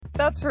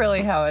that's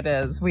really how it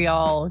is. We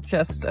all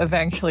just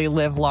eventually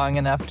live long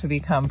enough to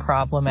become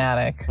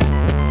problematic.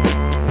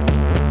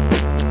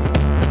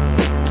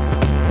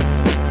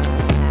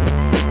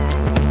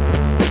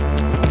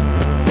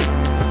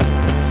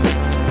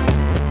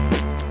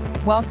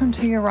 Welcome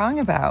to You're Wrong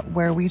About,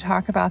 where we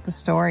talk about the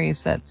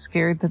stories that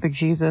scared the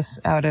bejesus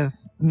out of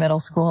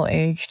middle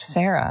school-aged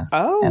Sarah.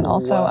 Oh. And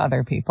also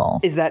other people.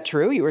 Is that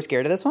true? You were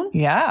scared of this one?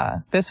 Yeah.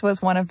 This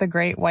was one of the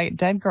great white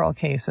dead girl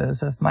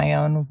cases of my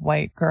own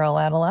white girl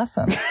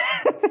adolescence.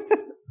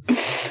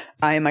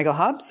 I am Michael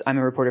Hobbs. I'm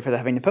a reporter for the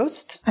Huffington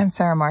Post. I'm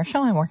Sarah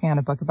Marshall. I'm working on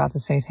a book about the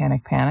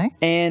Satanic Panic.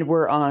 And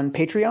we're on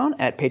Patreon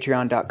at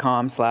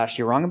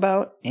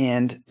patreon.com/you'rewrongabout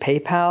and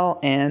PayPal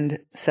and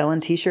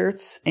selling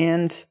t-shirts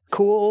and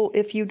cool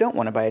if you don't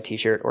want to buy a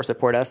t-shirt or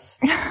support us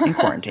in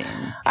quarantine.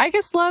 I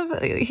just love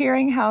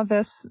hearing how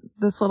this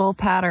little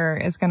patter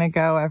is going to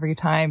go every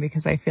time,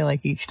 because I feel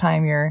like each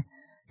time you're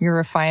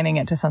refining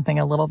it to something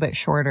a little bit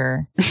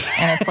shorter.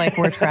 And it's like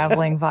we're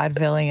traveling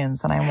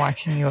vaudevillians and I'm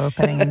watching you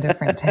opening in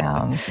different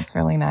towns. It's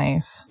really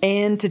nice.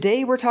 And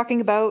today we're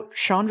talking about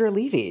Chandra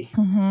Levy,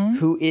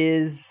 who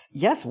is,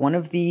 yes, one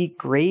of the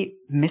great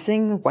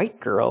missing white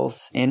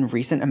girls in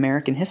recent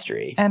American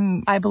history.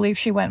 And I believe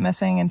she went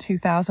missing in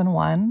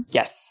 2001.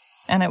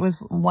 Yes. And it was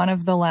one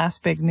of the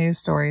last big news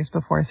stories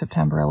before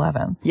September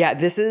 11th. Yeah,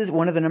 this is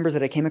one of the numbers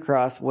that I came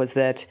across, was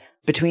that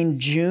between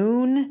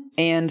June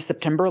and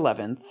September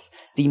 11th,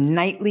 the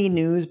nightly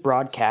news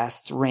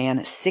broadcasts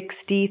ran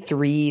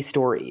 63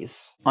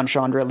 stories on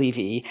Chandra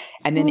Levy.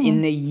 And then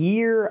in the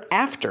year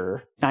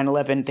after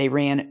 9/11, they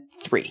ran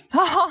 3.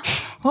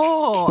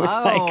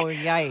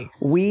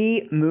 Yikes.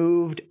 We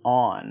moved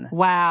on.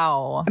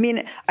 Wow. I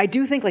mean, I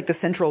do think like the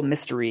central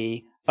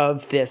mystery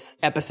of this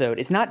episode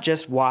is not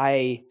just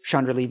why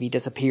Chandra Levy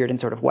disappeared and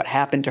sort of what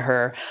happened to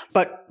her,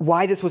 but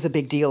why this was a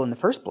big deal in the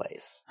first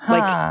place.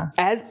 Like,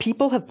 as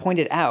people have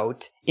pointed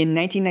out, in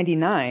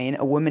 1999,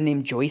 a woman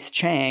named Joyce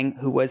Chang,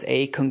 who was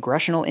a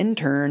congressional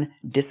intern,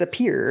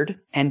 disappeared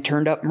and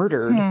turned up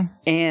murdered,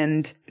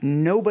 and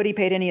nobody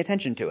paid any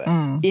attention to it.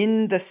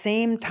 In the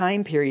same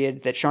time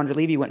period that Chandra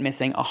Levy went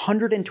missing,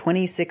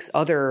 126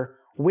 other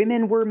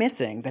women were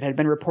missing that had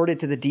been reported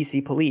to the DC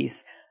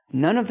police.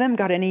 None of them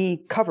got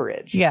any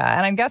coverage. Yeah,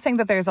 and I'm guessing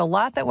that there's a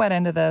lot that went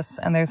into this,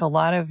 and there's a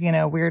lot of,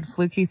 weird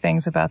fluky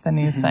things about the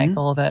news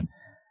cycle that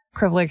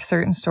privilege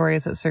certain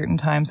stories at certain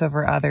times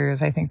over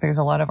others. I think there's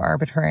a lot of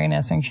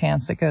arbitrariness and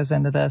chance that goes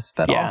into this,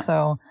 but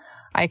also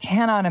I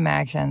cannot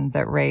imagine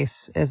that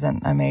race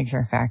isn't a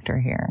major factor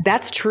here.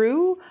 That's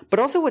true, but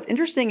also what's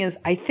interesting is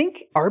I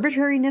think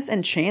arbitrariness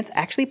and chance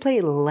actually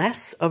play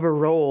less of a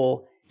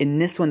role in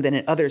this one than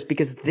in others,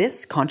 because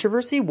this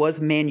controversy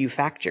was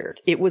manufactured.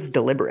 It was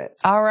deliberate.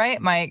 All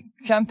right, Mike,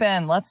 jump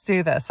in. Let's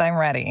do this. I'm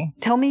ready.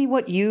 Tell me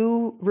what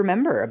you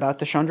remember about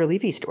the Chandra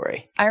Levy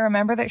story. I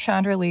remember that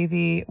Chandra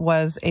Levy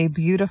was a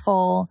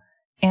beautiful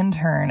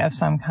intern of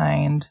some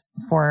kind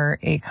for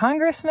a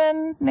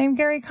congressman named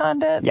Gary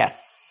Condit.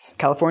 Yes.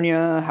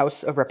 California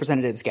House of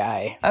Representatives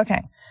guy.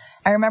 Okay.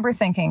 I remember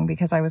thinking,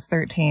 because I was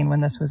 13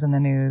 when this was in the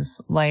news,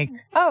 like,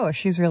 oh,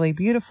 she's really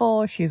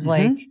beautiful. She's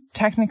like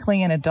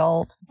technically an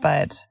adult,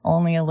 but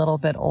only a little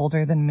bit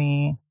older than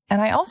me.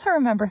 And I also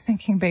remember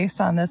thinking,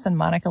 based on this and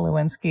Monica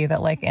Lewinsky,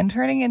 that like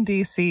interning in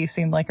DC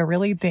seemed like a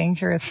really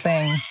dangerous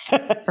thing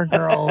for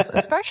girls,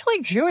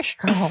 especially Jewish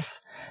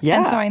girls. Yeah.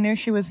 And so I knew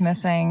she was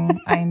missing.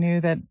 I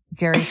knew that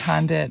Gary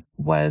Condit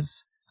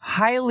was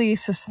highly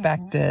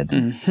suspected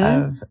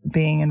of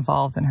being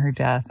involved in her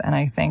death. And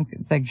I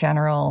think the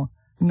general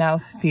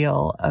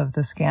mouthfeel of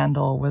the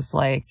scandal was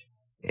like,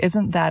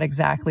 isn't that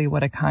exactly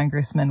what a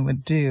congressman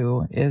would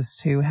do, is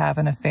to have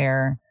an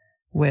affair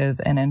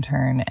with an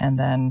intern and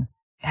then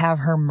have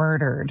her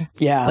murdered.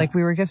 Yeah. Like,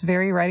 we were just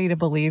very ready to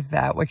believe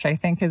that, which I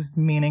think is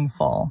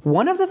meaningful.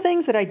 One of the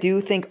things that I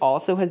do think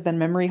also has been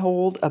memory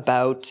hold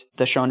about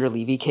the Chandra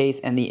Levy case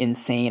and the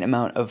insane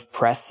amount of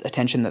press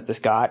attention that this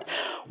got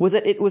was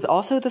that it was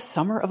also the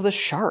summer of the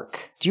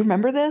shark. Do you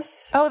remember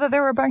this? Oh, that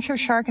there were a bunch of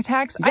shark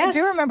attacks? Yes. I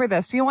do remember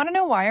this. Do you want to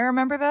know why I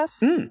remember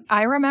this?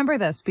 I remember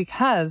this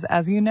because,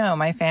 as you know,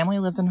 my family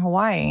lived in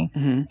Hawaii,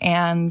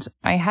 and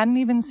I hadn't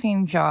even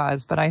seen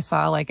Jaws, but I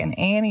saw like an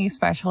A&E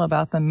special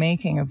about the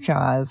making of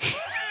Jaws.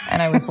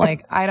 And I was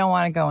like, I don't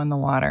want to go in the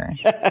water.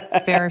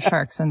 There are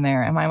sharks in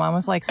there. And my mom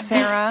was like,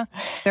 Sarah,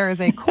 there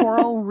is a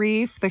coral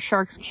reef. The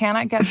sharks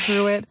cannot get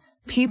through it.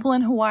 People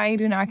in Hawaii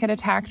do not get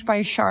attacked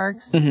by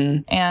sharks.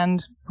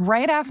 And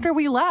right after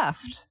we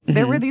left,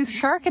 there were these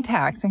shark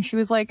attacks. And she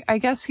was like, I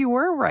guess you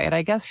were right.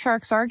 I guess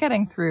sharks are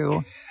getting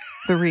through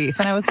the reef.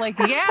 And I was like,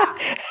 yeah.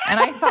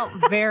 And I felt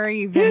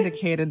very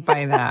vindicated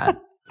by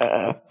that.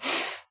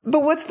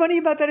 But what's funny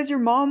about that is your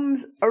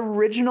mom's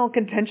original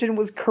contention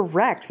was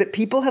correct, that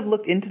people have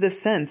looked into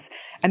this since,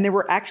 and there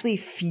were actually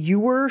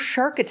fewer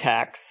shark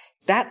attacks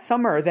that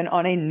summer than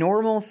on a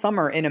normal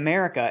summer in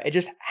America. It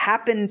just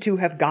happened to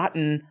have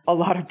gotten a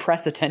lot of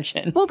press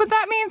attention. Well, but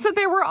that means that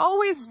there were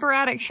always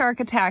sporadic shark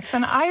attacks,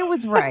 and I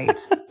was right.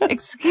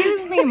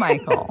 Excuse me,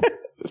 Michael.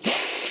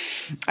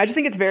 I just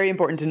think it's very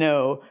important to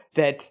know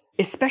that,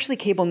 especially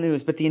cable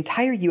news, but the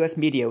entire U.S.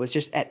 media was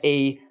just at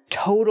a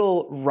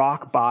total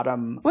rock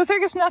bottom. Was there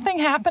just nothing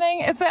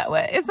happening? Is that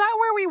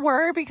where we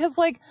were? Because,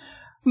 like,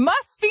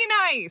 must be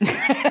nice.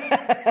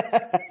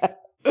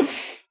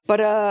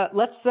 But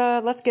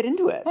let's get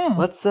into it.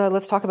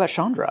 Let's talk about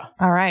Chandra.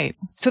 All right.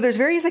 So there's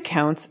various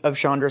accounts of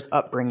Chandra's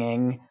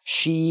upbringing.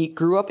 She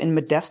grew up in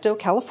Modesto,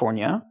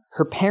 California.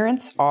 Her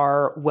parents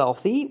are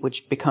wealthy,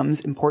 which becomes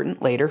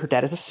important later. Her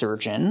dad is a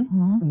surgeon.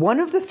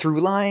 One of the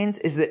through lines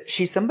is that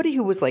she's somebody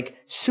who was like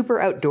super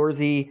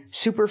outdoorsy,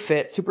 super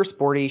fit, super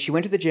sporty. She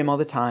went to the gym all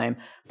the time,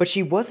 but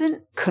she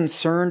wasn't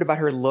concerned about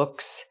her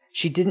looks.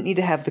 She didn't need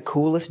to have the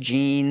coolest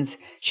jeans.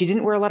 She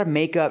didn't wear a lot of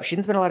makeup. She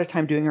didn't spend a lot of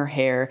time doing her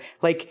hair.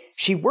 Like,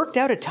 she worked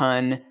out a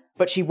ton,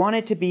 but she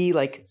wanted to be,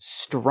 like,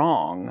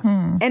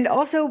 strong. And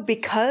also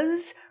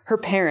because her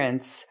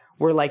parents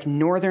were, like,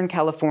 Northern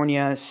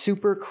California,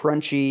 super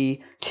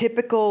crunchy,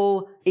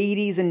 typical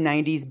 80s and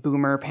 90s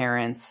boomer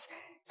parents,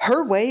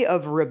 her way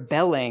of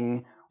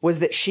rebelling was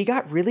that she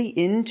got really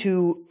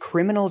into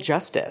criminal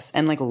justice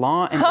and, like,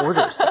 law and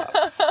order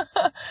stuff.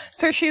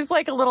 So she's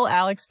like a little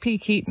Alex P.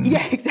 Keaton.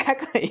 Yeah,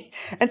 exactly.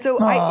 And so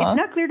it's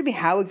not clear to me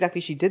how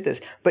exactly she did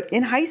this, but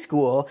in high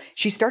school,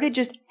 she started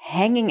just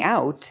hanging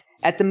out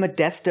at the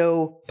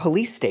Modesto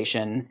police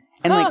station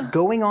and like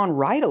going on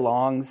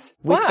ride-alongs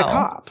with the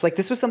cops. Like,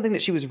 this was something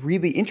that she was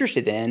really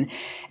interested in.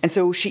 And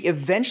so she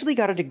eventually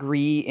got a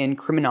degree in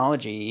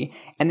criminology,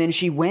 and then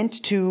she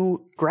went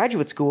to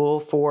graduate school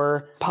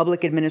for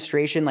public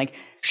administration. Like,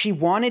 she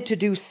wanted to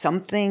do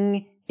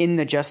something in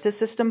the justice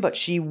system, but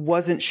she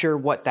wasn't sure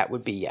what that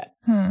would be yet.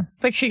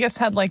 Like, she just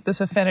had like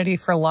this affinity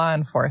for law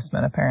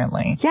enforcement,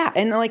 apparently. Yeah,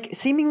 and like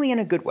seemingly in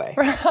a good way.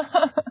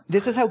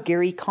 This is how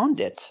Gary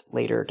Condit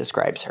later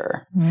describes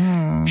her.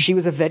 She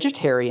was a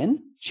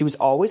vegetarian. She was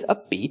always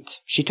upbeat.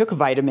 She took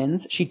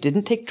vitamins. She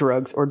didn't take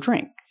drugs or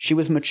drink. She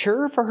was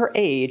mature for her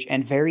age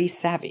and very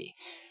savvy.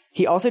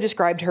 He also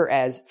described her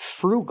as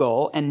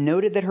frugal and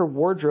noted that her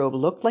wardrobe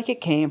looked like it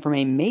came from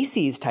a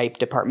Macy's-type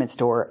department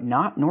store,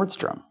 not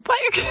Nordstrom.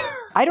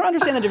 I don't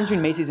understand the difference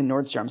between Macy's and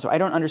Nordstrom, so I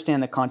don't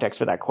understand the context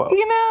for that quote.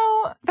 You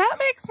know, that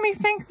makes me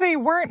think they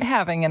weren't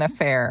having an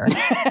affair.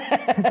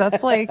 Because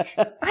that's like,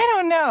 I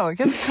don't know,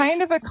 just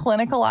kind of a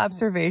clinical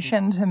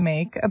observation to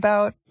make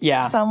about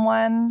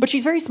someone. But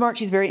she's very smart.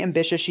 She's very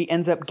ambitious. She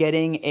ends up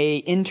getting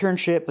a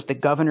internship with the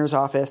governor's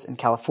office in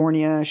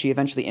California. She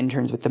eventually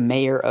interns with the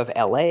mayor of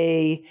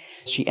L.A.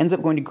 She ends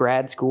up going to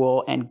grad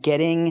school and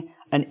getting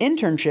an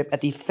internship at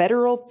the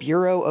Federal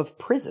Bureau of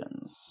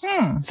Prisons.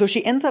 So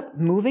she ends up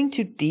moving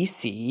to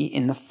D.C.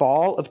 in the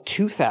fall of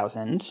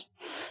 2000.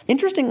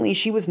 Interestingly,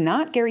 she was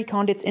not Gary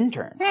Condit's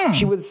intern.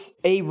 She was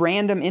a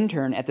random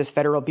intern at this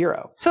federal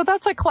bureau. So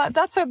that's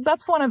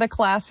that's one of the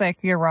classic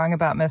 "you're wrong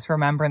about"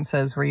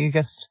 misremembrances, where you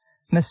just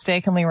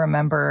mistakenly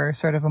remember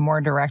sort of a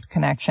more direct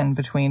connection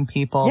between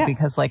people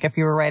because, like, if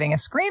you were writing a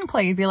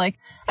screenplay, you'd be like,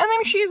 and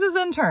then she's his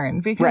intern,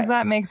 because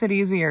that makes it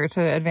easier to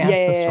advance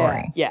the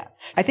story. Yeah.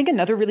 I think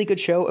another really good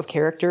show of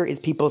character is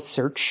people's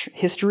search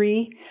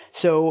history.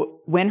 So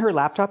when her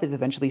laptop is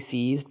eventually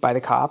seized by the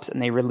cops and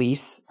they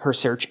release her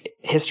search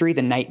history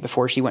the night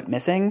before she went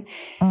missing,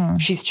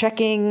 she's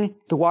checking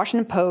the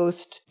Washington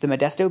Post, the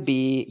Modesto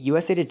Bee,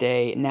 USA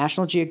Today,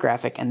 National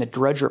Geographic, and the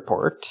Drudge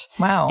Report.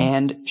 Wow.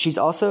 And she's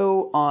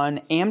also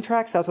on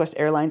Amtrak, Southwest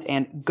Airlines,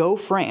 and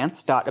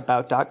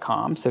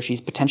GoFrance.about.com. So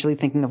she's potentially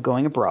thinking of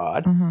going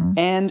abroad.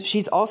 And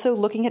she's also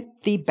looking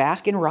at the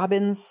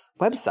Baskin-Robbins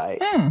website.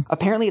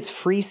 Apparently it's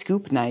free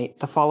scoop night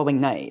the following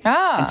night.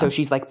 And so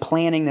she's like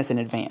planning this in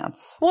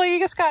advance. Well, you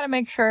just got to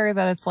make sure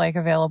that it's like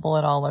available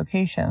at all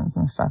locations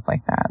and stuff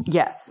like that.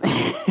 Yes.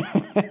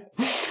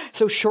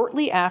 So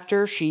shortly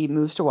after she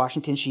moves to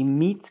Washington, she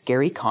meets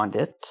Gary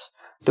Condit.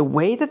 The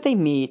way that they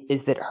meet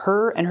is that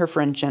her and her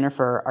friend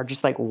Jennifer are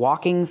just like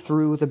walking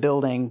through the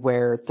building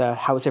where the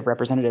House of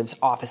Representatives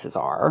offices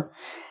are.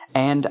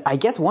 And I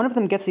guess one of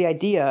them gets the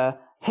idea,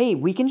 hey,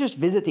 we can just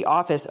visit the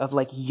office of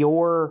like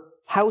your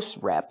House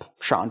rep,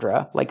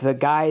 Chandra, like the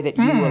guy that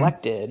you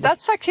elected.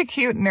 That's such a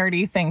cute,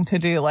 nerdy thing to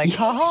do. Like,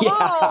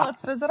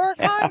 let's visit our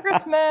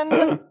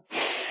congressman.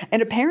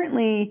 And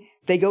apparently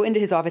they go into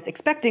his office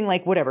expecting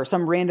like whatever,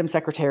 some random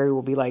secretary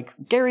will be like,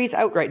 Gary's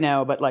out right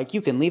now, but like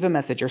you can leave a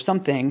message or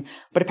something.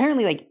 But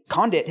apparently like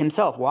Condit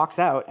himself walks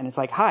out and is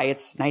like, hi,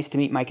 it's nice to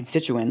meet my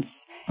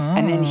constituents.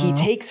 And then he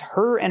takes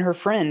her and her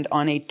friend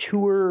on a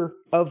tour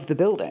of the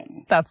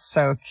building. That's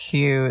so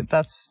cute.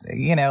 That's,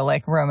 you know,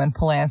 like Roman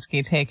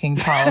Polanski taking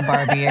Paula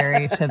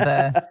Barbieri to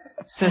the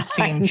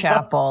Sistine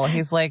Chapel.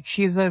 He's like,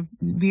 she's a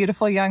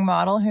beautiful young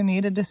model who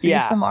needed to see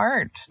some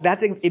art.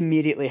 That's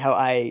immediately how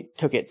I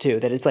took it too,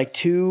 that it's like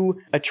two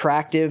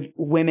attractive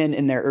women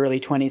in their early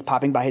 20s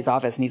popping by his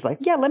office and he's like,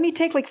 yeah, let me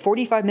take like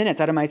 45 minutes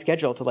out of my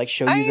schedule to like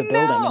show you the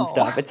building and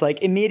stuff. It's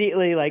like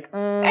immediately like,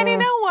 And you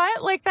know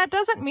what? Like that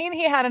doesn't mean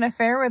he had an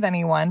affair with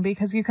anyone,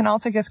 because you can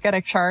also just get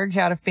a charge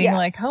out of being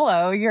like,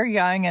 hello, you're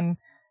young and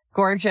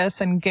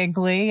gorgeous and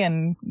giggly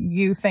and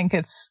you think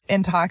it's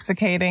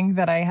intoxicating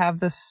that I have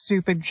this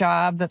stupid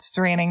job that's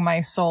draining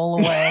my soul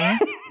away.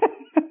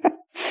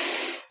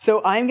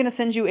 So I'm going to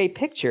send you a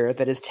picture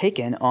that is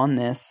taken on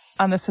this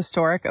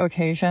historic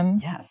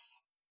occasion.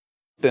 Yes.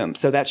 Boom.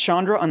 So that's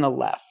Chandra on the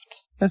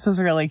left. This is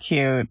really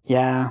cute.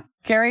 Yeah.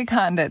 Gary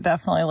Condit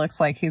definitely looks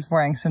like he's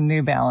wearing some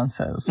New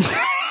Balances.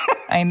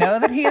 I know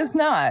that he is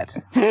not,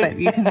 but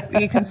you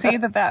can see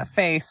that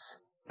face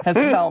has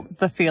felt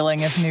the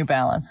feeling of New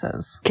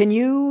Balances. Can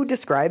you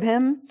describe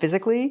him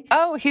physically?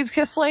 Oh, he's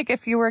just like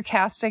if you were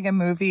casting a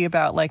movie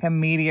about like a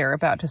meteor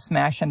about to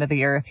smash into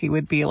the earth, he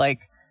would be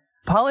like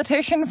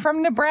politician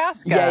from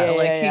Nebraska.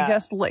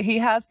 He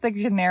has the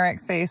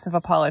generic face of a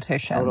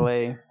politician.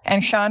 Totally.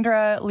 And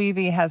Chandra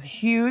Levy has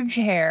huge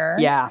hair.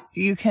 Yeah.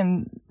 You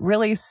can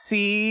really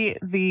see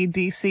the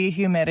DC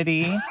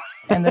humidity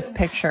in this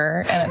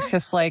picture, and it's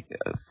just like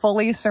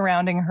fully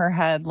surrounding her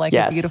head like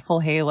a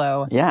beautiful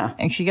halo. Yeah.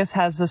 And she just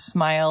has this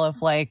smile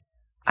of like,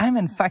 I'm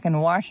in fucking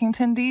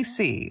Washington,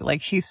 DC.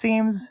 Like, she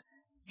seems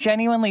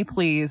genuinely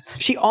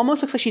pleased. She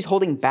almost looks like she's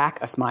holding back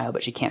a smile,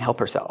 but she can't help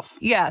herself.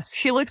 Yes,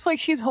 she looks like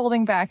she's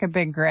holding back a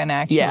big grin,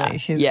 actually. Yeah,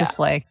 she's just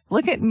like,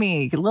 look at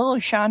me, little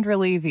Chandra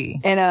Levy.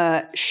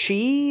 And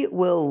she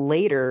will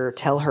later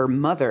tell her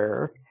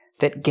mother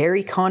that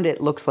Gary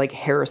Condit looks like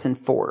Harrison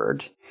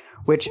Ford,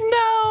 which...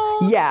 No!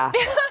 Yeah.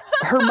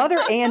 Her mother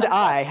and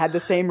I had the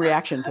same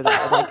reaction to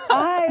that. Like,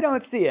 I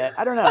don't see it.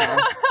 I don't know.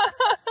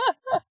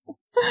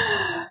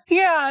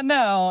 Yeah,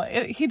 no,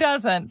 he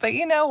doesn't. But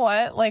you know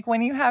what? Like,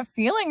 when you have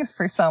feelings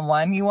for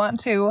someone, you want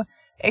to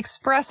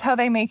express how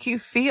they make you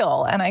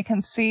feel. And I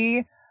can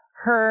see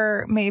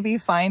her maybe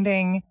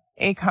finding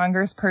a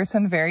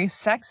congressperson very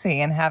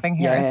sexy and having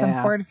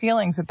Harrison Ford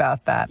feelings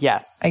about that.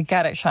 Yes. I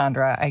get it,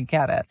 Chandra. I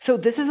get it. So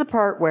this is the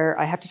part where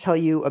I have to tell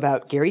you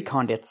about Gary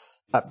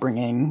Condit's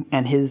upbringing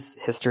and his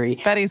history.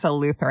 Bet he's a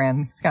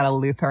Lutheran. He's got a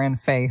Lutheran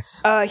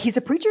face. He's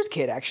a preacher's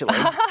kid, actually.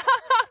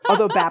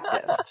 Although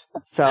Baptist.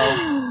 So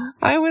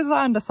I was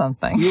onto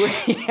something.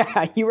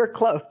 You were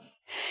close.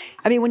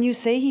 I mean, when you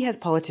say he has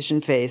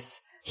politician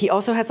face, he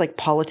also has like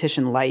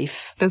politician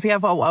life. Does he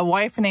have a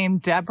wife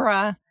named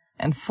Deborah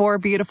and 4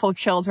 beautiful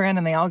children,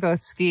 and they all go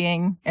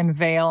skiing in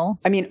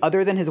Vail? I mean,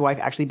 other than his wife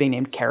actually being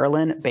named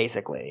Carolyn,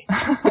 basically.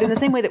 But in the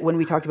same way that when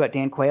we talked about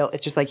Dan Quayle,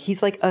 it's just like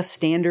he's like a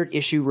standard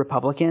issue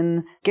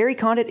Republican. Gary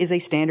Condit is a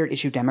standard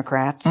issue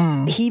Democrat.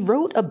 He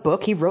wrote a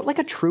book. He wrote like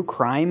a true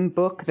crime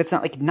book that's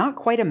not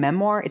quite a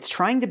memoir. It's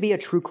trying to be a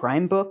true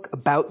crime book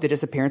about the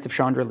disappearance of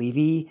Chandra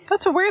Levy.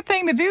 That's a weird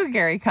thing to do,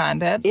 Gary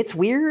Condit. It's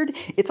weird.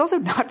 It's also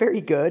not very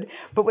good.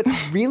 But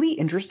what's really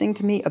interesting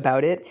to me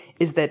about it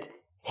is that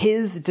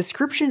his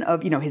description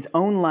of, his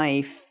own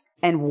life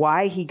and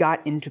why he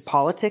got into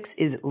politics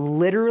is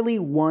literally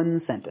one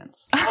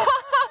sentence.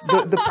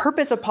 The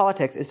purpose of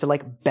politics is to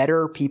like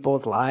better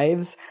people's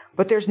lives,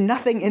 but there's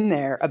nothing in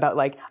there about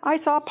like, I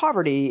saw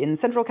poverty in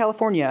Central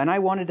California and I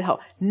wanted to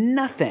help.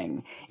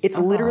 Nothing. It's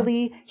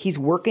literally, he's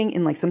working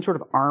in like some sort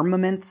of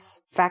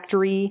armaments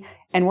factory.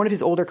 And one of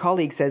his older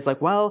colleagues says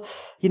like, well,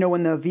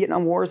 when the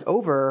Vietnam War is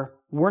over,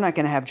 we're not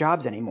going to have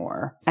jobs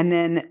anymore. And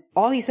then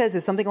all he says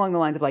is something along the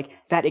lines of like,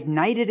 that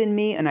ignited in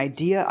me an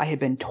idea I had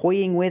been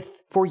toying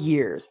with for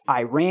years.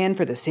 I ran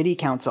for the city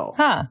council.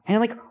 Huh. And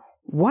I'm like,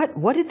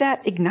 what did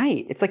that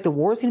ignite? It's like the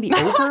war's going to be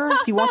over?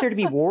 So you want there to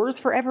be wars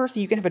forever so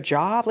you can have a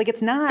job? Like,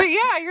 it's not. But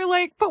yeah, you're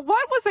like, but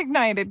what was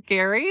ignited,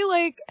 Gary?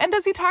 Like, and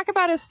does he talk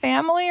about his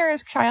family or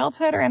his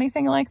childhood or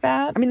anything like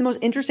that? I mean, the most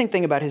interesting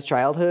thing about his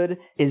childhood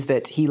is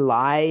that he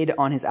lied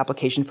on his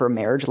application for a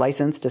marriage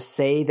license to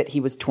say that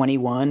he was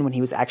 21 when he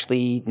was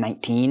actually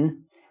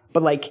 19.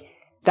 But like,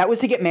 that was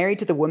to get married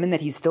to the woman that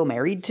he's still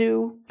married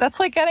to. That's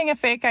like getting a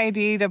fake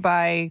ID to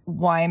buy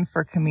wine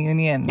for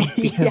communion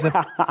because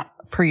a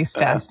priest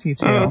asked you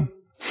to.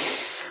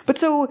 But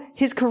so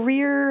his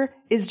career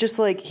is just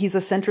like, he's a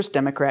centrist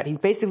Democrat.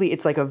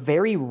 It's like a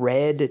very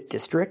red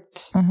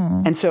district.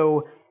 Mm-hmm. And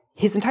so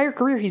his entire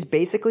career, he's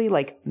basically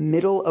like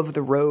middle of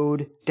the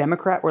road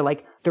Democrat where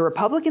like the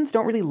Republicans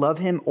don't really love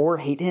him or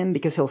hate him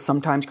because he'll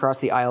sometimes cross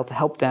the aisle to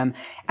help them.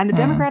 And the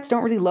Democrats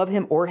don't really love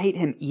him or hate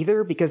him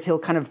either because he'll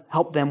kind of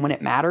help them when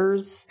it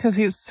matters. Because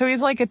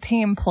he's like a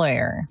team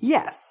player.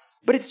 Yes.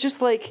 But it's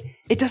just like,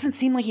 it doesn't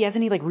seem like he has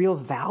any like real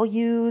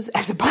values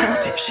as a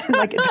politician.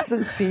 Like it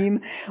doesn't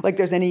seem like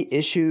there's any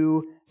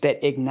issue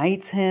that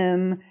ignites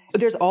him.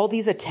 There's all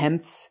these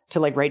attempts to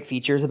like write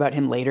features about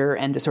him later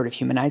and to sort of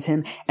humanize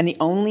him. And the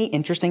only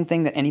interesting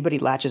thing that anybody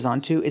latches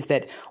onto is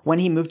that when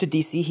he moved to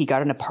DC, he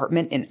got an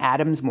apartment in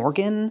Adams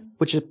Morgan,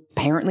 which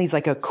apparently is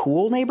like a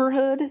cool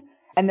neighborhood.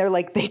 And they're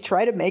like, they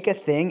try to make a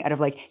thing out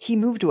of like, he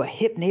moved to a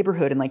hip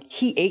neighborhood and like,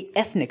 he ate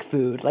ethnic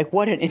food. Like,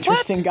 what an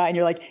interesting guy. And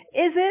you're like,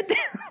 is it?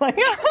 Like,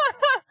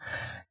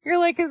 you're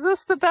like, is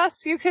this the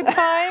best you could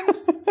find?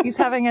 He's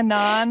having a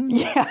non.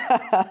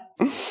 Yeah.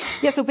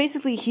 Yeah, so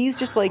basically he's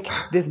just like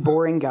this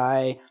boring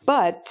guy,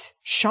 but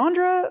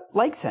Chandra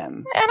likes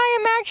him. And I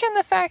imagine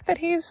the fact that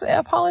he's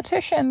a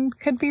politician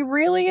could be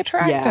really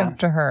attractive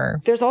to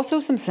her. There's also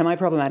some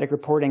semi-problematic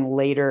reporting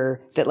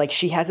later that like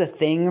she has a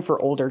thing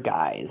for older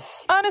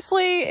guys.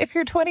 Honestly, if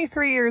you're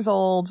 23 years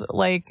old,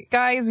 like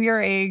guys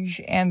your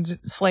age and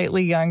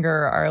slightly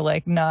younger are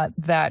like not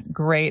that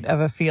great of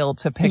a field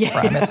to pick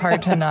from. It's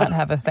hard to not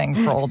have a thing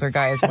for older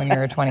guys when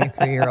you're a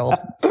 23-year-old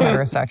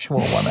heterosexual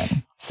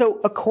woman.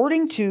 So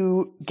according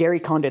to Gary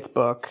Condit's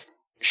book,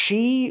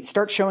 she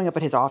starts showing up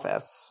at his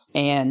office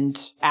and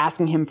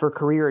asking him for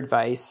career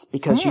advice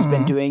because she's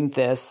been doing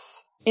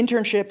this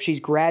internship.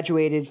 She's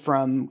graduated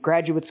from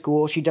graduate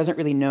school. She doesn't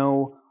really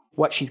know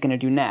what she's going to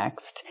do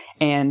next.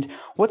 And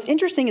what's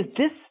interesting is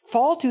this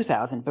fall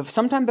 2000, but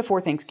sometime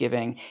before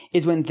Thanksgiving,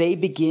 is when they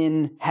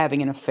begin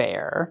having an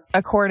affair.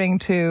 According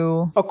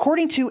to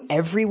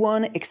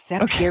everyone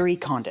except Gary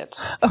Condit.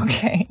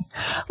 Okay.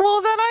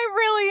 Well, then I'm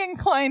really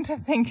inclined to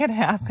think it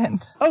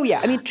happened. Oh,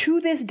 yeah. I mean,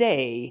 to this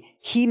day,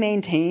 he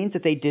maintains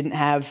that they didn't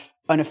have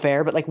an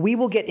affair, but like we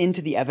will get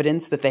into the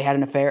evidence that they had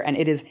an affair, and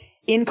it is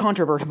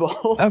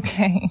incontrovertible.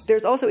 Okay.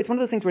 There's also, it's one of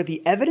those things where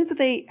the evidence that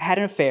they had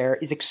an affair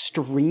is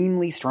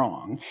extremely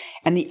strong,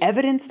 and the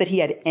evidence that he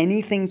had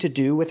anything to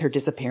do with her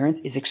disappearance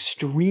is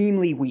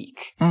extremely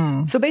weak.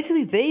 So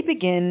basically, they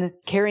begin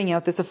carrying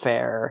out this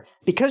affair.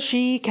 Because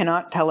she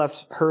cannot tell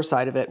us her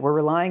side of it, we're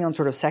relying on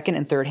sort of second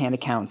and third hand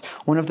accounts.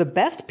 One of the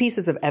best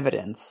pieces of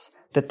evidence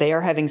that they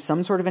are having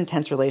some sort of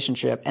intense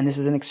relationship, and this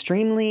is an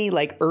extremely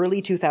like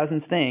early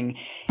 2000s thing,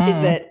 is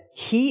that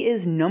he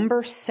is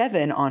number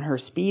 7 on her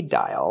speed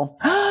dial.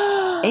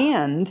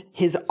 And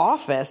his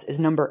office is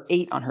number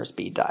 8 on her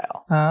speed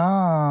dial.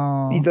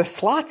 Oh. The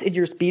slots in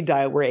your speed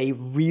dial were a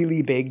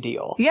really big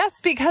deal. Yes,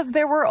 because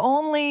there were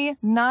only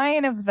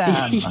 9 of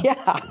them.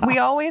 Yeah. We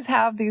always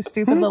have these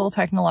stupid little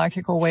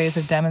technological ways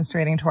of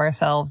demonstrating to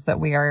ourselves that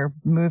we are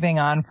moving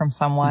on from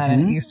someone,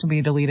 and it used to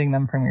be deleting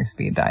them from your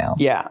speed dial.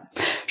 Yeah.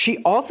 She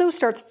also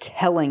starts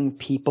telling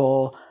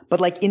people, but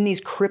like in these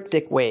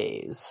cryptic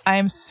ways.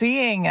 I'm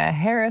seeing a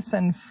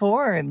Harrison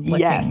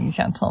Ford-looking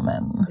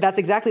gentleman. That's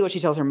exactly what she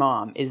tells her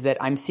mom, is that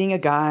I'm seeing a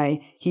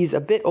guy, he's a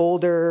bit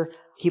older,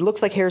 he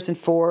looks like Harrison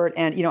Ford,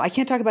 and, you know, I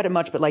can't talk about it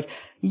much, but like,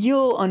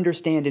 you'll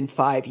understand in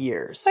 5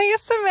 years. I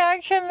just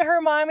imagine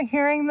her mom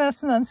hearing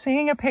this and then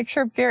seeing a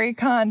picture of Gary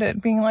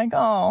Condit being like,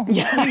 oh,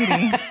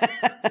 sweetie.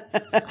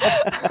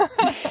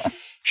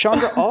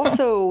 Chandra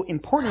also,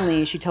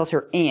 importantly, she tells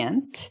her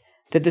aunt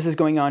that this is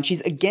going on. She's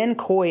again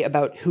coy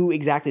about who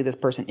exactly this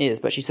person is,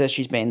 but she says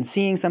she's been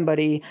seeing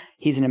somebody.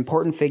 He's an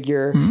important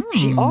figure.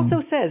 She also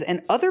says,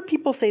 and other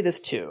people say this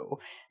too,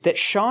 that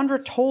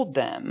Chandra told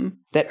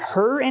them that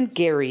her and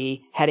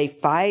Gary had a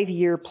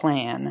 5-year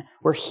plan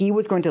where he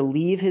was going to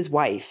leave his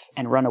wife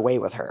and run away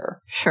with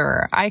her.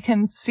 Sure. I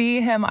can see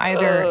him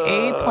either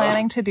A,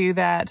 planning to do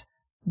that,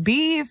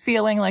 B,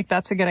 feeling like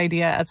that's a good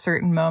idea at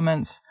certain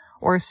moments,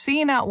 or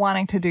C, not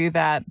wanting to do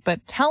that, but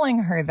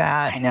telling her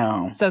that. I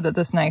know. So that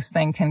this nice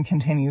thing can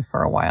continue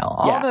for a while.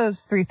 All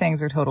those 3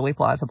 things are totally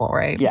plausible,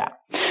 right? Yeah.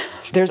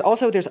 There's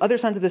other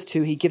signs of this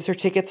too. He gives her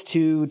tickets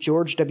to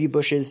George W.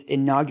 Bush's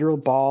inaugural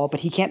ball, but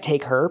he can't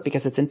take her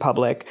because it's in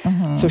public.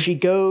 So she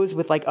goes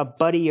with like a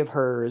buddy of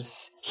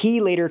hers.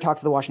 He later talked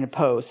to the Washington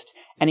Post,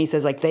 and he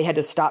says like they had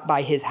to stop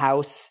by his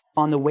house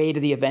on the way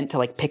to the event to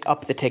like pick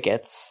up the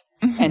tickets.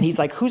 And he's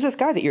like, who's this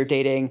guy that you're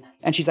dating?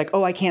 And she's like,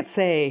 oh, I can't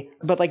say,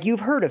 but like, you've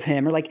heard of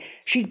him. Or like,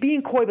 she's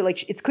being coy, but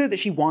like, it's clear that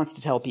she wants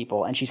to tell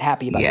people and she's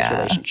happy about this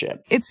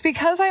relationship. It's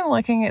because I'm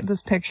looking at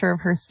this picture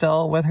of her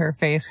still with her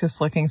face just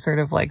looking sort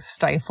of like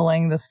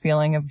stifling this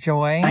feeling of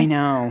joy. I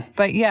know.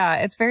 But yeah,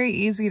 it's very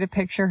easy to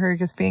picture her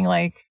just being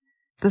like,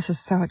 this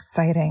is so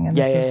exciting. And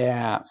this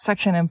is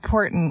such an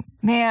important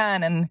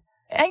man. And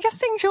I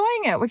guess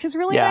enjoying it, which is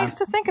really nice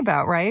to think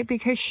about, right?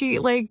 Because she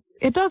like,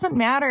 it doesn't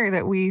matter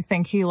that we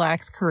think he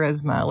lacks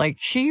charisma. Like,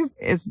 she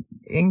is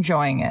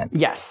enjoying it.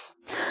 Yes.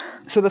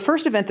 So the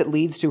first event that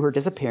leads to her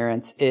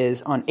disappearance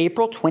is on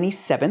April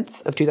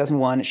 27th of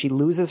 2001. She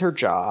loses her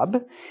job.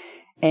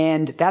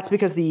 And that's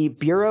because the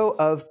Bureau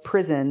of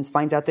Prisons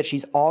finds out that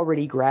she's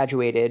already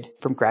graduated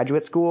from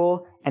graduate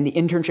school, and the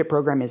internship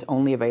program is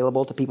only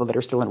available to people that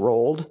are still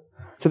enrolled.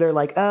 So they're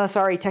like,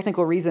 sorry,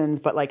 technical reasons,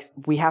 but like,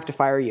 we have to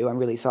fire you. I'm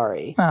really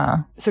sorry.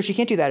 So she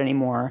can't do that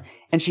anymore.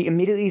 And she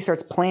immediately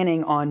starts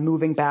planning on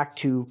moving back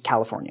to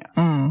California.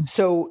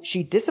 So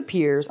she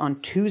disappears on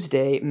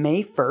Tuesday,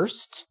 May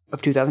 1st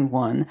of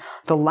 2001.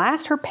 The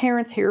last her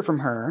parents hear from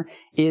her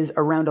is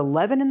around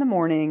 11 in the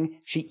morning.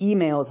 She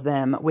emails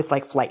them with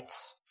like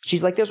flights.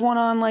 She's like, there's one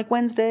on like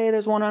Wednesday.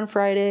 There's one on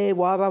Friday,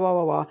 blah, blah, blah,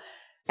 blah, blah.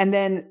 And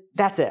then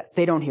that's it.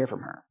 They don't hear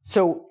from her.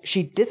 So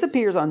she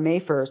disappears on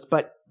May 1st,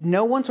 but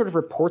no one sort of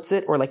reports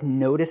it or like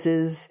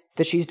notices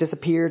that she's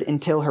disappeared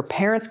until her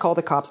parents call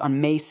the cops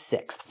on May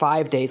 6th,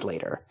 5 days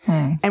later.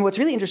 And what's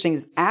really interesting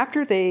is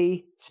after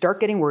they start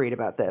getting worried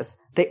about this.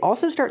 They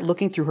also start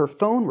looking through her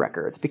phone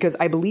records because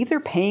I believe they're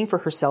paying for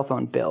her cell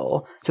phone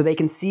bill so they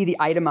can see the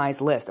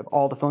itemized list of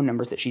all the phone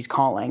numbers that she's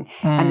calling.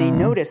 And they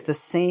notice the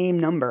same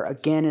number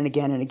again and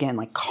again and again,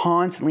 like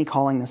constantly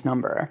calling this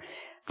number.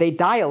 They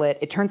dial it.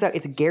 It turns out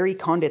it's Gary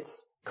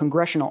Condit's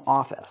congressional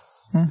office.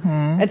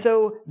 And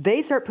so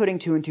they start putting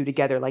two and two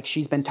together. Like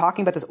she's been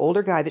talking about this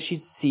older guy that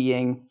she's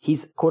seeing.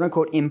 He's quote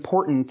unquote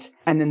important.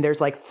 And then there's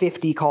like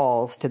 50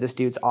 calls to this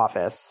dude's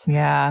office.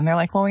 Yeah. And they're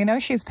like, well, we know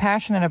she's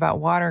passionate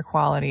about water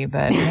quality,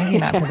 but maybe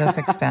not to this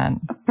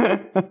extent.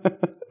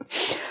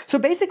 So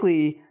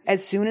basically,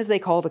 as soon as they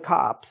call the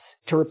cops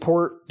to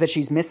report that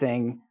she's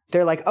missing,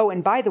 they're like, oh,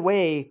 and by the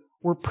way,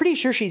 we're pretty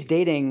sure she's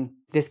dating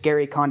this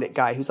Gary Condit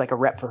guy who's like a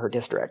rep for her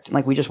district.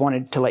 Like, we just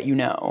wanted to let you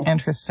know.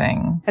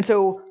 Interesting. And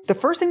so the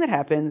first thing that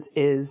happens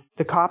is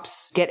the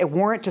cops get a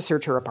warrant to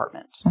search her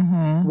apartment.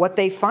 What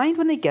they find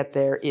when they get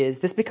there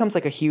is this becomes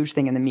like a huge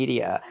thing in the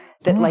media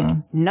that like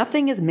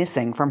nothing is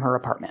missing from her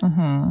apartment.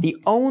 The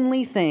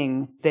only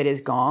thing that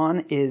is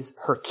gone is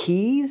her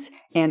keys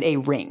and a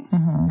ring.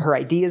 Her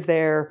ID is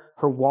there.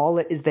 Her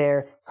wallet is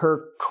there.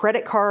 Her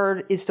credit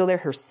card is still there.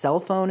 Her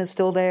cell phone is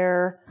still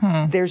there.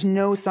 There's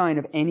no sign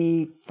of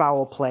any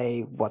foul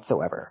play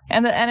whatsoever.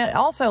 And it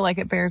also, like,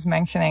 it bears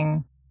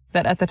mentioning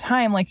that at the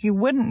time, like, you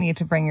wouldn't need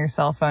to bring your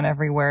cell phone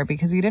everywhere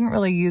because you didn't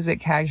really use it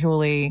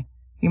casually.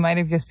 You might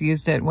have just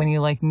used it when you,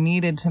 like,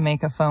 needed to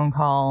make a phone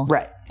call.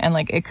 Right. And,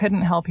 like, it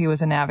couldn't help you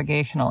as a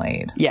navigational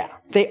aid. Yeah.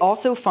 They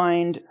also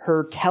find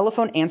her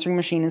telephone answering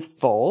machine is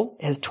full.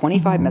 It has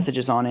 25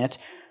 messages on it.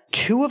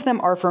 2 of them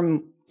are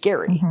from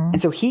Gary.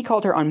 And so he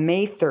called her on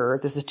May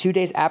 3rd. This is 2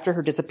 days after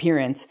her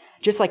disappearance,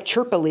 just like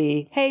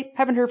chirpily, hey,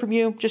 haven't heard from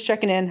you. Just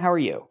checking in. How are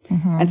you?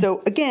 And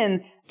so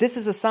again, this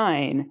is a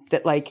sign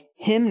that like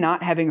him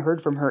not having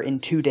heard from her in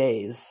 2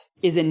 days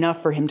is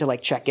enough for him to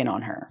like check in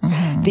on her.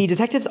 The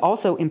detectives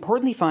also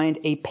importantly find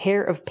a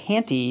pair of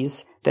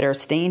panties that are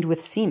stained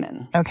with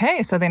semen.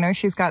 Okay, so they know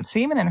she's got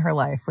semen in her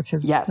life, which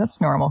is,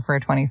 that's normal for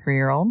a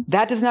 23-year-old.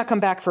 That does not come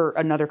back for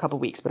another couple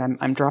weeks, but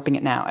I'm dropping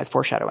it now as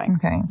foreshadowing.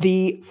 Okay.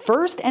 The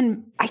first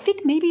and I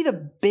think maybe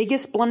the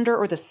biggest blunder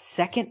or the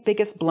second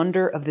biggest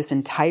blunder of this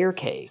entire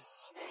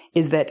case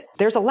is that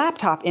there's a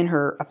laptop in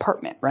her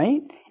apartment,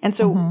 right? And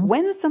so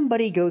when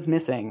somebody goes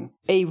missing,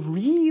 a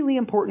really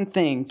important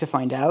thing to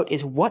find out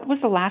is what was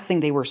the last thing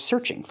they were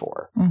searching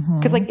for.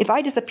 Because like if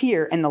I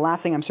disappear and the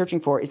last thing I'm searching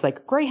for is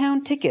like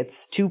Greyhound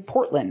tickets to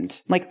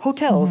Portland, like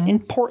hotels in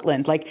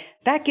Portland, like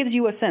that gives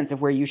you a sense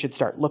of where you should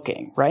start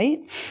looking, right?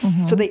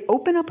 So they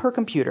open up her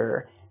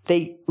computer,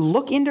 they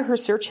look into her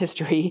search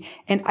history,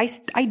 and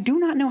I do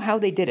not know how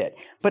they did it,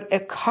 but a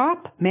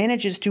cop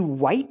manages to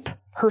wipe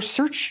her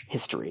search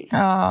history.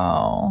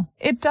 Oh,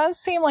 it does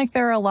seem like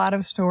there are a lot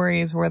of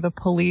stories where the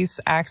police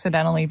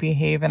accidentally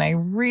behave in a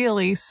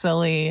really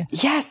silly,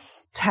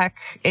 tech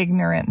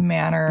ignorant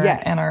manner,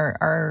 and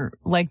are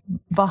like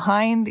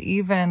behind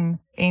even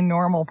a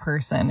normal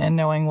person in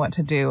knowing what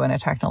to do in a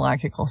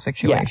technological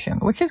situation,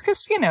 which is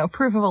just, you know,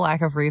 proof of a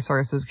lack of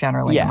resources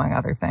generally, among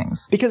other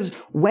things. Because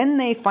when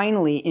they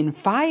finally, in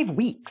 5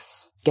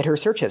 weeks, get her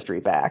search history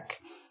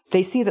back,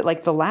 they see that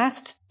like the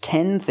last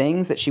 10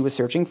 things that she was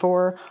searching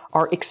for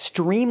are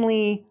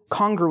extremely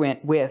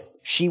congruent with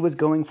she was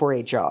going for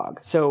a jog.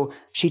 So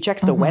she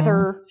checks the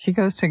weather. She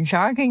goes to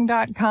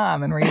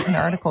jogging.com and reads an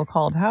article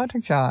called How to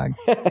Jog.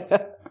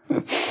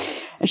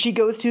 And she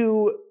goes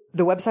to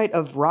the website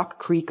of Rock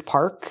Creek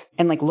Park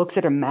and like looks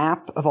at a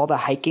map of all the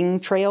hiking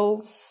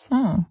trails.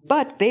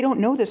 But they don't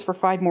know this for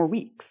 5 more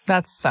weeks.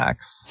 That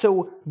sucks.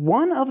 So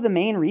one of the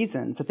main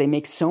reasons that they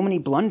make so many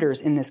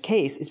blunders in this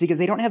case is because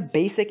they don't have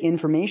basic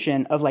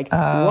information of like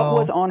what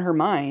was on her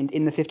mind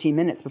in the 15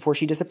 minutes before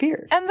she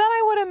disappeared. And then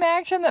I would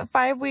imagine that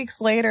 5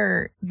 weeks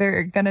later,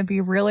 they're going to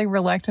be really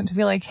reluctant to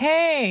be like,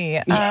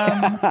 hey,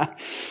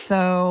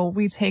 so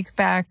we take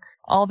back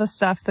all the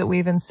stuff that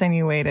we've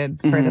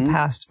insinuated for the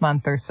past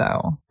month or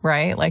so,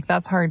 right? Like,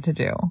 that's hard to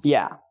do.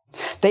 Yeah.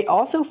 They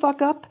also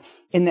fuck up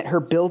in that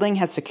her building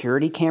has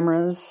security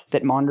cameras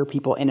that monitor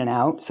people in and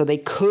out. So they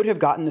could have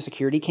gotten the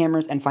security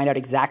cameras and find out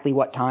exactly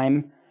what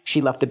time she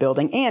left the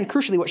building and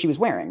crucially what she was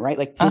wearing, right?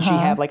 Like, did she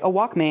have like a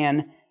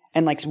Walkman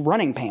and like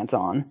running pants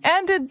on?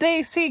 And did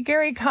they see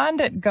Gary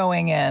Condit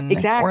going in?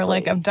 Exactly. Or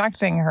like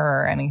abducting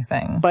her or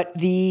anything? But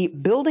the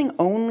building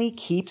only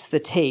keeps the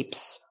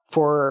tapes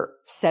for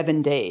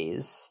 7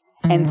 days,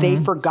 and they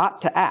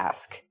forgot to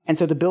ask. And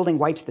so the building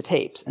wipes the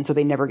tapes, and so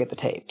they never get the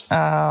tapes.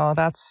 Oh,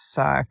 that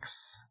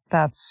sucks.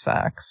 That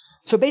sucks.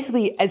 So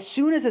basically, as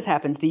soon as this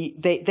happens,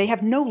 they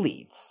have no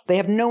leads. They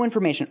have no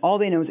information. All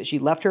they know is that she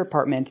left her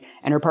apartment,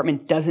 and her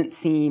apartment doesn't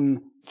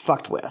seem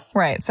fucked with.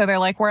 Right. So they're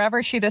like,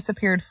 wherever she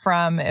disappeared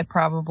from, it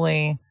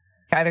probably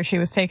either she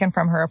was taken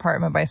from her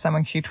apartment by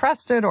someone she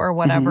trusted or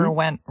whatever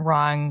went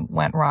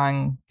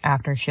wrong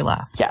after she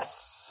left.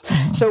 Yes.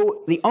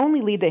 So the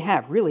only lead they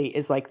have really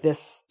is like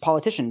this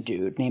politician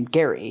dude named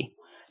Gary.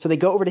 So they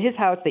go over to his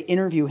house, they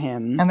interview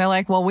him. And they're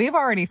like, well, we've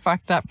already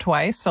fucked up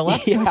twice, so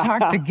let's go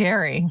talk to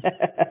Gary.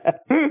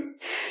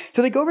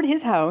 So they go over to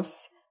his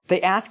house.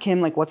 they ask him,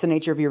 like, what's the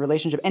nature of your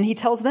relationship? And he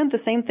tells them the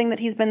same thing that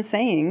he's been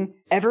saying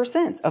ever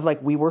since of,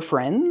 like, we were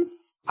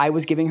friends. I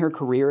was giving her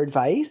career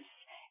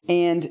advice.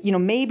 And, you know,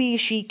 maybe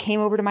she came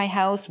over to my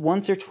house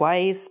once or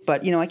twice,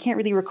 but, you know, I can't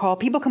really recall.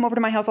 People come over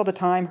to my house all the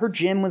time. Her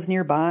gym was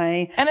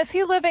nearby. And is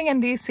he living in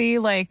D.C.,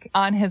 like,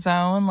 on his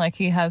own? Like,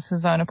 he has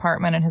his own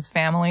apartment and his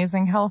family's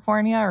in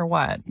California, or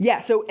what? Yeah,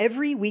 so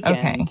every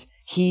weekend,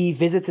 he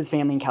visits his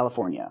family in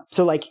California.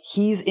 So, like,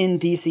 he's in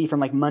D.C.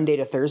 from, like, Monday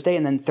to Thursday,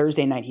 and then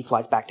Thursday night he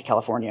flies back to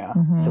California.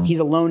 So he's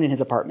alone in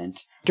his apartment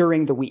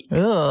during the week.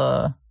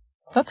 Ugh.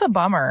 That's a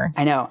bummer.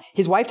 I know.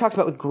 His wife talks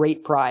about with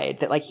great pride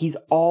that, like, he's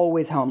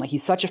always home. Like,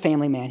 he's such a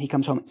family man. He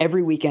comes home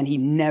every weekend. He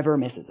never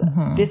misses it.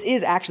 This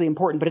is actually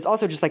important, but it's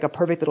also just like a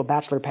perfect little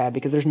bachelor pad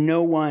because there's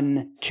no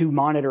one to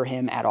monitor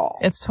him at all.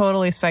 It's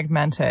totally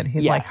segmented.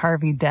 He's like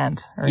Harvey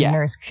Dent or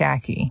Nurse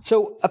Jackie.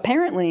 So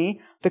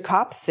apparently, the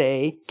cops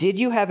say, did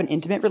you have an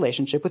intimate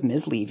relationship with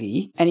Ms.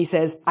 Levy? And he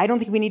says, I don't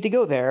think we need to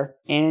go there.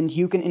 And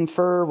you can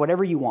infer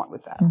whatever you want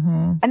with that.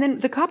 And then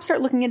the cops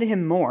start looking into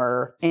him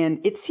more.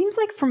 And it seems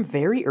like from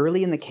very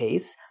early in the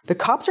case, the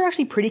cops are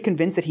actually pretty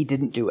convinced that he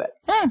didn't do it.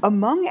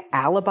 Among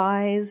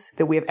alibis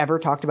that we have ever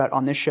talked about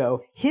on this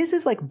show, his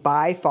is like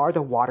by far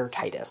the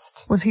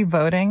watertightest. Was he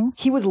voting?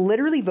 He was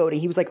literally voting.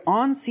 He was like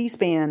on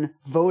C-SPAN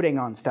voting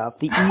on stuff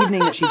the evening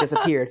that she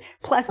disappeared.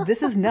 Plus,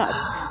 this is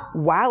nuts.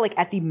 While like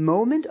at the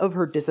moment of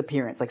her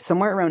disappearance, like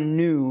somewhere around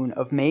noon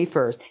of May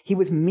 1st, he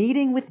was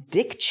meeting with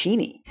Dick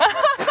Cheney.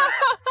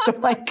 So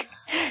like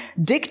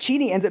Dick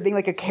Cheney ends up being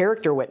like a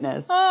character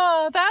witness.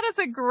 Oh, that is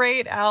a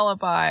great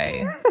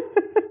alibi.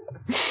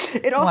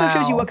 It also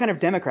shows you what kind of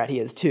Democrat he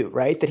is too,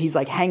 right? That he's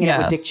like hanging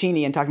out with Dick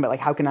Cheney and talking about like,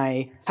 how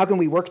can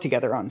we work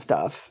together on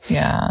stuff?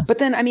 Yeah. But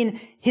then, I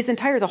mean,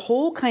 the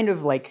whole kind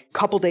of like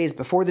couple days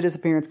before the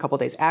disappearance, couple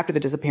days after the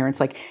disappearance,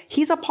 like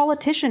he's a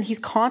politician. He's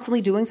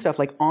constantly doing stuff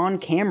like on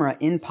camera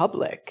in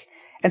public.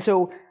 And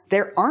so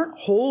there aren't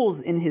holes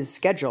in his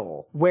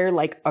schedule where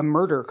like a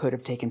murder could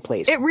have taken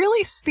place. It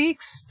really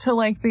speaks to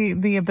like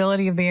the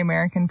ability of the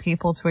American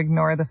people to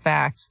ignore the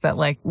facts that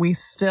like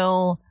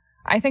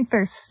I think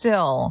there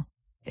still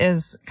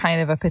is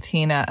kind of a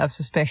patina of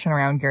suspicion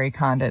around Gary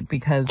Condit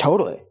because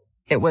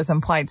it was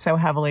implied so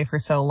heavily for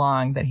so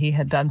long that he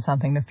had done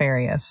something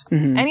nefarious.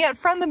 And yet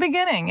from the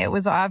beginning, it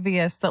was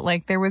obvious that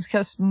like there was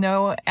just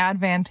no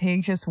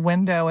advantageous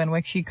window in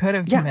which he could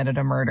have committed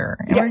a murder.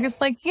 And we're just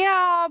like,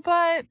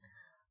 but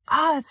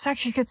it's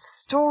such a good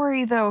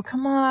story though.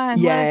 Come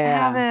on, let us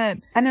have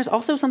it. And there's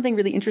also something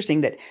really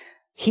interesting that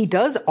he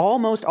does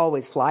almost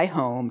always fly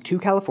home to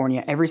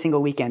California every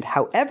single weekend.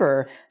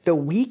 However, the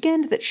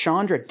weekend that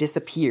Chandra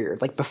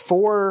disappeared, like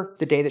before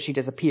the day that she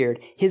disappeared,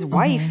 his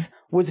wife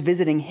was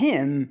visiting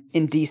him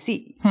in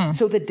D.C.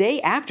 So the day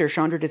after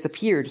Chandra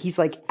disappeared, he's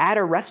like at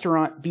a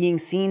restaurant being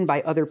seen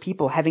by other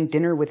people having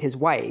dinner with his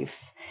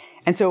wife.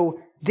 And so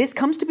this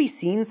comes to be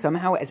seen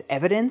somehow as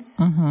evidence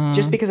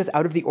just because it's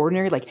out of the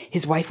ordinary. Like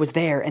his wife was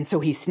there and so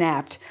he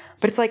snapped.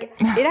 But it's like,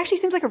 it actually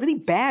seems like a really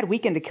bad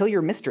weekend to kill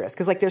your mistress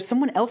because like there's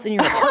someone else in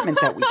your apartment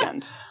that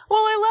weekend.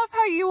 Well, I love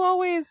how you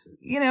always,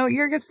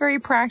 you're just very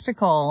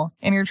practical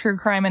in your true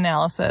crime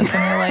analysis.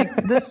 And you're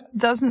like, this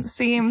doesn't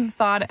seem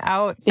thought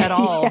out at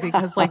all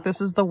because like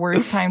this is the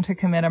worst time to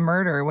commit a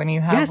murder when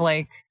you have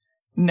like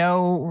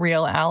no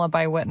real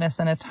alibi witness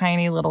in a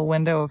tiny little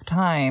window of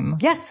time.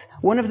 Yes.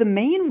 One of the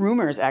main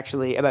rumors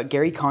actually about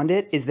Gary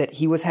Condit is that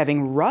he was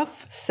having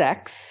rough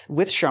sex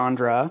with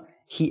Chandra.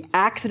 He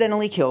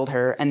accidentally killed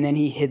her and then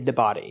he hid the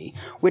body,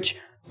 which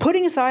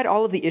putting aside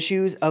all of the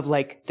issues of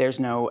like, there's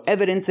no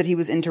evidence that he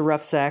was into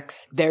rough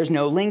sex. There's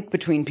no link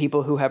between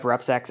people who have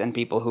rough sex and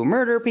people who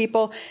murder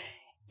people.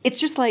 It's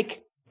just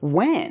like,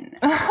 when?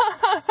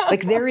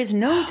 Like there is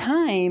no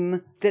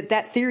time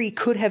that theory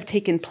could have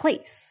taken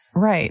place.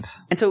 Right.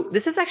 And so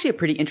this is actually a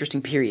pretty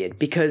interesting period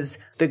because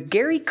the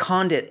Gary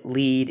Condit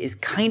lead is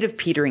kind of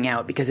petering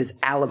out because his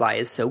alibi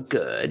is so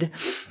good.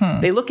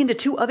 They look into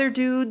two other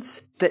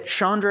dudes that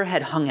Chandra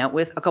had hung out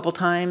with a couple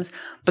times,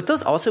 but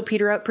those also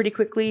peter out pretty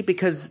quickly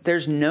because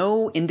there's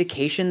no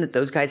indication that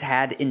those guys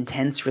had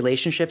intense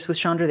relationships with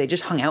Chandra. They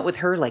just hung out with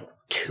her like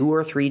 2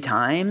 or 3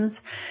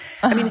 times.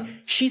 I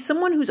mean, she's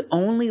someone who's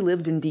only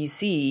lived in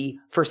D.C.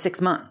 for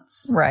 6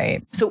 months.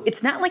 Right. So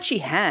it's not like she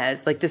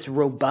has like this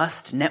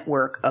robust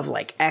network of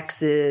like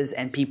exes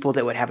and people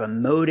that would have a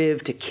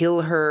motive to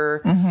kill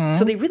her.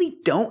 So they really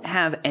don't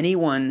have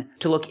anyone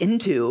to look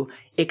into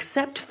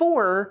except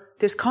for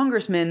this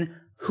congressman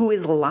who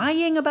is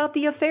lying about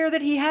the affair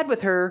that he had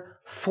with her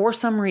for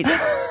some reason.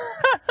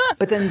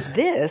 But then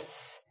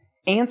this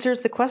answers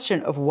the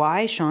question of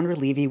why Chandra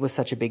Levy was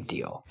such a big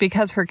deal.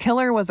 Because her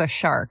killer was a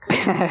shark.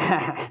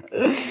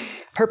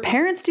 Her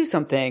parents do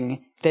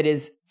something that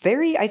is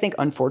very, I think,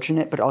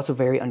 unfortunate, but also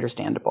very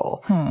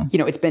understandable.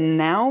 It's been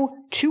now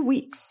 2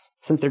 weeks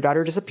since their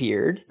daughter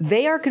disappeared.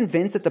 They are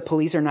convinced that the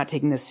police are not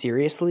taking this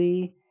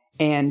seriously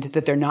and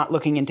that they're not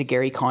looking into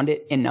Gary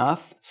Condit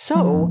enough.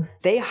 So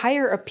they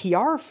hire a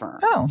PR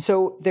firm.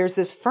 So there's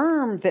this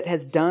firm that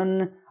has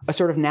done a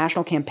sort of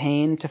national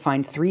campaign to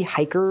find 3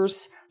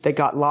 hikers that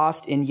got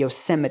lost in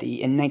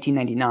Yosemite in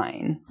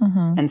 1999.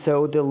 Mm-hmm. And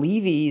so the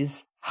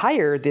Levys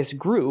hire this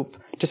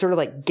group to sort of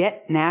like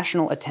get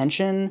national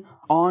attention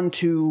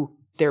onto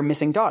their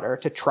missing daughter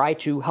to try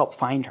to help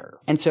find her.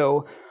 And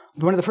so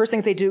one of the first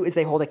things they do is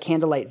they hold a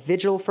candlelight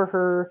vigil for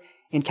her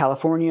in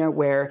California,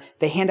 where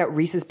they hand out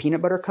Reese's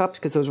peanut butter cups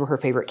because those were her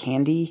favorite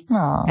candy.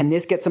 Aww. And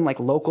this gets some like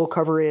local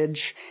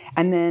coverage.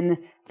 And then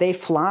they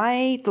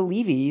fly the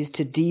Levys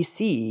to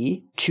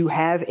DC to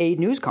have a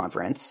news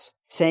conference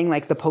saying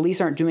like, the police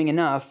aren't doing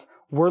enough.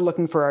 We're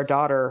looking for our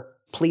daughter.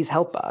 Please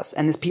help us.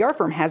 And this PR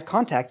firm has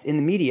contacts in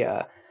the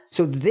media.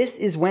 So this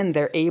is when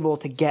they're able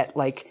to get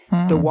like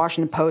the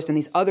Washington Post and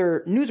these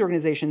other news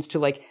organizations to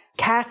like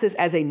cast this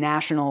as a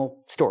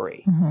national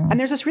story. Mm-hmm. And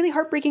there's this really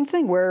heartbreaking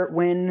thing where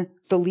when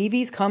the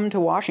Levys come to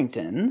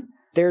Washington,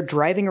 they're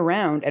driving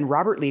around and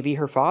Robert Levy,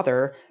 her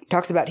father,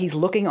 talks about he's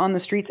looking on the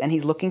streets and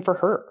he's looking for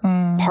her.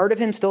 Part of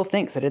him still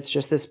thinks that it's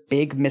just this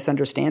big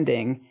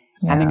misunderstanding.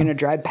 Yeah. And they're going to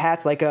drive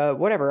past like a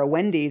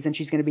Wendy's and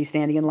she's going to be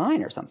standing in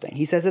line or something.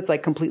 He says it's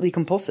like completely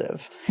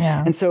compulsive.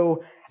 Yeah. And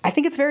so I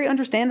think it's very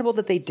understandable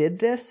that they did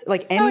this.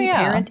 Like any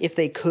parent, if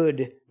they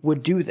could,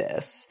 would do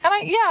this.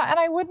 And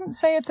I wouldn't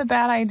say it's a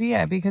bad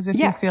idea because if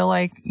you feel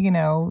like,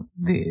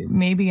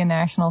 maybe a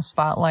national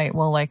spotlight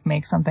will like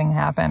make something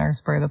happen or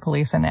spur the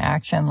police into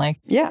action, like,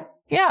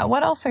 yeah,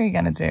 what else are you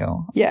going to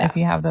do? Yeah. If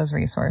you have those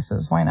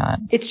resources, why not?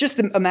 It's just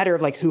a matter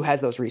of like who has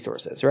those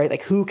resources, right?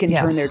 Like who can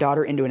turn their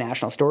daughter into a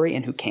national story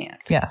and who can't.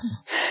 Yes.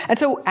 And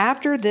so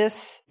after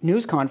this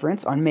news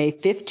conference on May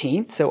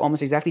 15th, so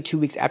almost exactly 2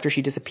 weeks after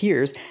she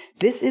disappears,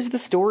 this is the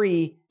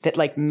story that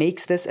like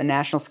makes this a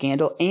national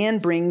scandal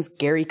and brings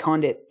Gary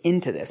Condit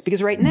into this.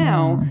 Because right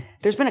now,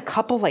 there's been a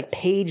couple like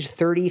page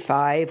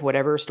 35,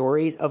 whatever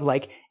stories of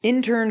like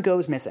intern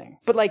goes missing.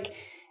 But like,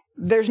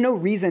 there's no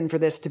reason for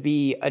this to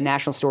be a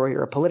national story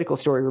or a political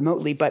story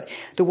remotely, but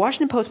the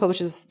Washington Post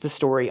publishes the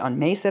story on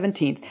May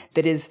 17th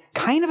that is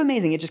kind of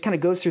amazing. It just kind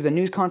of goes through the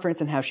news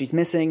conference and how she's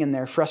missing, and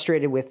they're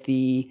frustrated with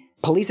the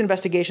police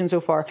investigation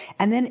so far.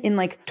 And then in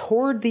like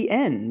toward the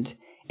end,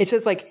 it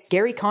says like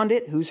Gary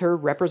Condit, who's her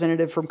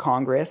representative from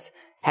Congress,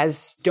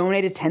 has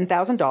donated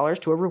 $10,000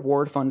 to a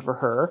reward fund for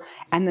her.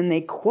 And then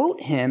they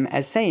quote him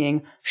as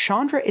saying,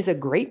 "Chandra is a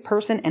great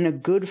person and a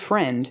good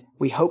friend.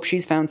 We hope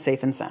she's found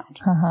safe and sound."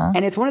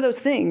 And it's one of those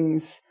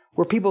things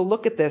where people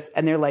look at this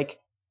and they're like,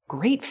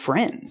 great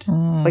friend.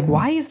 Like,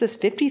 why is this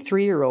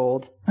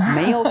 53-year-old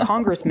male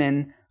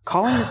congressman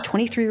calling this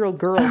 23-year-old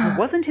girl who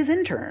wasn't his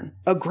intern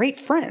a great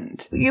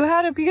friend? You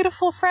had a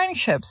beautiful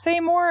friendship. Say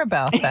more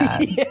about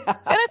that. And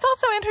it's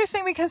also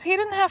interesting because he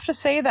didn't have to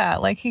say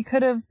that. Like, he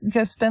could have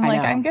just been like,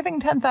 I'm giving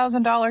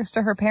 $10,000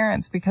 to her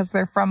parents because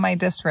they're from my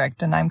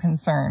district and I'm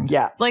concerned.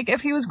 Yeah. Like,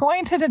 if he was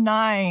going to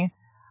deny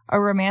a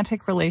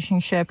romantic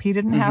relationship, he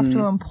didn't have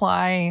to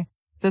imply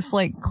this,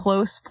 like,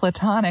 close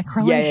platonic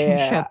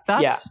relationship.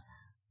 That's...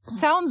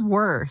 sounds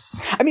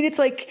worse. I mean, it's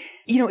like,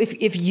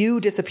 if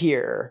you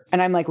disappear and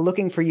I'm like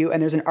looking for you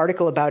and there's an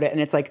article about it and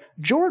it's like,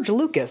 George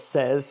Lucas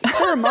says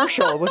Sarah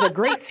Marshall was a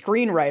great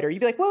screenwriter.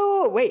 You'd be like,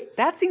 whoa, wait,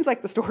 that seems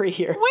like the story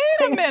here.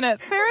 Wait a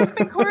minute. Sarah's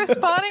been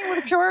corresponding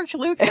with George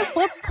Lucas.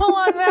 Let's pull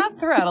on that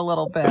thread a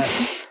little bit.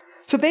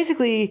 So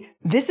basically,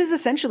 this is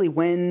essentially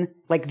when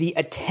like the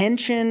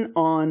attention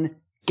on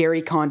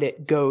Gary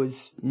Condit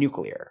goes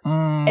nuclear.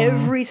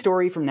 Every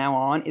story from now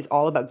on is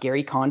all about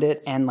Gary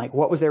Condit and like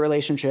what was their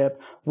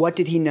relationship? What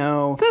did he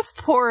know? This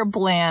poor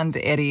bland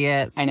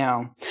idiot. I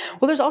know.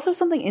 Well, there's also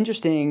something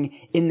interesting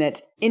in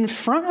that in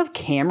front of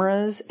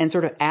cameras and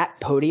sort of at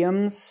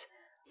podiums,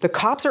 the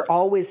cops are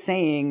always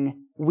saying,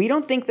 we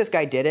don't think this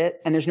guy did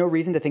it and there's no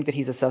reason to think that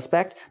he's a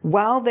suspect.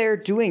 While they're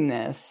doing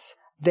this,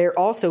 they're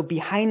also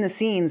behind the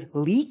scenes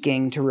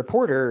leaking to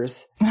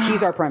reporters,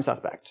 he's our prime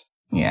suspect.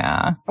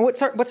 Yeah. And what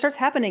starts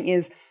happening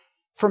is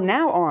from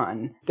now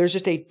on, there's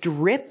just a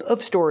drip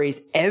of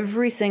stories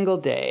every single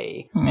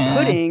day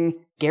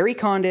putting Gary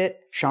Condit,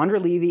 Chandra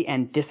Levy,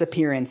 and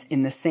disappearance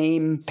in the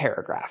same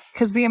paragraph.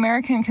 Because the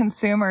American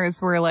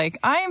consumers were like,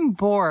 I'm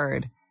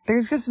bored.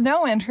 There's just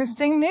no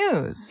interesting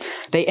news.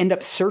 They end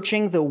up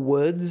searching the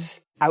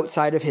woods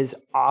outside of his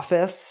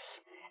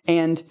office.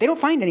 And they don't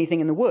find anything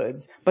in the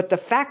woods. But the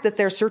fact that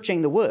they're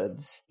searching the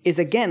woods is,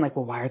 again, like,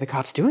 well, why are the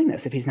cops doing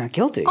this if he's not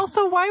guilty?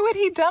 Also, why would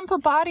he dump a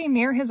body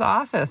near his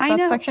office?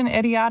 That's such an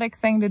idiotic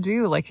thing to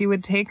do. Like, he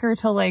would take her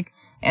to, like,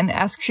 an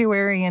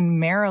estuary in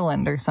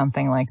Maryland or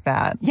something like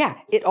that. Yeah.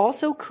 It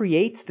also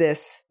creates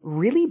this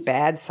really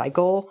bad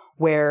cycle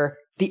where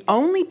the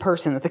only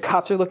person that the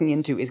cops are looking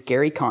into is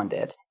Gary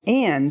Condit.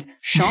 And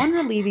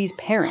Chandra Levy's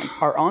parents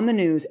are on the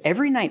news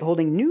every night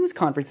holding news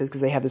conferences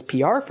because they have this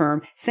PR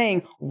firm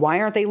saying,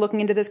 why aren't they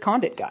looking into this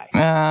Condit guy?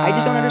 I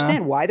just don't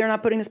understand why they're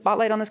not putting the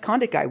spotlight on this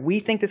Condit guy. We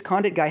think this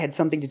Condit guy had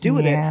something to do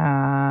with it.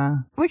 Yeah.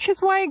 Which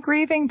is why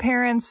grieving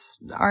parents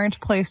aren't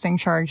placed in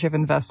charge of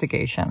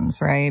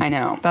investigations, right? I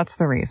know. That's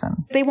the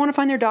reason. They want to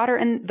find their daughter,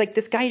 and like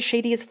this guy is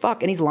shady as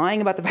fuck, and he's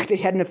lying about the fact that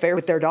he had an affair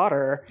with their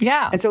daughter.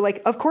 Yeah. And so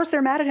like, of course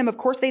they're mad at him. Of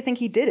course they think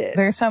he did it.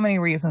 There's so many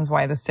reasons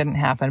why this didn't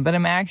happen. But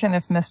imagine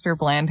if Mr.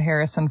 Bland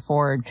Harrison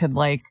Ford could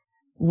like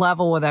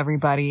level with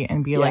everybody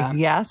and be like,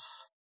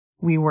 yes,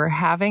 we were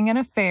having an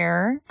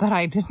affair, but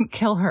I didn't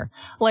kill her.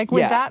 Like,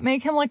 would that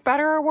make him look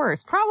better or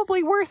worse?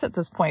 Probably worse at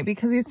this point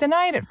because he's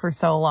denied it for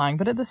so long.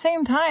 But at the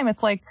same time,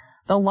 it's like,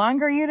 the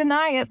longer you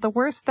deny it, the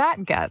worse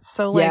that gets.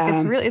 So, like,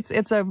 it's really,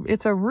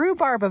 it's a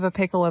rhubarb of a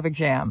pickle of a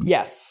jam.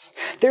 Yes.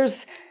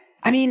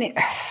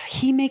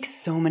 He makes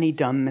so many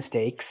dumb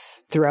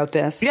mistakes throughout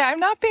this. Yeah, I'm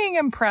not being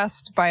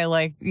impressed by,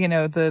 like, you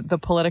know, the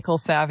political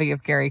savvy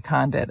of Gary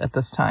Condit at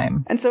this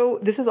time. And so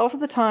this is also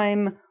the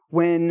time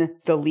when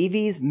the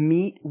Levys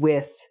meet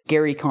with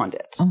Gary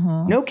Condit.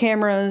 Mm-hmm. No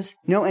cameras,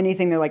 no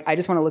anything. They're like, I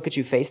just want to look at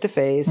you face to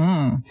face.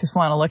 Just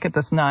want to look at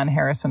this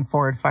non-Harrison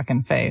Ford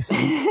fucking face.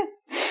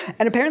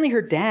 And apparently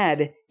her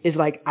dad is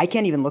like, I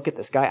can't even look at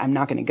this guy. I'm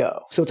not going to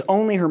go. So it's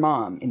only her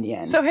mom in the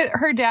end. So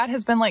her dad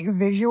has been like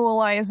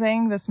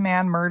visualizing this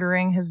man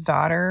murdering his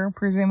daughter,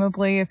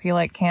 presumably, if he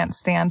like can't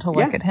stand to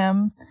look at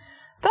him.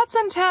 That's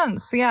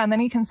intense. Yeah. And then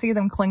he can see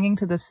them clinging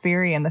to this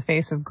theory in the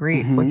face of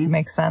grief, which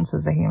makes sense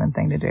as a human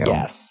thing to do.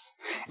 Yes.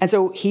 And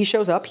so he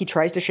shows up, he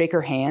tries to shake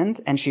her hand,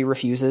 and she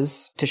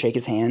refuses to shake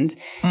his hand.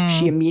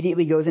 She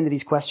immediately goes into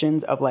these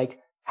questions of like,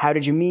 how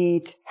did you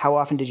meet? How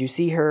often did you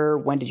see her?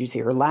 When did you see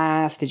her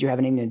last? Did you have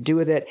anything to do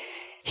with it?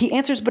 He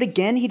answers, but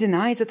again, he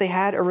denies that they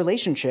had a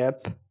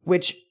relationship,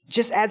 which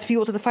just adds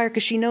fuel to the fire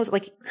because she knows,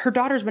 like, her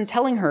daughter's been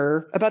telling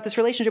her about this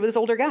relationship with this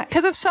older guy.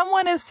 Because if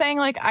someone is saying,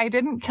 like, I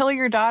didn't kill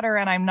your daughter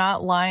and I'm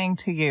not lying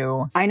to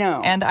you. I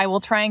know. And I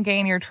will try and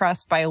gain your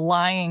trust by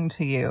lying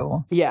to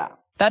you. Yeah.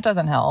 That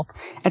doesn't help.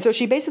 And so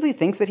she basically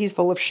thinks that he's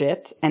full of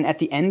shit. And at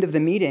the end of the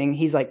meeting,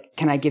 he's like,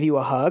 can I give you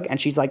a hug? And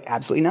she's like,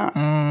 absolutely not.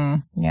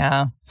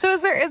 Yeah. So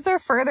is there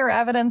further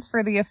evidence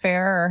for the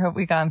affair, or have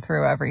we gone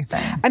through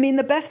everything? I mean,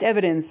 the best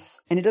evidence,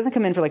 and it doesn't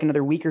come in for like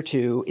another week or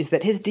two, is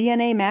that his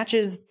DNA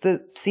matches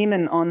the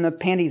semen on the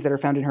panties that are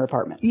found in her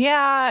apartment.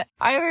 Yeah.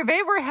 Either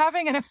they were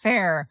having an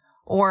affair,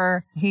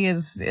 or he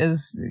is,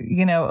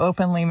 you know,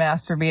 openly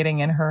masturbating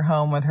in her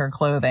home with her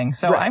clothing.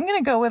 So I'm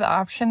going to go with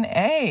option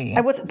A.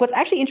 And what's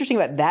actually interesting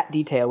about that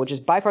detail, which is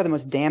by far the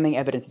most damning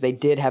evidence that they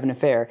did have an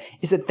affair,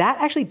 is that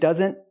actually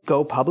doesn't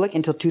go public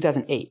until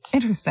 2008.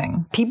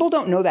 Interesting. People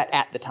don't know that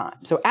at the time.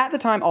 So at the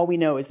time, all we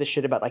know is the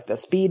shit about like the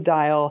speed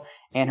dial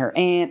and her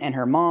aunt and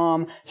her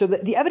mom. So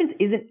the evidence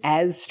isn't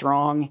as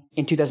strong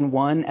in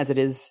 2001 as it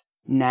is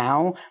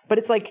now, but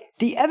it's like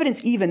the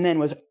evidence even then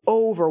was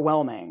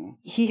overwhelming.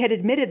 He had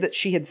admitted that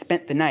she had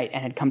spent the night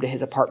and had come to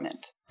his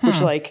apartment,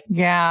 which like,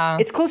 yeah,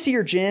 it's close to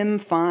your gym,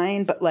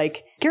 fine, but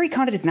like Gary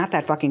Condit is not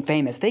that fucking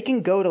famous. They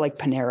can go to like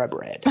Panera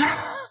Bread.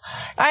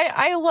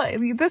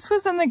 This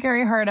was in the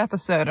Gary Hart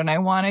episode, and I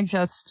want to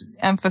just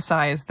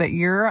emphasize that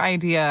your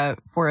idea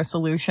for a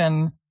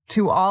solution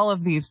to all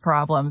of these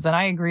problems, and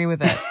I agree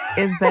with it,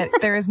 is that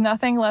there is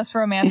nothing less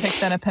romantic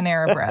than a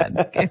Panera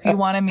Bread. If you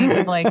want to meet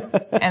with like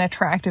an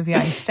attractive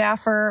young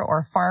staffer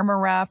or farmer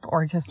rep,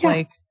 or just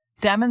like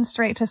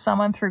demonstrate to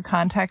someone through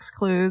context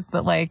clues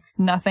that like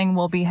nothing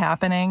will be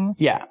happening,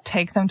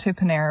 take them to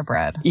Panera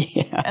Bread.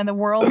 Yeah. And the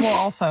world will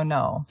also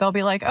know. They'll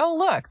be like, oh,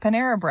 look,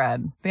 Panera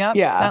Bread. Yep,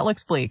 that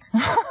looks bleak.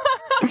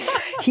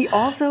 He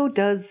also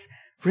does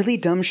really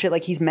dumb shit.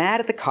 Like he's mad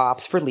at the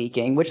cops for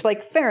leaking, which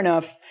like fair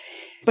enough.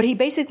 But he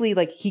basically,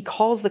 like, he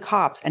calls the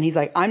cops and he's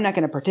like, I'm not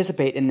going to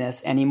participate in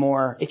this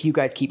anymore if you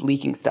guys keep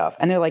leaking stuff.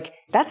 And they're like,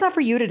 that's not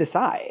for you to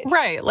decide.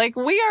 Right. Like,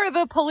 we are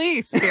the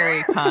police,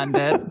 Gary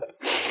Condit.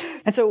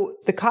 And so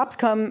the cops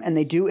come and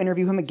they do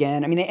interview him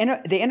again. I mean,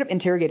 they end up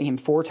interrogating him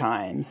 4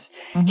 times.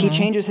 Mm-hmm. He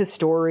changes his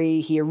story.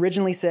 He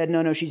originally said,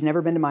 no, she's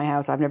never been to my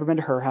house. I've never been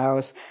to her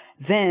house.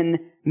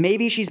 Then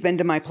maybe she's been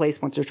to my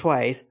place once or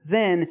twice.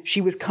 Then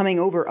she was coming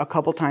over a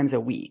couple times a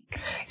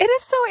week. It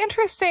is so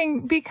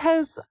interesting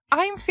because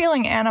I'm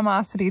feeling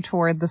animosity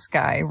toward this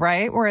guy,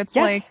 right? Where it's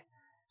like,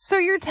 so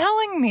you're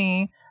telling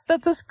me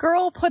that this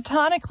girl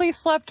platonically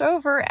slept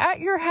over at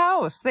your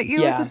house, that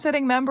you as a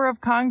sitting member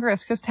of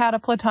Congress just had a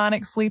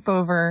platonic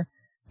sleepover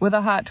with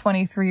a hot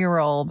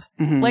 23-year-old.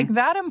 Mm-hmm. Like,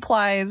 that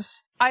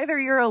implies either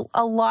you're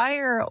a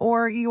liar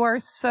or you are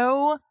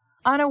so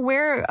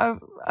unaware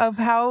of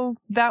how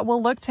that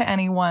will look to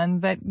anyone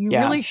that you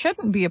really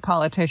shouldn't be a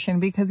politician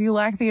because you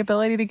lack the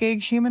ability to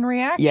gauge human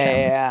reactions.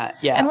 Yeah.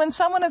 And when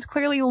someone is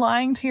clearly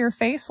lying to your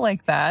face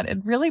like that, it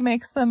really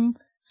makes them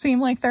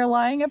seem like they're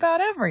lying about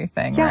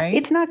everything, right?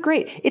 It's not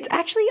great. It's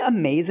actually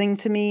amazing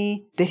to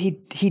me that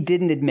he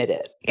didn't admit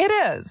it. It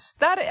is.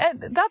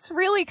 That's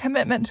really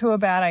commitment to a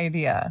bad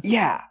idea.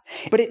 Yeah.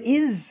 But it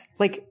is,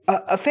 like,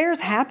 affairs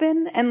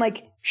happen, and,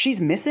 like,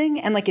 she's missing,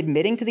 and, like,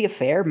 admitting to the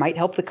affair might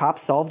help the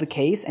cops solve the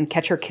case and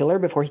catch her killer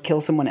before he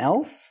kills someone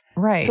else.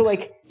 Right. So,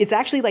 like, it's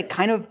actually, like,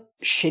 kind of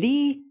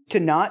shitty to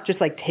not just,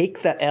 like,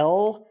 take the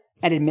L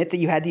and admit that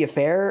you had the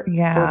affair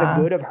for the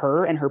good of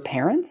her and her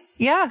parents?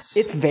 Yes.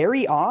 It's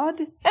very odd.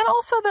 And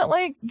also that,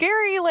 like,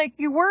 Gary, like,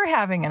 you were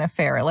having an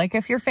affair. Like,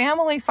 if your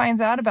family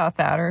finds out about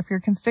that, or if your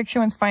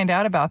constituents find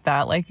out about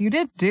that, like, you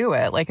did do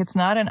it. Like, it's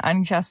not an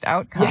unjust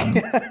outcome.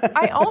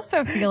 I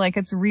also feel like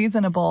it's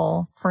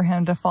reasonable for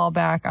him to fall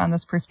back on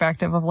this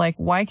perspective of, like,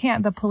 why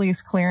can't the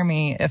police clear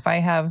me if I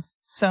have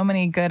so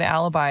many good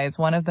alibis,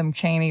 one of them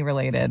Cheney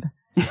related?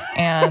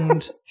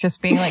 and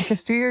just being like,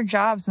 just do your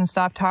jobs and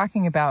stop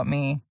talking about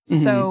me.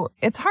 Mm-hmm. So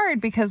it's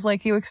hard because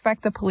like you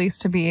expect the police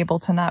to be able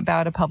to not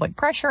bow to public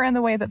pressure in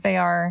the way that they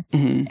are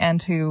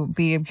and to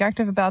be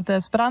objective about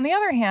this. But on the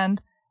other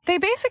hand, they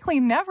basically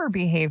never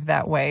behave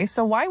that way.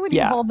 So why would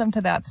you hold them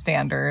to that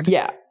standard?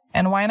 Yeah.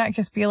 And why not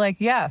just be like,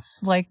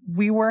 yes, like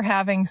we were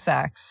having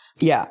sex.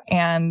 Yeah.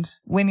 And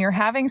when you're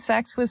having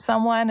sex with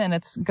someone and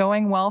it's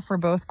going well for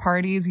both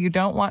parties, you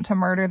don't want to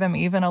murder them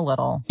even a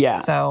little. Yeah.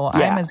 So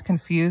I'm as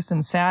confused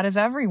and sad as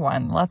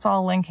everyone. Let's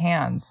all link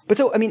hands. But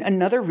so, I mean,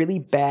 another really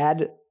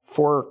bad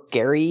for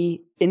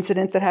Gary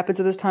incident that happens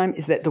at this time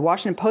is that the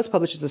Washington Post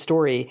publishes a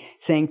story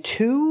saying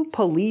 2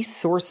 police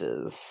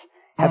sources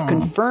have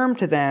confirmed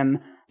to them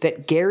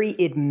that Gary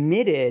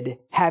admitted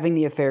having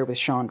the affair with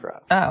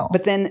Chandra. Oh.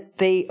 But then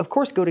they, of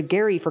course, go to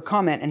Gary for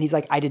comment, and he's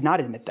like, I did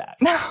not admit that.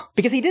 No.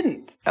 Because he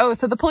didn't. Oh,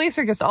 so the police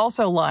are just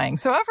also lying.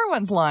 So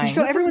everyone's lying.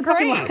 So this everyone's is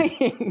fucking great.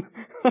 lying.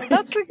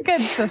 That's a good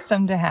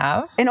system to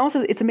have. And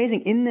also, it's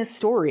amazing, in this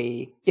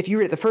story, if you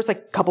read it, the first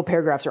like couple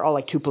paragraphs are all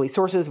like 2 police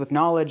sources with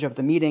knowledge of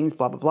the meetings,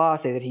 blah, blah, blah,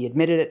 say that he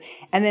admitted it.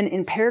 And then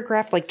in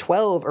paragraph like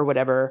 12 or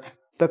whatever,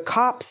 the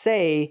cops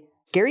say,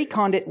 Gary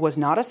Condit was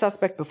not a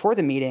suspect before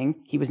the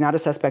meeting, he was not a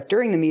suspect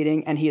during the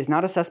meeting, and he is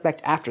not a suspect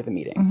after the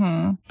meeting.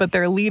 Mm-hmm. But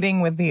they're leading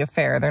with the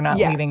affair. They're not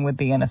leading with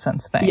the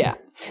innocence thing. Yeah.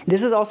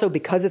 This is also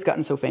because it's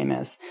gotten so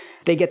famous.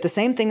 They get the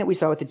same thing that we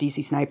saw with the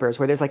DC snipers,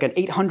 where there's like an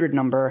 800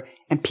 number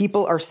and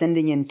people are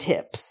sending in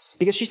tips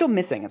because she's still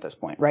missing at this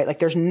point, right? Like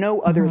there's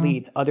no other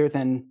leads other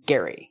than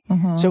Gary.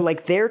 So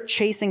like they're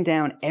chasing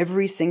down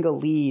every single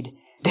lead.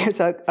 There's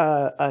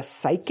a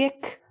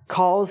psychic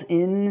calls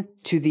in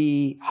to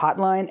the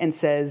hotline and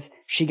says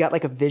she got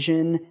like a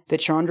vision that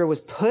Chandra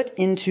was put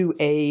into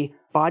a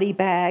body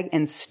bag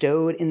and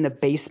stowed in the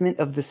basement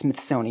of the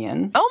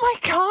Smithsonian. Oh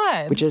my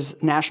God. Which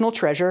is National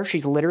Treasure.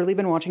 She's literally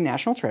been watching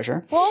National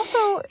Treasure. Well,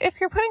 also, if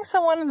you're putting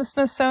someone in the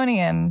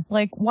Smithsonian,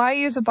 like, why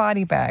use a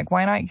body bag?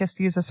 Why not just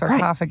use a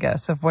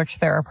sarcophagus, of which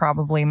there are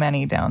probably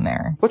many down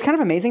there? What's kind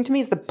of amazing to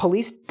me is the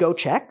police go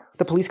check.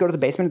 The police go to the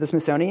basement of the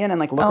Smithsonian and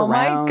like look around.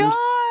 Oh my God.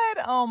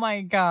 Oh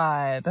my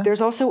God.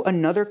 There's also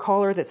another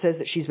caller that says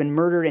that she's been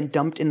murdered and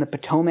dumped in the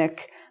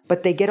Potomac,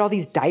 but they get all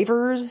these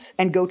divers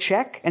and go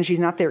check and she's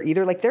not there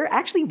either. Like they're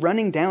actually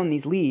running down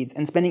these leads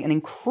and spending an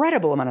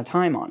incredible amount of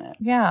time on it.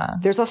 Yeah.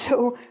 There's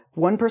also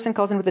one person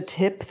calls in with a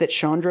tip that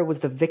Chandra was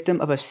the victim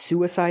of a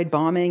suicide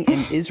bombing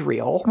in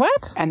Israel.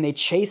 What? And they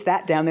chase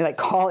that down. They like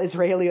call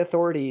Israeli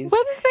authorities.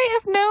 Wouldn't they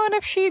have known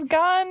if she'd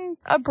gone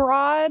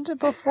abroad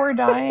before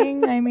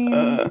dying? I mean,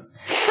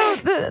 so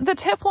the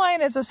tip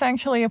line is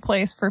essentially a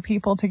place for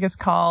people to just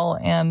call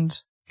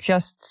and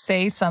just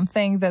say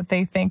something that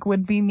they think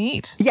would be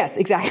neat. Yes,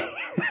 exactly.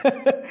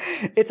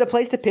 It's a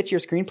place to pitch your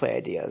screenplay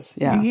ideas.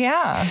 Yeah.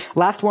 Yeah.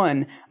 Last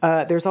one.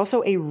 There's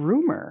also a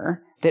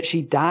rumor that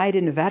she died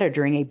in Nevada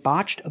during a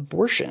botched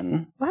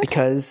abortion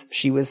because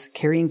she was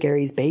carrying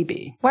Gary's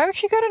baby. Why would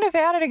she go to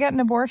Nevada to get an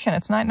abortion?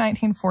 It's not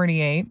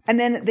 1948. And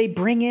then they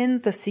bring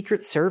in the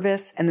Secret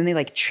Service and then they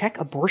like check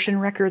abortion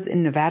records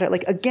in Nevada.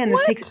 Like, again,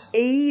 this takes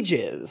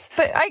ages.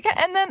 But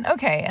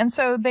and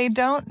so they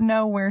don't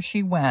know where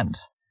she went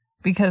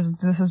because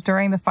this is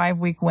during the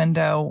 5-week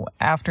window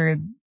after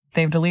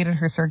they've deleted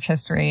her search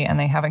history and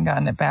they haven't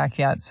gotten it back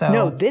yet. So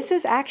no, this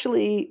is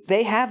actually,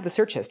 they have the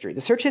search history.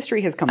 The search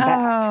history has come back.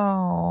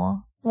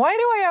 Oh, why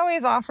do I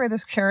always offer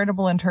this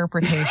charitable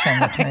interpretation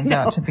that turns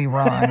out to be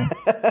wrong?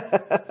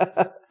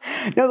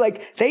 No,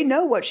 like they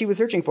know what she was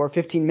searching for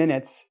 15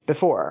 minutes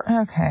before.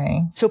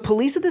 Okay. So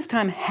police at this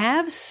time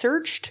have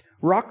searched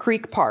Rock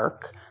Creek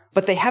Park,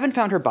 but they haven't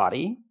found her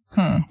body.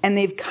 And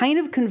they've kind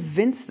of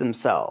convinced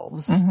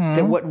themselves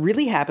that what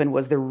really happened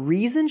was the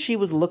reason she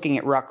was looking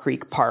at Rock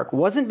Creek Park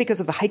wasn't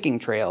because of the hiking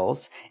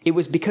trails. It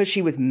was because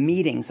she was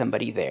meeting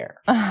somebody there.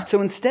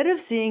 So instead of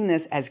seeing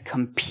this as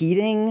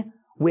competing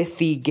with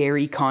the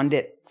Gary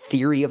Condit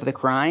theory of the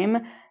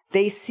crime,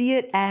 they see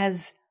it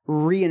as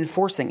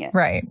reinforcing it.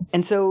 Right.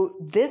 And so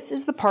this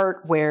is the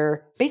part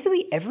where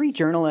basically every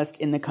journalist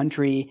in the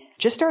country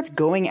just starts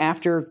going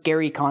after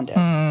Gary Condit.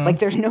 Like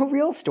there's no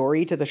real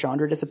story to the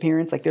Chandra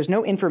disappearance. Like there's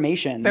no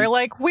information. They're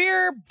like,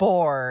 we're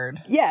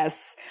bored.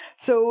 Yes.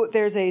 So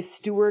there's a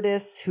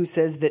stewardess who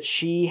says that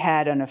she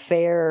had an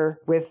affair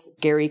with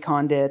Gary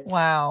Condit.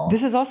 Wow.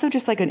 This is also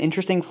just like an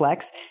interesting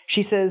flex.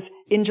 She says,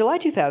 in July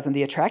 2000,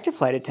 the attractive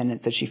flight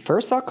attendant said she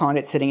first saw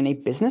Condit sitting in a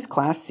business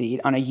class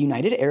seat on a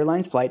United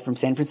Airlines flight from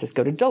San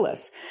Francisco to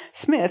Dulles.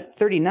 Smith,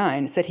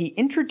 39, said he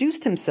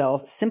introduced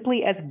himself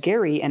simply as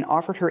Gary and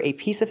offered her a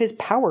piece of his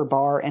power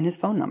bar and his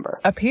phone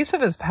number. A piece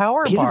of his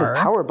power bar? Piece of his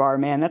power bar,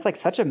 man. That's like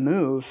such a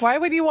move. Why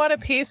would you want a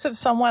piece of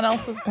someone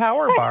else's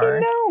power bar? I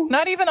know.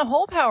 Not even a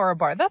whole power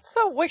bar. That's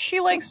so, was she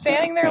like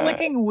standing there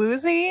looking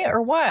woozy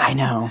or what? I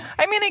know.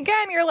 I mean,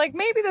 again, you're like,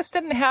 maybe this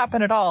didn't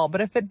happen at all,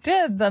 but if it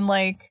did, then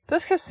like,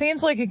 this just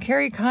seems like a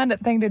Gary Condit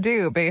thing to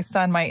do based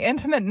on my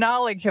intimate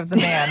knowledge of the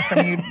man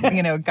from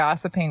you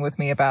gossiping with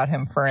me about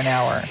him for an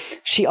hour.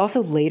 She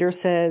also later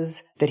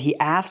says that he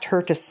asked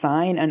her to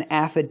sign an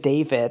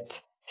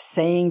affidavit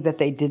saying that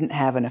they didn't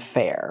have an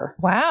affair.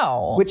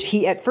 Wow. Which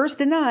he at first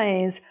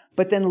denies,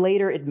 but then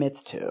later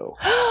admits to.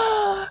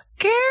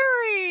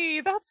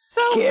 Gary, that's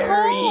so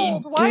Gary,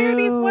 cold. Why are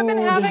these women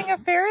dude. having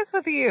affairs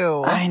with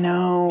you? I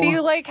know. Do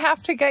you like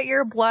have to get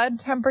your blood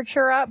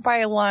temperature up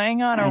by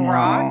lying on a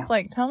rock?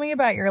 Like, tell me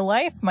about your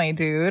life, my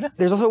dude.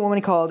 There's also a woman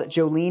called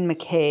Jolene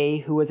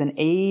McKay, who was an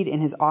aide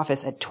in his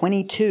office at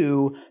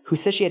 22, who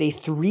says she had a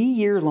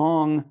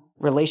 3-year-long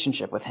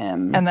relationship with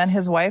him. And then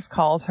his wife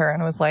calls her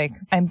and was like,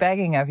 I'm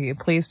begging of you,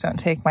 please don't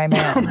take my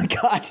man. Oh my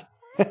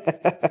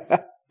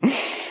God.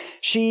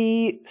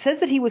 She says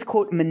that he was,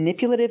 quote,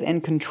 manipulative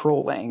and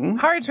controlling.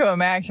 Hard to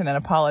imagine in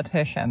a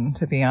politician,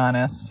 to be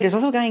honest. There's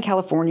also a guy in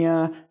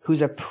California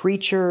who's a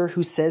preacher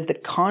who says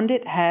that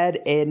Condit had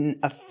an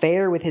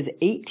affair with his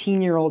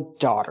 18-year-old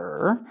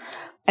daughter.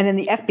 And then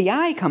the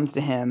FBI comes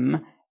to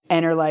him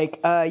and are like,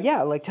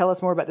 yeah, like, tell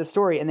us more about this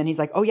story. And then he's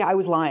like, oh, yeah, I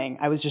was lying.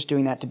 I was just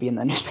doing that to be in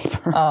the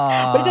newspaper.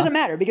 But it doesn't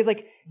matter because,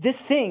 like, this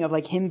thing of,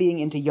 like, him being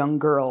into young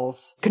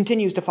girls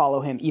continues to follow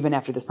him even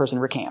after this person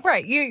recants.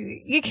 Right.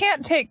 You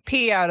can't take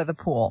pee out of the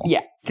pool.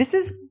 Yeah. This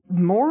is,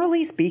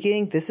 morally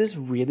speaking, this is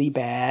really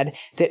bad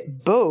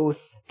that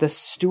both the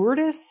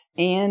stewardess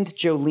and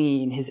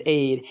Jolene, his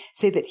aide,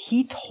 say that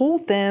he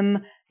told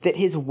them that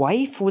his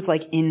wife was,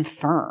 like,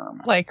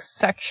 infirm. Like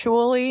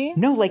sexually?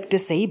 No, like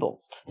disabled.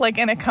 Like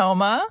in a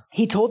coma?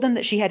 He told them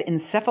that she had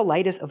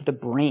encephalitis of the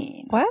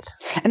brain. What?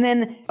 And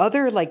then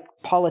other, like,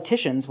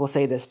 politicians will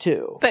say this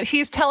too. That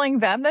he's telling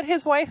them that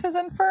his wife is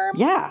infirm?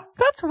 Yeah.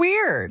 That's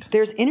weird.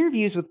 There's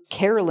interviews with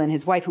Carolyn,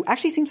 his wife, who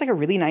actually seems like a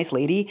really nice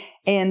lady.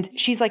 And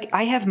she's like,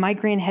 I have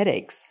migraine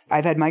headaches.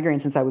 I've had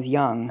migraines since I was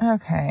young.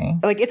 Okay.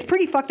 Like, it's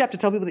pretty fucked up to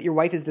tell people that your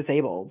wife is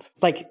disabled.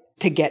 Like,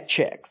 to get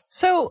chicks.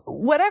 So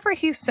whatever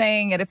he's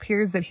saying, it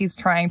appears that he's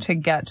trying to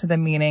get to the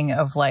meaning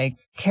of, like,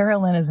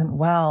 Carolyn isn't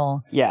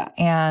well. Yeah.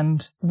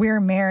 And we're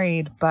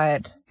married,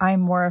 but I'm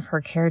more of her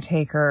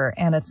caretaker,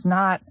 and it's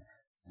not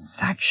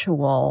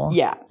sexual.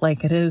 Yeah.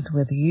 Like it is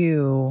with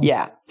you.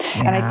 Yeah.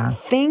 And I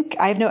think,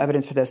 I have no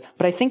evidence for this,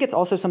 but I think it's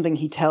also something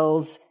he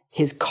tells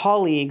his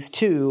colleagues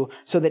too,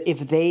 so that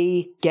if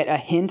they get a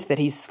hint that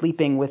he's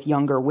sleeping with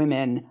younger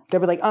women,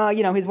 they'll be like,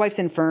 you know, his wife's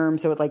infirm,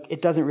 so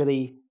it doesn't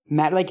really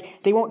matter.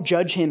 Like, they won't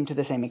judge him to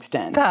the same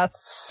extent.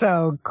 That's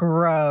so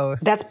gross.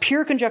 That's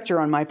pure conjecture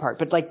on my part,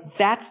 but like,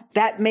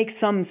 that makes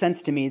some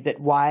sense to me that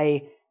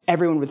why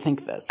everyone would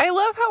think this. I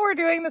love how we're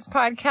doing this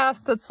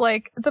podcast that's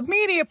like, the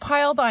media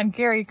piled on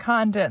Gary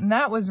Condit and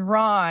that was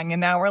wrong, and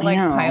now we're like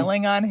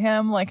piling on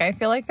him. Like, I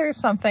feel like there's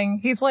something,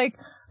 he's like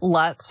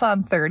Lutz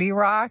on 30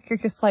 Rock. You're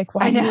just like,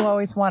 why do you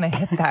always want to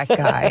hit that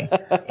guy?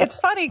 It's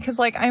funny because,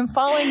 like, I'm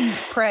falling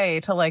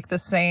prey to, like, the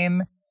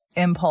same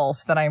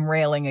impulse that I'm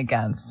railing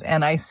against,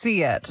 and I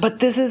see it. But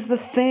this is the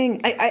thing.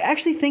 I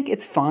actually think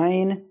it's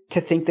fine to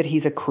think that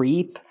he's a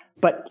creep,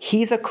 but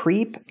he's a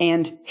creep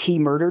and he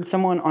murdered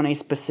someone on a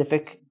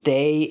specific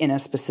day in a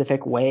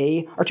specific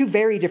way are two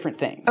very different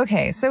things.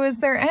 Okay, so is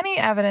there any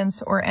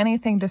evidence or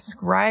anything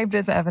described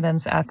as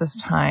evidence at this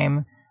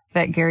time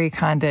that Gary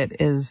Condit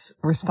is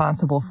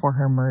responsible for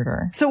her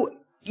murder? So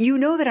you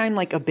know that I'm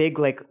like a big,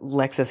 like,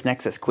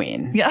 LexisNexis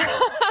queen. Yeah.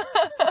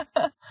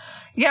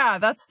 Yeah,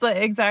 that's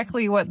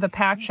exactly what the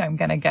patch I'm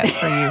going to get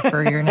for you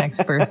for your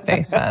next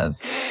birthday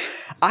says.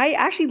 I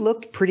actually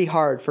looked pretty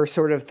hard for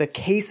sort of the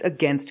case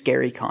against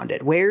Gary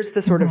Condit. Where's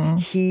the sort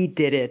of he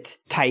did it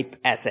type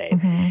essay?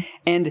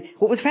 And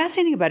what was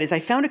fascinating about it is I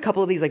found a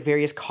couple of these, like,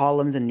 various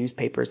columns in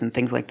newspapers and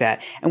things like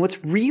that. And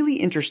what's really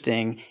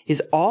interesting is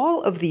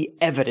all of the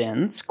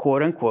evidence,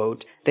 quote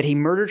unquote, that he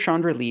murdered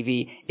Chandra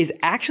Levy is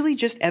actually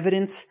just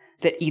evidence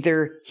that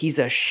either he's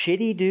a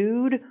shitty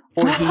dude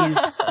or he's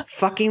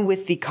fucking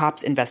with the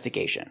cops'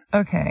 investigation.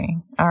 Okay.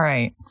 All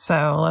right.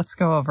 So let's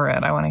go over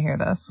it. I want to hear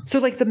this. So,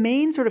 like, the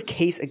main sort of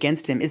case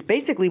against him is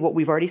basically what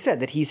we've already said,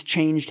 that he's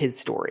changed his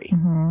story.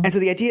 And so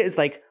the idea is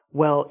like,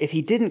 well, if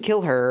he didn't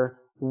kill her,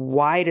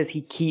 why does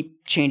he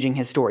keep changing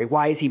his story?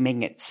 Why is he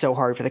making it so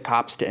hard for the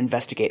cops to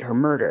investigate her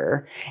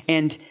murder?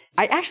 And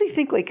I actually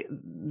think, like,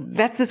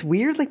 that's this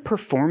weird, like,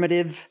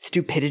 performative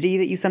stupidity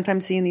that you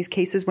sometimes see in these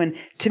cases when,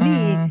 to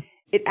me,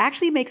 it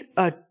actually makes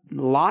a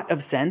lot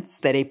of sense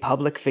that a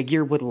public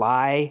figure would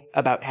lie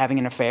about having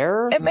an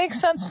affair. It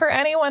makes sense for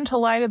anyone to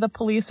lie to the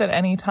police at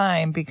any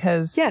time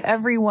because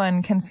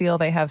everyone can feel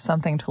they have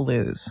something to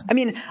lose. I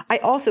mean, I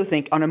also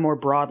think on a more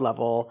broad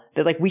level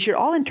that, like, we should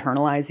all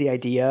internalize the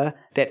idea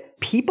that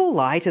people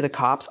lie to the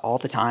cops all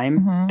the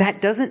time. That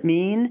doesn't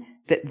mean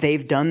that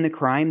they've done the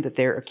crime that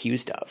they're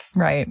accused of.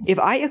 Right. If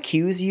I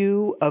accuse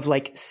you of,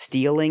 like,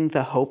 stealing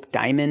the Hope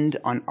Diamond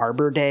on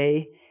Arbor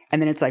Day,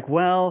 and then it's like,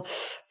 well,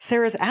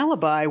 Sarah's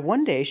alibi,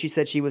 one day she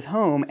said she was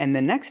home, and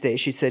the next day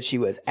she said she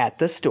was at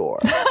the store.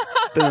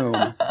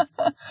 Boom.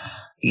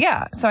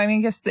 Yeah. So, I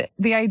mean, just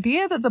the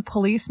idea that the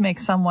police make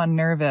someone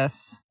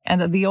nervous and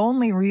that the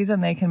only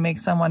reason they can make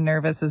someone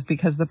nervous is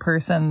because the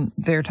person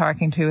they're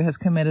talking to has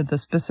committed the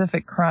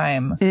specific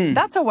crime.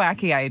 That's a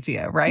wacky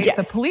idea, right? Yes.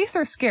 The police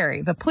are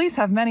scary. The police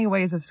have many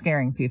ways of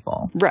scaring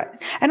people. Right.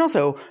 And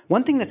also,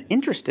 one thing that's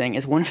interesting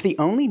is one of the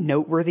only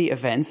noteworthy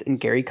events in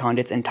Gary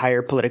Condit's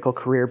entire political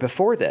career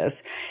before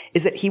this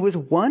is that he was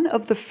one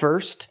of the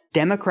first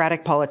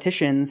Democratic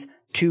politicians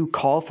to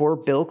call for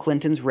Bill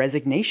Clinton's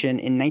resignation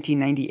in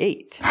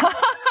 1998.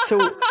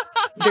 So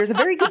there's a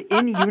very good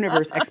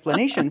in-universe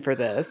explanation for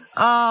this.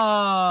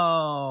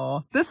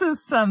 Oh, this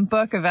is some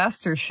Book of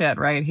Esther shit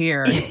right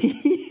here.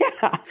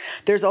 Yeah.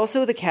 There's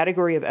also the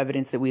category of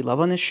evidence that we love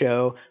on the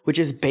show, which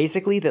is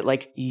basically that,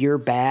 like, you're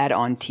bad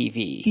on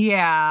TV.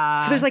 Yeah.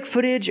 So there's, like,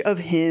 footage of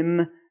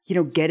him, you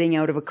know, getting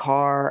out of a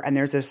car, and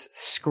there's this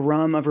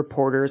scrum of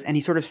reporters, and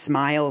he sort of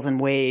smiles and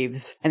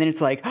waves. And then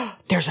it's like, oh,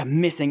 there's a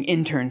missing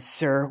intern,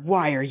 sir.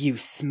 Why are you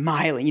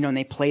smiling? You know, and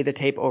they play the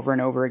tape over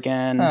and over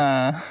again.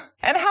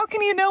 And how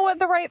can you know what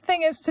the right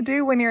thing is to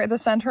do when you're at the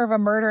center of a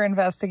murder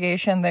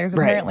investigation? There's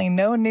apparently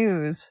no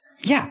news.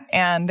 Yeah.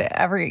 And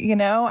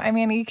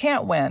you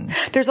can't win.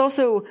 There's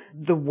also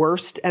the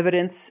worst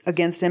evidence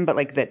against him, but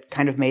like that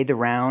kind of made the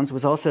rounds,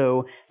 was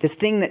also this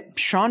thing that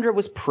Chandra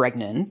was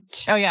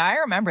pregnant. Oh, yeah. I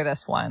remember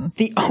this one.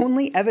 The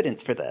only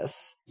evidence for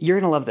this, you're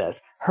going to love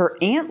this. Her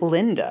Aunt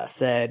Linda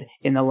said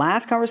in the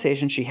last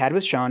conversation she had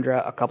with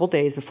Chandra a couple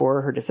days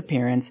before her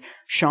disappearance,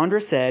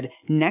 Chandra said,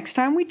 next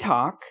time we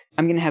talk,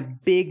 I'm going to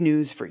have big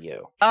news for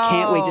you.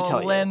 Can't wait to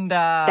tell you.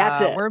 Linda.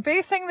 That's it. We're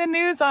basing the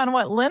news on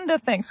what Linda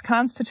thinks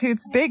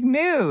constitutes big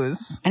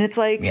news. And it's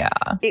like,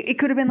 it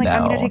could have been like,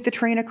 I'm going to take the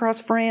train across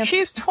France.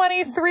 She's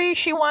 23.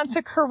 She wants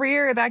a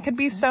career. That could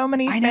be so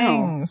many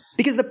things.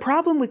 Because the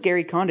problem with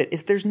Gary Condit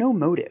is there's no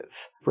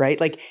motive, right?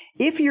 Like,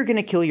 if you're going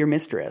to kill your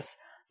mistress,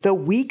 the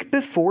week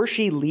before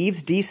she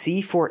leaves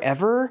DC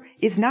forever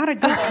is not a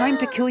good time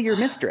to kill your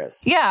mistress.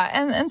 Yeah.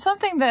 And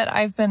something that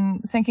I've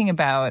been thinking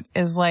about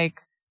is like,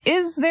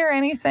 is there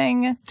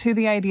anything to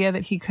the idea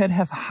that he could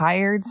have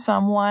hired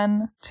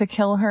someone to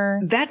kill her?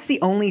 That's the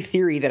only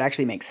theory that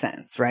actually makes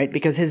sense, right?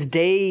 Because his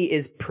day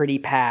is pretty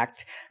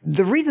packed.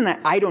 The reason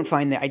that I don't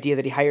find the idea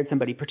that he hired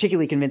somebody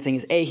particularly convincing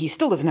is A, he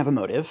still doesn't have a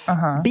motive.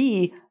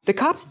 B, the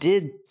cops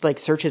did like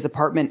search his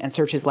apartment and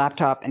search his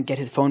laptop and get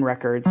his phone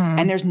records,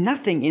 and there's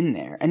nothing in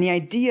there. And the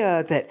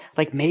idea that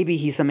like maybe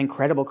he's some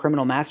incredible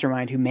criminal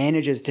mastermind who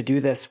manages to do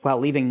this while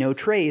leaving no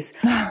trace,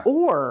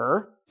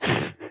 or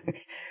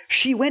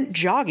she went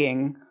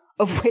jogging,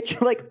 of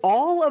which like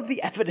all of the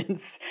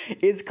evidence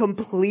is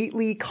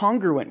completely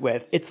congruent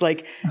with. It's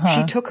like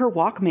she took her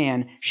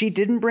Walkman. She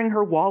didn't bring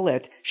her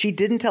wallet. She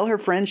didn't tell her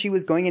friend she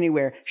was going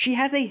anywhere. She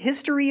has a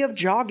history of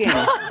jogging.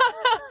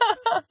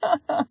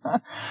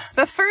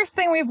 The first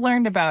thing we've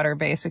learned about her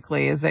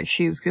basically is that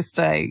she's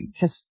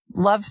just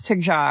loves to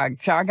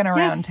jogging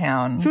around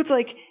town. So it's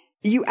like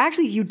you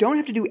don't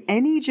have to do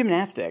any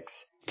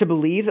gymnastics to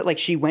believe that like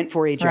she went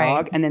for a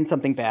jog and then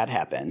something bad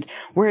happened.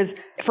 Whereas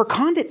for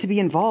Condit to be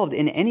involved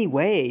in any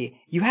way,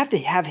 you have to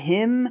have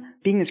him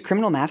being this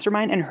criminal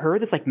mastermind and her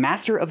this like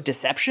master of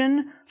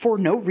deception for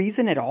no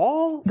reason at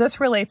all. This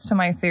relates to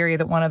my theory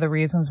that one of the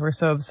reasons we're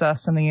so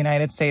obsessed in the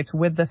United States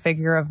with the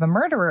figure of the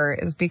murderer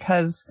is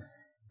because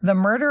the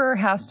murderer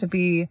has to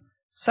be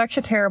such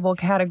a terrible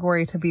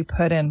category to be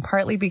put in,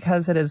 partly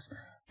because it is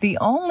the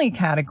only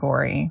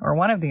category, or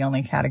one of the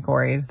only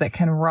categories, that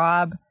can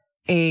rob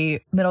a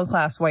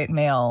middle-class white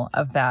male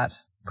of that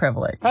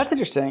privilege. That's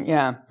interesting,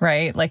 yeah.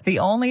 Right? Like the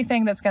only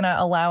thing that's going to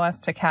allow us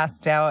to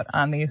cast doubt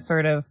on these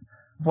sort of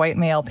white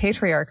male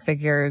patriarch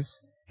figures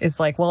is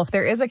like, well, if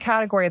there is a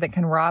category that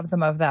can rob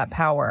them of that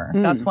power,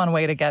 that's one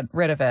way to get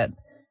rid of it.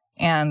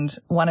 And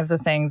one of the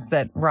things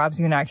that robs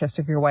you not just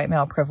of your white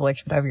male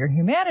privilege, but of your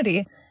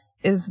humanity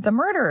is the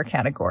murderer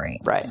category.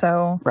 Right.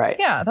 So,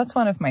 yeah, that's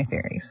one of my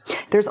theories.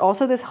 There's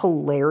also this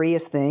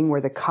hilarious thing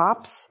where the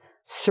cops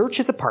search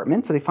his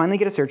apartment. So they finally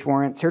get a search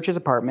warrant, search his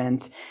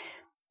apartment.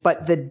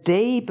 But the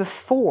day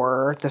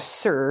before the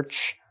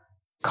search,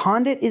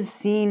 Condit is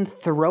seen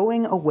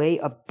throwing away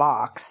a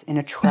box in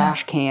a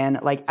trash can,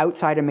 like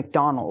outside a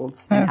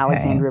McDonald's in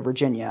Alexandria,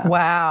 Virginia.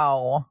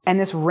 Wow. And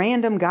this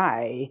random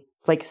guy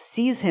like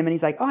sees him and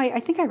he's like, oh,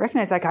 I think I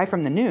recognize that guy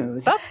from the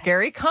news. That's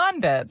Gary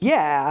Condit.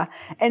 Yeah.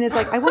 And it's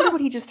like, I wonder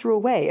what he just threw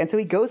away. And so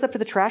he goes up to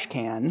the trash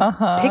can,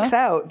 picks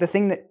out the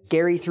thing that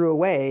Gary threw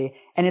away,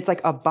 and it's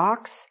like a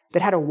box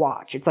that had a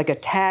watch. It's like a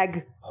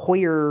Tag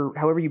Heuer,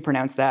 however you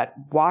pronounce that,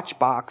 watch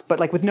box, but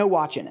like with no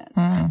watch in it.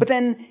 But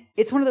then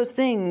it's one of those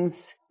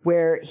things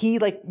where he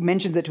like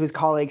mentions it to his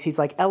colleagues. He's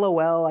like,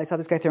 LOL, I saw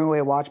this guy throwing away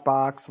a watch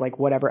box, like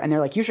whatever. And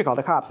they're like, you should call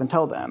the cops and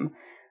tell them.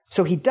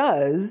 So he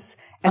does.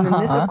 And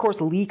then this, of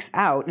course, leaks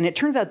out. And it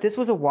turns out this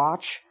was a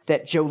watch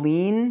that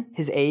Jolene,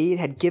 his aide,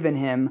 had given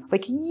him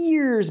like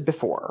years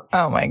before.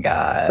 Oh, my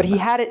God. But he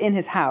had it in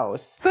his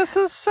house. This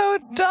is so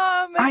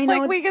dumb. It's I know,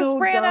 like we it's just so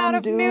ran dumb, out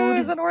of dude.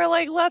 news and we're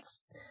like, let's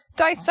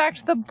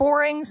dissect the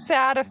boring,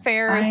 sad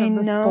affairs of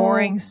this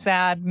boring,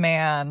 sad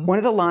man. One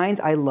of the lines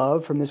I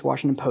love from this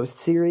Washington Post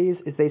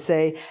series is they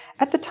say,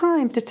 at the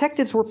time,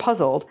 detectives were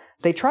puzzled.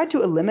 They tried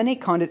to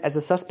eliminate Condit as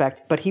a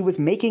suspect, but he was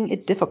making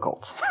it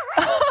difficult.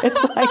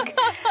 It's like,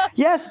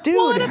 yes, dude.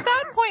 Well, and at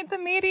that point, the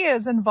media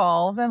is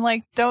involved. And,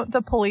 like, don't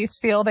the police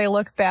feel they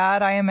look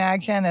bad, I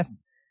imagine, if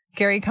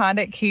Gary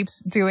Condit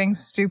keeps doing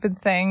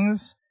stupid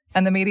things?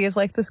 And the media is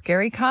like, this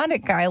Gary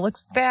Condit guy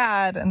looks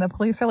bad. And the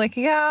police are like,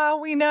 yeah,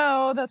 we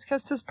know. That's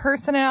just his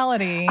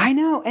personality. I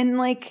know. And,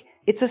 like,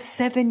 it's a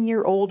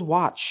 7-year-old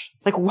watch.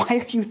 Like, why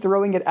are you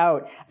throwing it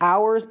out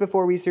hours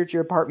before we search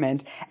your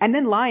apartment and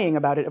then lying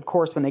about it, of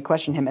course, when they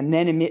question him and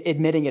then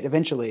admitting it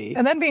eventually?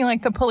 And then being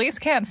like, the police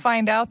can't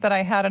find out that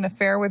I had an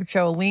affair with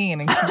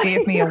Jolene and she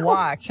gave me a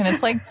watch. And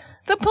it's like,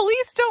 the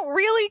police don't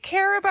really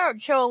care about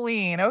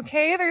Jolene,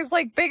 okay? There's,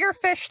 like, bigger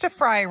fish to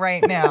fry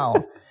right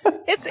now.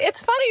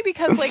 It's funny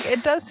because, like,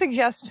 it does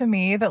suggest to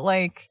me that,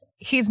 like,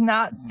 he's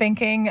not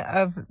thinking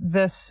of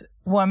this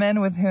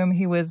woman with whom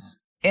he was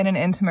in an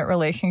intimate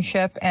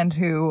relationship and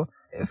who,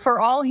 for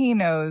all he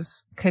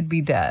knows, could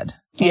be dead.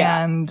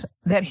 Yeah. And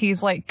that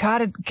he's like,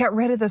 gotta get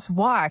rid of this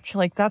watch.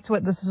 Like, that's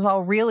what this is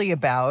all really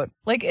about.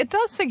 Like, it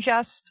does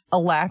suggest a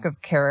lack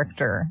of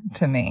character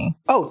to me.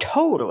 Oh,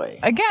 totally.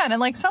 Again, and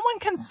like, someone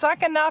can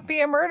suck and not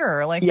be a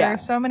murderer. Like, there are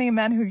so many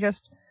men who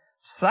just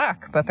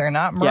suck, but they're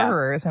not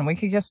murderers, and we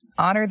could just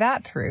honor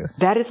that truth.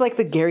 That is like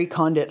the Gary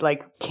Condit,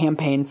 like,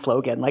 campaign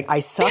slogan. Like, I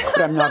suck,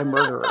 but I'm not a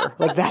murderer.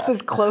 Like, that's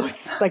as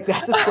close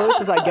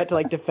as I get to,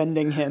 like,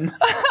 defending him.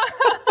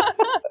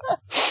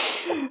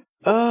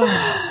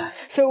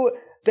 So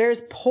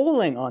there's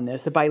polling on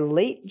this that by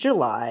late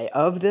July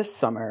of this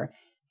summer,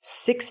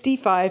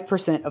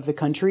 65% of the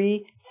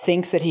country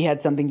thinks that he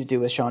had something to do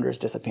with Chandra's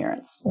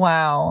disappearance.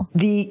 Wow.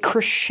 The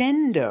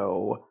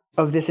crescendo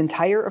of this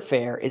entire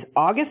affair is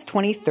August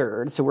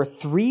 23rd, so we're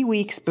 3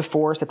 weeks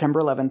before September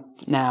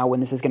 11th now,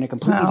 when this is going to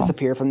completely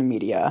disappear from the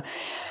media.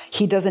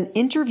 He does an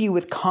interview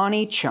with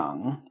Connie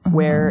Chung,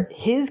 where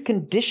his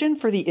condition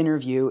for the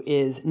interview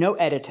is no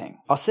editing.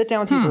 I'll sit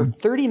down with you for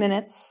 30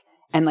 minutes,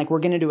 and, like, we're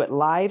going to do it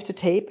live to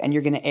tape, and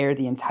you're going to air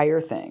the entire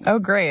thing. Oh,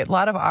 great. A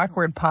lot of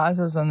awkward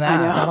pauses in that.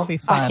 That'll be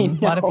fun.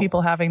 A lot of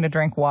people having to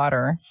drink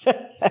water.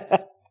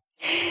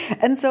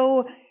 And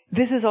so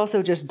this is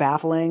also just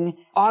baffling.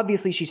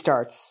 Obviously, she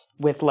starts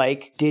with,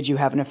 like, did you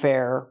have an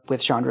affair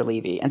with Chandra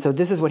Levy? And so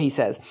this is what he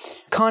says.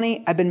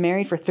 Connie, I've been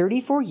married for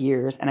 34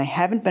 years, and I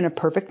haven't been a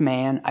perfect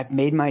man. I've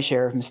made my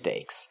share of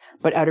mistakes.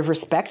 But out of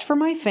respect for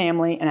my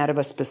family and out of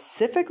a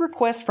specific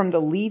request from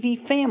the Levy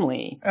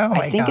family,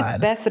 I think it's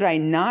best that I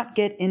not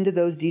get into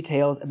those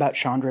details about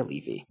Chandra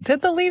Levy.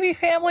 Did the Levy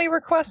family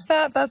request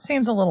that? That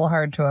seems a little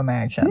hard to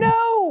imagine.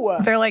 No!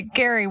 They're like,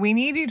 Gary, we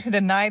need you to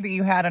deny that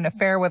you had an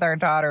affair with our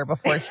daughter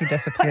before she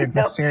disappeared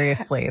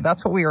mysteriously.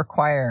 That's what we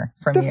require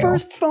from you. The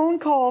first phone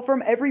call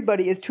from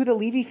everybody is to the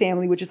Levy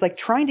family, which is like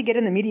trying to get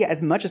in the media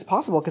as much as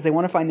possible because they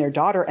want to find their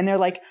daughter. And they're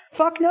like,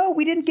 fuck no,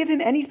 we didn't give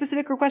him any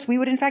specific request. We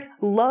would in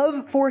fact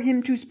love for him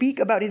to speak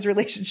about his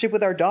relationship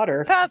with our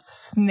daughter. That's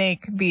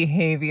snake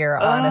behavior,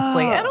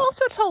 honestly. And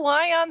also to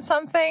lie on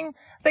something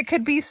that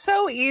could be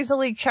so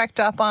easily checked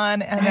up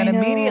on and then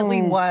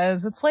immediately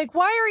was. It's like,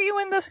 why are you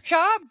in this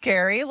job,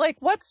 Gary? Like,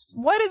 what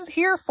is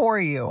here for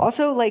you?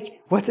 Also,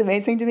 like, what's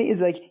amazing to me is,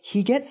 like,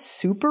 he gets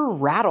super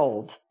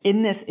rattled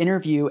in this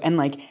interview and,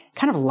 like,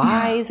 kind of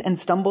lies and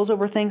stumbles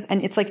over things.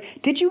 And it's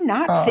like, did you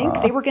not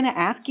think they were going to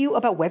ask you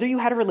about whether you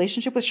had a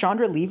relationship with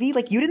Chandra Levy?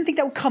 Like, you didn't think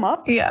that would come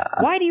up? Yeah.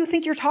 Why do you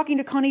think you're talking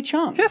to Connie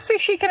Chung? Just so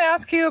she can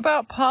ask you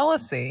about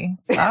policy,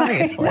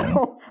 obviously. I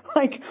know.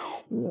 Like,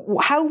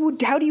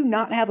 how do you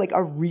not have, like,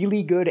 a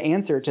really good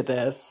answer to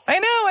this? I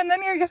know. And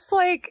then you're just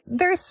like,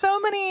 there's so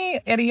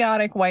many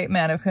idiotic white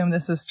men of whom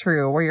this is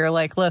true, where you're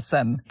like,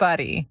 listen,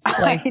 buddy,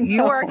 like,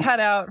 you are cut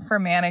out for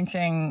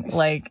managing,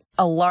 like,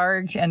 a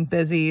large and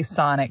busy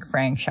Sonic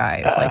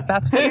franchise. Like,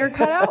 that's what you're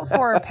cut out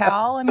for,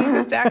 pal. And you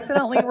just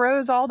accidentally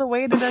rose all the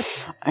way to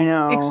this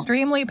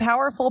extremely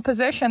powerful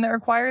position that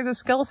requires a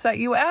skill set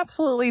you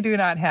absolutely do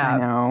not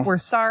have. I know. We're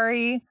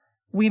sorry.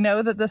 We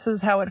know that this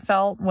is how it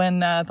felt when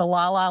the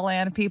La La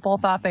Land people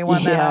thought they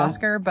won that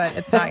Oscar, but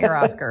it's not your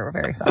Oscar.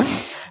 We're very sorry.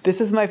 This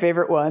is my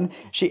favorite one.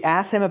 She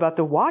asked him about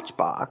the watch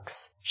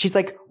box. She's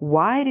like,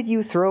 why did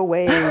you throw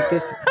away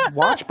this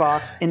watch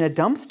box in a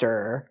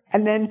dumpster?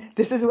 And then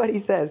this is what he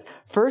says.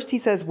 First, he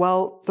says,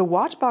 well, the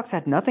watch box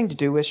had nothing to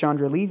do with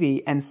Chandra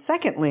Levy. And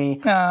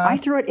secondly, I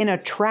threw it in a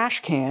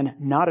trash can,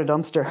 not a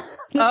dumpster.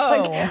 It's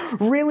like,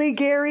 really,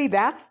 Gary?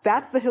 That's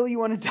the hill you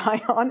want to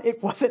die on?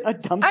 It wasn't a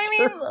dumpster. I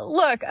mean,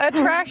 look, a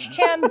trash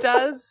can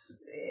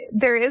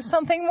there is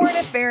something more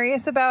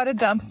nefarious about a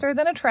dumpster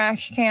than a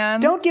trash can.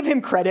 Don't give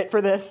him credit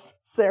for this,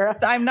 Sarah.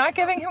 I'm not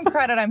giving him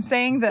credit. I'm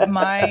saying that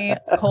my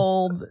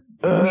cold,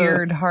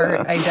 weird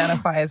heart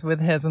identifies with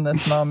his in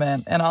this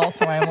moment. And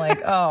also I'm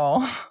like,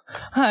 oh,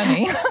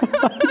 honey.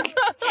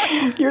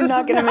 You're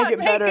not going to make it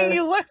better. Making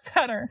you look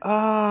better.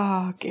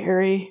 Oh,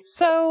 Gary.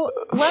 So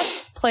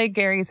let's play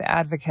Gary's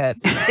advocate.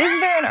 Is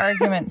there an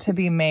argument to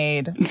be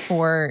made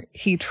for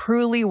he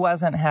truly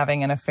wasn't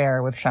having an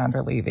affair with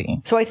Chandra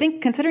Levy? So I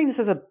think considering this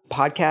is a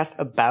podcast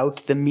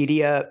about the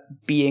media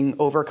being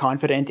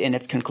overconfident in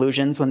its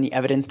conclusions when the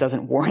evidence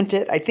doesn't warrant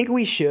it, I think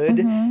we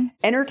should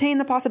entertain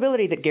the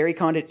possibility that Gary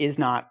Condit is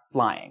not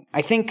lying.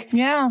 I think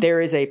there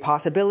is a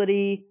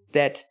possibility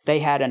that they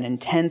had an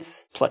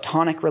intense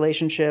platonic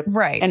relationship.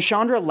 Right. And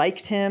Chandra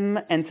liked him,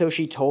 and so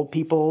she told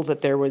people that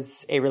there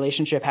was a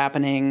relationship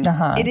happening.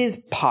 It is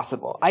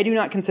possible. I do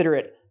not consider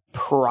it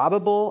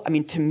probable. I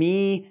mean, to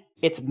me,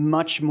 it's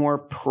much more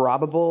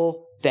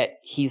probable that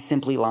he's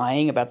simply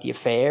lying about the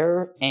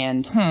affair.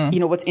 And, you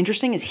know, what's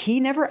interesting is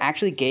he never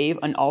actually gave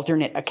an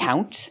alternate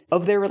account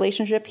of their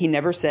relationship. He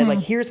never said, like,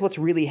 here's what's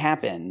really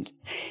happened.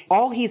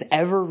 All he's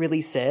ever really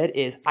said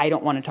is, I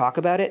don't want to talk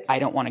about it. I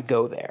don't want to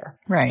go there.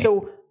 Right.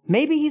 So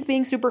maybe he's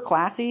being super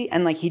classy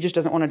and, like, he just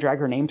doesn't want to drag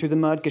her name through the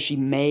mud because she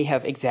may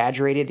have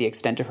exaggerated the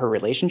extent of her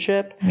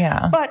relationship.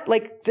 Yeah. But,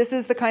 like, this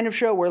is the kind of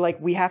show where, like,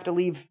 we have to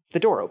leave the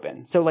door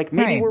open. So, like,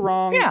 maybe we're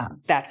wrong. Yeah.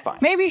 That's fine.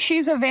 Maybe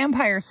she's a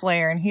vampire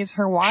slayer and he's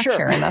her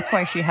watcher, and that's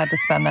why she had to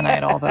spend the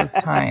night all those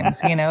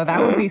times. You know, that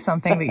would be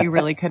something that you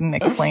really couldn't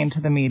explain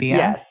to the media.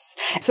 Yes.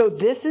 So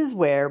this is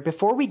where,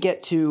 before we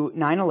get to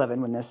 9/11,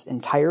 when this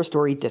entire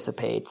story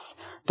dissipates,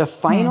 the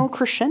final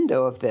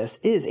crescendo of this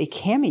is a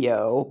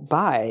cameo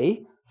by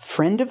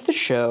friend of the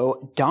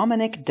show,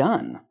 Dominic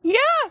Dunn.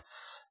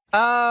 Yes!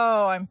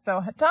 Oh, I'm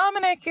so...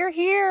 Dominic, you're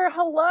here.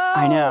 Hello.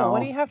 I know. What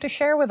do you have to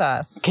share with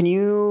us?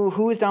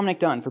 Who is Dominic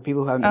Dunn for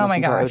people who haven't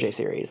listened to our OJ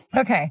series?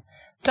 Okay.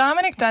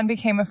 Dominic Dunn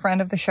became a friend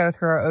of the show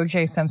through our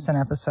O.J. Simpson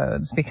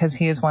episodes because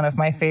he is one of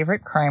my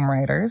favorite crime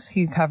writers.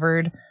 He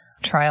covered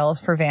trials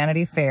for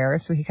Vanity Fair,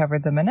 so he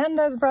covered the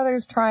Menendez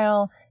brothers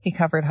trial, he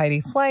covered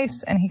Heidi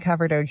Fleiss, and he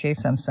covered O.J.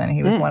 Simpson.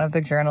 He was one of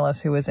the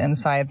journalists who was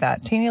inside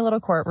that teeny little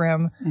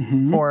courtroom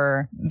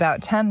for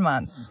about 10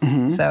 months.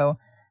 So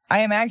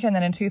I imagine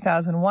that in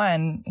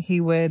 2001,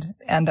 he would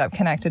end up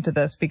connected to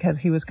this because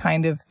he was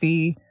kind of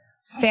the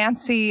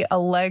fancy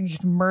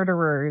alleged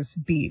murderers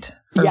beat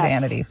for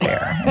Vanity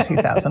Fair in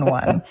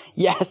 2001.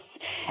 Yes.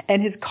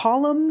 And his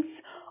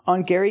columns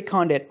on Gary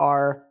Condit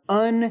are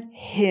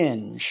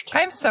unhinged.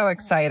 I'm so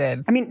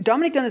excited. I mean,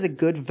 Dominic Dunn is a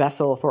good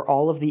vessel for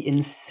all of the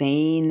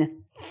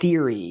insane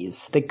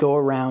theories that go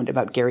around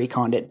about Gary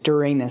Condit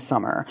during this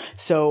summer.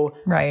 So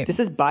this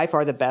is by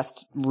far the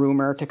best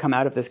rumor to come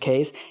out of this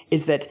case,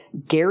 is that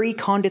Gary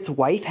Condit's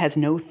wife has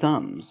no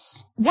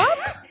thumbs.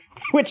 What?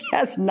 Which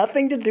has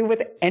nothing to do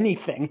with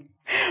anything.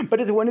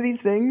 But it's one of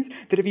these things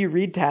that if you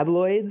read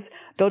tabloids,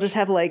 they'll just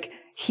have like,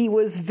 he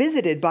was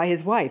visited by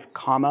his wife,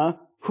 comma,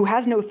 who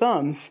has no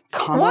thumbs,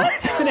 comma,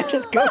 and it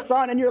just goes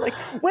on, and you're like,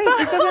 wait,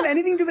 this doesn't have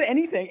anything to do with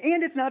anything,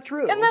 and it's not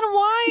true. And then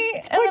why?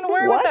 And like, then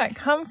where would that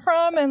come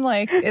from? And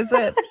like, is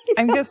it,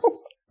 I'm just,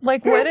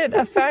 like, would it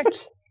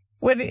affect,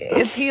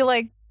 is he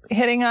like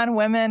hitting on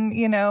women,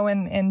 you know,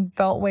 in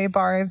Beltway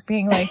bars,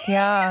 being like,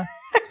 yeah,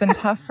 it's been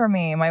tough for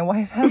me. My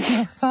wife has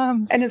no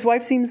thumbs. And his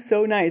wife seems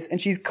so nice, and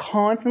she's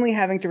constantly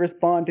having to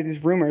respond to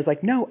these rumors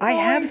like, no, I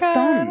have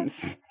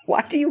thumbs.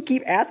 Why do you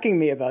keep asking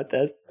me about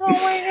this? Oh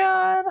my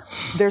God.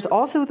 There's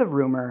also the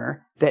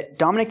rumor that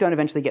Dominic Dunn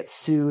eventually gets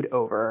sued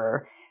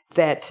over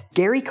that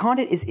Gary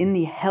Condit is in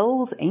the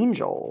Hells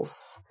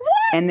Angels.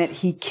 What? And that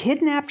he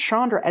kidnapped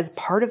Chandra as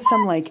part of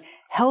some like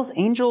Hells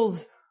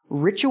Angels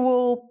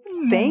ritual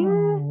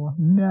thing?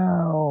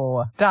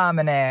 No.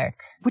 Dominic.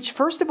 Which,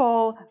 first of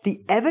all,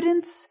 the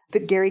evidence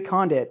that Gary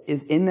Condit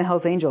is in the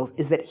Hells Angels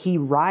is that he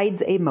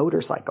rides a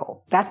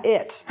motorcycle. That's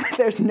it.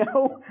 There's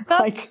no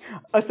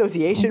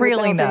association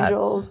really with the Hells nuts.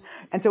 Angels.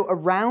 And so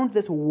around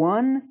this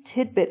one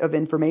tidbit of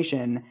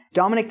information,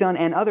 Dominic Dunn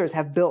and others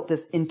have built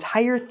this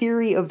entire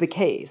theory of the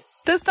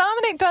case. Does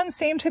Dominic Dunn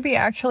seem to be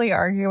actually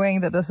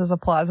arguing that this is a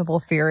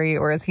plausible theory,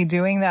 or is he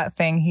doing that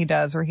thing he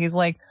does where he's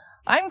like,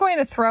 I'm going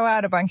to throw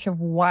out a bunch of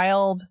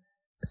wild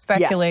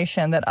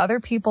speculation that other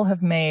people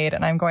have made,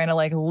 and I'm going to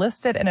like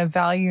list it in a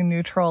value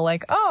neutral,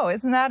 like, oh,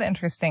 isn't that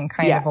interesting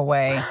kind of a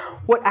way.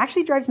 What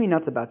actually drives me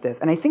nuts about this,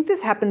 and I think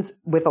this happens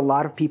with a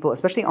lot of people,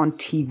 especially on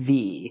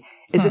TV,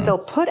 is that they'll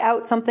put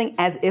out something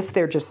as if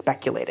they're just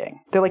speculating.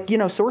 They're like, you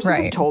know, sources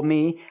have told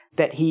me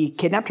that he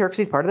kidnapped her because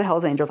he's part of the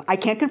Hells Angels. I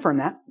can't confirm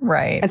that.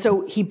 Right. And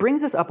so he brings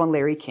this up on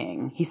Larry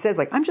King. He says,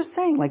 like, I'm just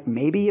saying, like,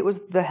 maybe it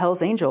was the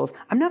Hells Angels.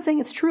 I'm not saying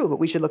it's true, but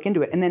we should look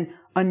into it. And then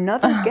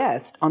another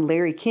guest on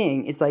Larry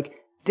King is like,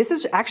 this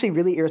is actually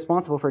really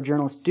irresponsible for a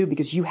journalist to do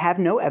because you have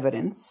no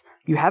evidence.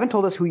 You haven't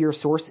told us who your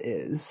source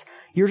is.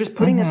 You're just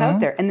putting this out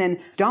there. And then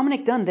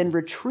Dominic Dunn then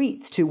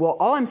retreats to, well,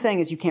 all I'm saying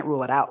is you can't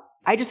rule it out.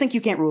 I just think you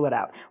can't rule it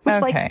out.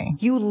 Which, like,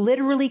 you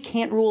literally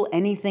can't rule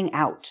anything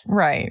out.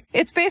 Right.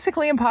 It's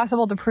basically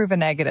impossible to prove a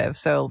negative.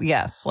 So,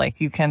 yes,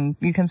 like, you can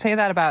say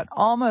that about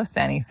almost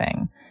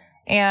anything.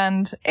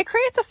 And it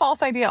creates a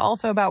false idea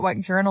also about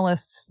what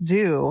journalists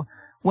do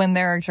when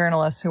there are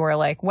journalists who are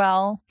like,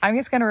 well, I'm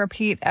just going to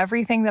repeat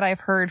everything that I've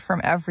heard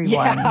from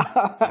everyone.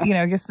 You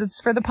know, just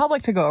it's for the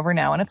public to go over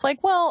now. And it's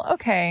like, well,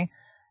 okay,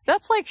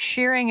 That's like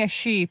shearing a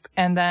sheep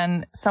and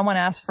then someone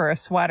asks for a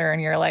sweater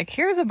and you're like,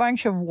 here's a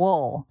bunch of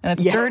wool and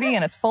it's dirty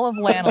and it's full of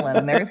lanolin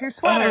and there's your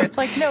sweater. It's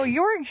like, no,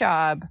 your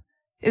job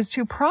is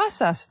to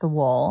process the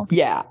wool.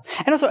 Yeah.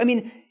 And also, I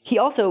mean, he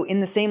also, in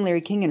the same Larry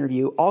King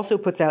interview, also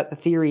puts out the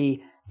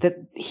theory that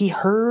he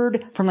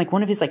heard from like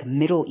one of his like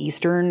Middle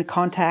Eastern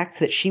contacts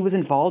that she was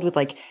involved with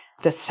like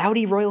the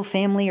Saudi royal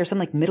family or some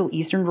like Middle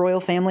Eastern royal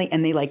family,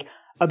 and they like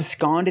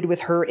absconded with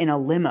her in a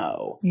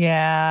limo.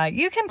 Yeah,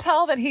 you can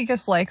tell that he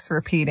just likes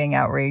repeating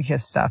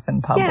outrageous stuff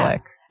in public. Yeah.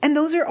 And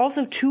those are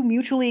also two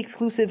mutually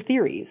exclusive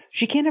theories.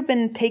 She can't have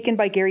been taken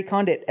by Gary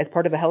Condit as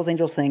part of a Hells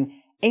Angels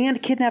thing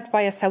and kidnapped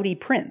by a Saudi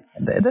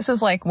prince. This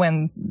is like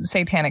when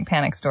satanic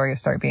panic stories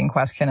start being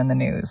questioned in the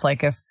news.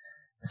 Like if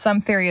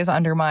some theory is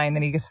undermined,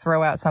 then you just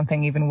throw out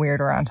something even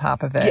weirder on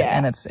top of it. Yeah.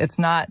 And it's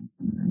not,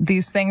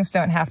 these things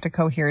don't have to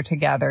cohere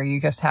together. You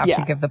just have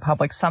to give the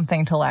public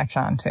something to latch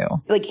on to.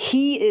 Like,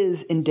 he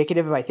is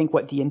indicative of, I think,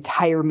 what the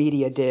entire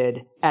media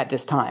did at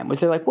this time. Was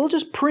they're like, we'll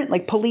just print,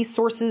 like, police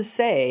sources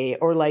say,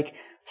 or like,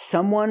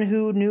 someone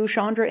who knew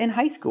Chandra in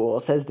high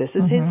school says this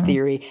is his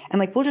theory. And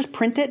like, we'll just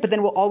print it, but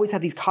then we'll always have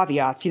these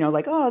caveats, you know,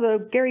 like, oh, the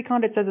Gary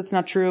Condit says it's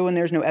not true and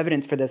there's no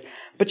evidence for this.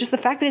 But just the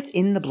fact that it's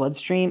in the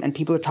bloodstream and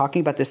people are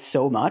talking about this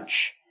so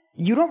much,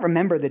 you don't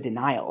remember the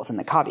denials and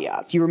the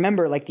caveats. You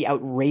remember like the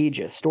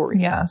outrageous stories.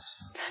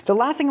 Yes. The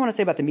last thing I want to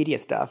say about the media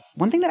stuff,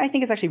 one thing that I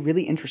think is actually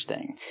really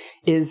interesting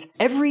is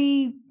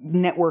every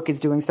network is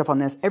doing stuff on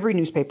this. Every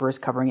newspaper is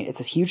covering it. It's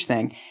this huge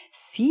thing.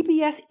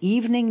 CBS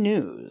Evening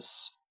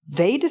News,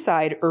 they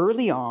decide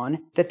early on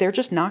that they're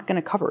just not going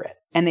to cover it.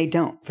 And they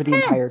don't for the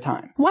entire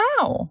time.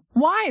 Wow.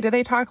 Why? Do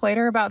they talk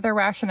later about their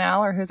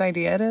rationale or whose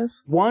idea it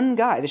is? One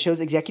guy, the show's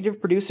executive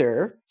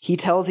producer, he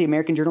tells the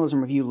American Journalism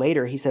Review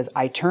later, he says,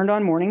 I turned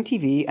on morning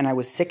TV and I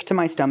was sick to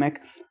my stomach.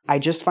 I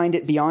just find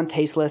it beyond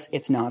tasteless.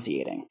 It's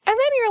nauseating. And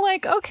then you're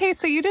like, okay,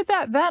 so you did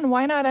that then.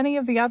 Why not any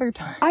of the other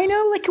times? I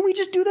know. Like, can we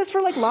just do this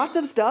for like lots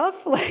of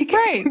stuff? Like,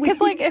 right.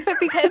 Because like if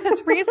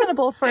it's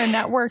reasonable for a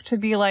network to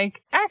be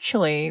like,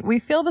 actually, we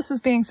feel this is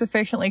being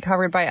sufficiently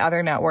covered by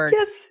other networks.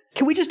 Yes.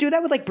 Can we just do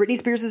that with like Britney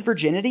Spears'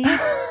 virginity?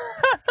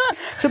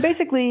 So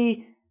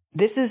basically,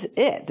 this is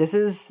it. This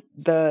is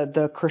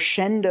the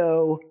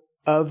crescendo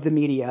of the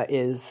media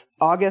is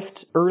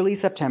August, early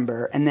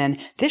September. And then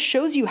this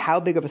shows you how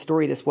big of a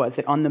story this was,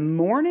 that on the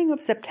morning of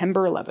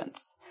September 11th,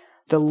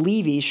 the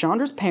Levys,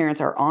 Chandra's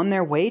parents, are on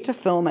their way to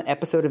film an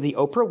episode of The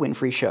Oprah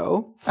Winfrey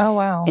Show. Oh,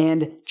 wow.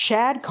 And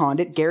Chad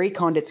Condit, Gary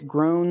Condit's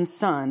grown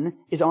son,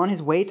 is on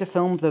his way to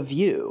film The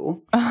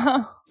View.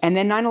 And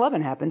then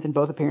 9/11 happens and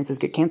both appearances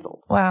get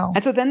canceled. Wow.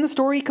 And so then the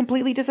story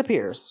completely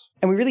disappears.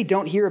 And we really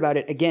don't hear about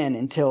it again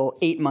until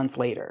 8 months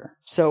later.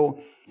 So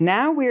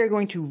now we are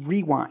going to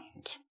rewind.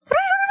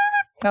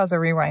 That was a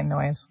rewind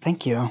noise.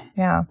 Thank you.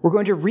 Yeah. We're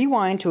going to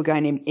rewind to a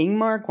guy named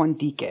Ingmar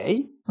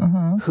Guandique,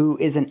 who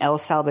is an El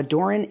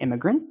Salvadoran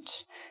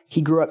immigrant.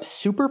 He grew up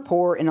super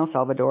poor in El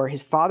Salvador.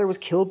 His father was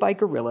killed by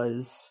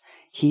guerrillas.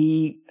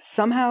 He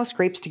somehow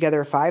scrapes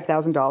together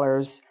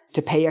 $5,000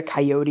 to pay a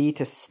coyote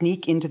to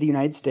sneak into the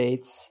United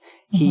States.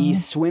 He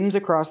swims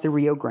across the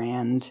Rio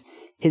Grande.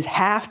 His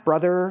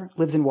half-brother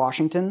lives in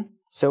Washington,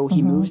 so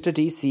he moves to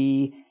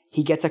D.C.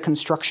 He gets a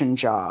construction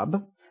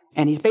job,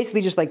 and he's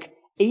basically just like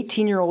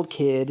 18-year-old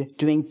kid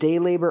doing day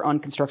labor on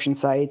construction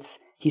sites.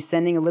 He's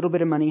sending a little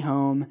bit of money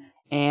home,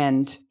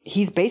 and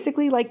he's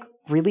basically like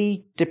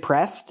really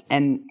depressed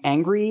and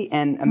angry,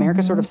 and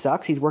America sort of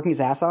sucks. He's working his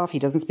ass off. He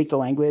doesn't speak the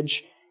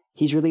language.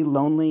 He's really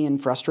lonely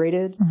and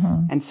frustrated.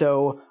 And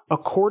so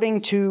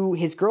according to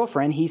his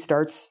girlfriend, he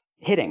starts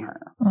hitting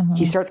her.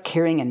 He starts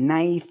carrying a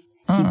knife.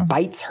 He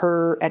bites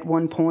her at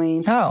one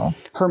point. Oh.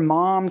 Her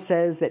mom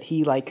says that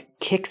he like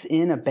kicks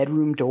in a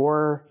bedroom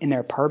door in their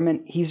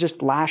apartment. He's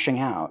just lashing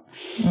out.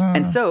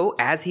 And so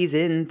as he's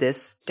in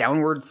this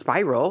downward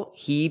spiral,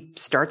 he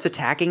starts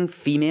attacking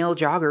female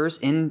joggers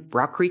in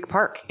Rock Creek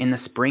Park in the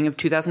spring of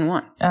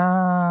 2001.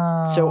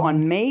 Oh. So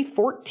on May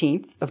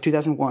 14th of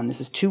 2001,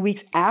 this is 2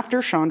 weeks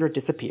after Chandra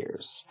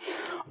disappears,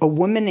 a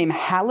woman named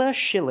Hala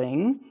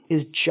Schilling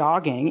is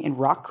jogging in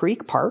Rock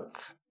Creek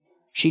Park.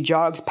 She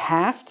jogs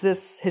past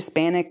this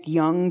Hispanic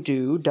young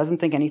dude, doesn't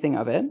think anything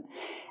of it.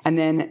 And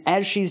then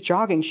as she's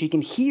jogging, she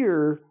can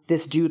hear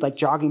this dude like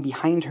jogging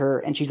behind her.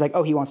 And she's like,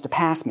 oh, he wants to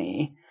pass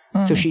me.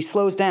 So she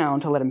slows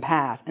down to let him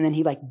pass. And then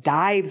he like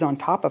dives on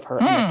top of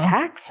her and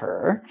attacks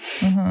her.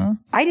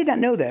 I did not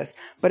know this,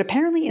 but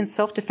apparently in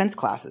self-defense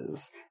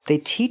classes, they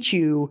teach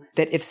you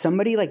that if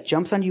somebody like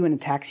jumps on you and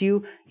attacks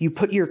you, you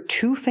put your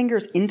 2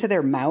 fingers into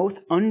their mouth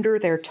under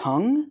their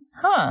tongue.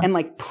 And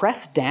like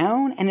press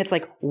down, and it's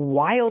like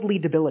wildly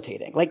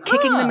debilitating. Like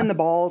kicking them in the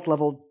balls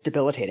level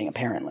debilitating,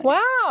 apparently.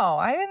 Wow,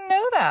 I didn't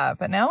know that,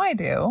 but now I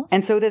do.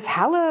 And so this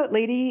Hala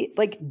lady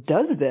like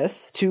does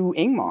this to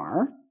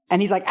Ingmar, and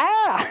he's like,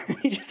 ah!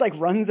 He just like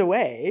runs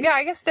away. Yeah,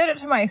 I just did it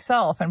to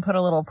myself and put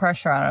a little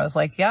pressure on it. I was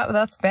like, yeah,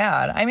 that's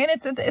bad. I mean,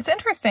 it's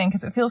interesting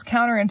because it feels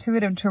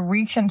counterintuitive to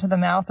reach into the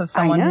mouth of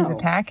someone who's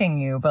attacking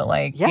you, but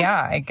like,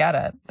 yeah, I get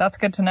it. That's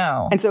good to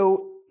know. And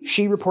so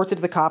she reports it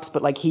to the cops,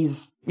 but like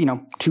he's, you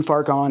know, too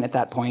far gone at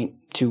that point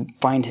to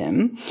find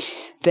him.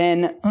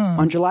 Then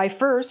on July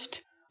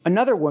 1st,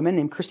 another woman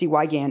named Christy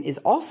Wiegand is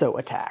also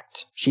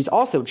attacked. She's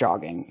also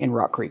jogging in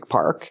Rock Creek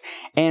Park.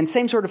 And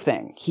same sort of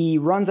thing. He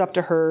runs up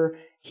to her.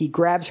 He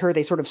grabs her.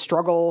 They sort of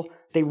struggle.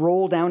 They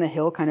roll down a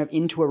hill kind of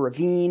into a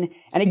ravine.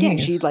 And again,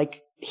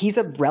 he's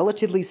a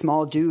relatively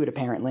small dude,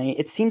 apparently.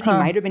 It seems he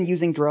might have been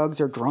using drugs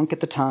or drunk at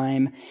the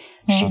time.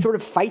 She sort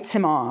of fights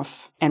him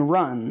off and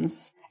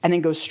runs and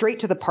then goes straight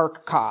to the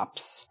park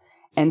cops.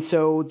 And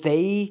so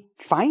they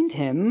find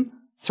him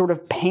sort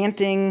of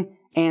panting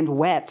and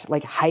wet,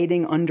 like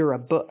hiding under a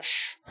bush.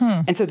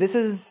 And so this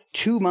is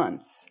 2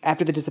 months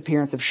after the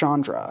disappearance of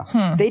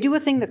Chandra. They do a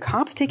thing, the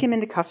cops take him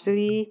into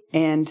custody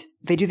and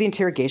they do the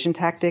interrogation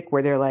tactic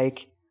where they're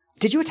like,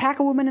 did you attack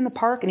a woman in the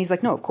park? And he's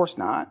like, no, of course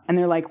not. And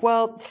they're like,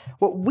 well,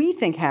 what we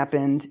think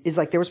happened is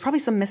like there was probably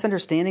some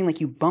misunderstanding,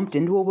 like you bumped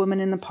into a woman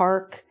in the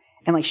park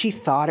and like she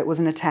thought it was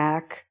an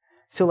attack.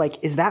 So,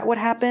 like, is that what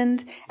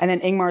happened? And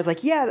then Ingmar's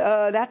like,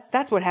 yeah,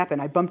 that's what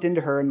happened. I bumped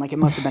into her and, like, it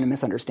must have been a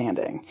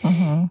misunderstanding.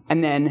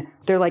 And then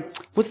they're like,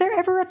 was there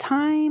ever a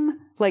time,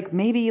 like,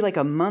 maybe, like,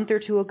 a month or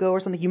two ago or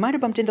something, you might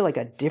have bumped into, like,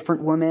 a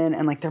different woman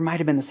and, like, there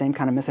might have been the same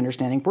kind of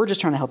misunderstanding. We're just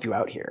trying to help you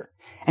out here.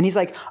 And he's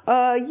like,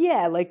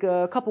 yeah, like,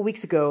 a couple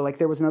weeks ago, like,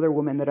 there was another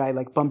woman that I,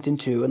 like, bumped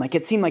into and, like,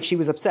 it seemed like she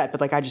was upset,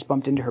 but, like, I just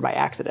bumped into her by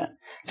accident.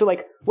 So,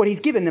 like, what he's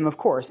given them, of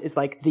course, is,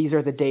 like, these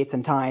are the dates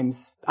and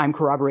times I'm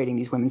corroborating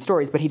these women's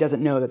stories, but he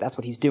doesn't know that that's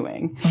what he's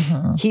doing.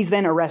 He's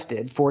then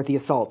arrested for the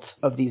assault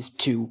of these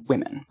two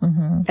women.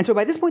 And so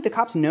by this point, the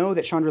cops know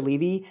that Chandra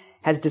Levy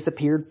has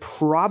disappeared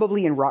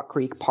probably in Rock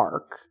Creek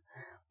Park.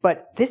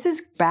 But this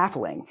is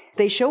baffling.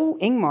 They show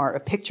Ingmar a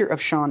picture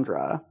of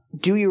Chandra.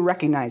 Do you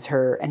recognize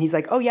her? And he's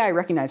like, oh yeah, I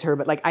recognize her,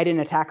 but like I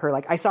didn't attack her.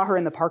 Like I saw her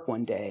in the park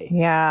one day.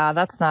 Yeah,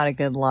 that's not a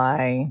good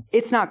lie.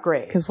 It's not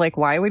great. Because like,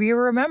 why would you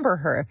remember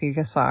her if you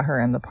just saw her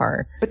in the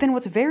park? But then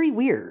what's very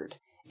weird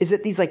is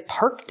that these like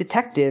park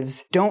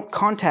detectives don't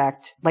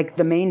contact like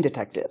the main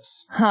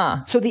detectives.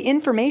 So the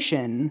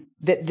information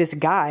that this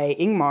guy,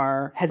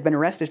 Ingmar, has been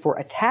arrested for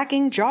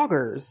attacking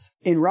joggers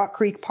in Rock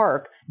Creek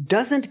Park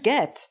doesn't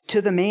get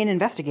to the main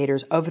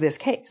investigators of this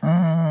case.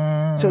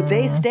 So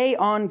they stay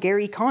on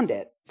Gary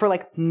Condit for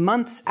like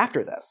months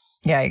after this.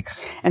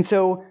 Yikes. And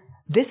so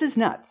this is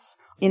nuts.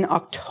 In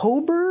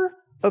October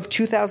of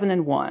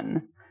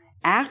 2001,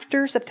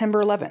 after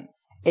September 11th,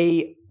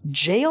 a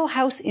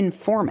jailhouse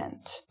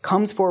informant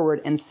comes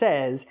forward and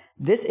says,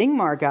 this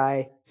Ingmar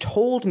guy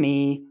told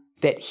me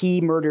that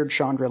he murdered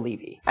Chandra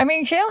Levy. I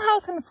mean,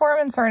 jailhouse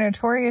informants are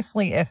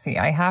notoriously iffy,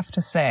 I have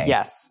to say.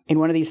 Yes. In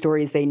one of these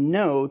stories, they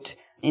note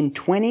in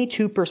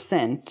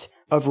 22%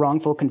 of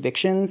wrongful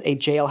convictions, a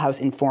jailhouse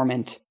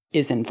informant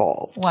is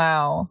involved.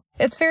 Wow.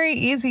 It's very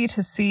easy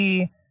to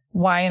see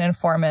why an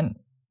informant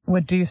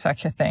would do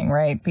such a thing,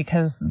 right?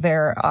 Because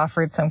they're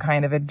offered some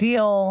kind of a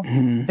deal.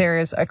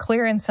 There's a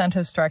clear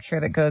incentive structure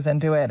that goes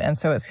into it. And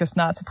so it's just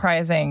not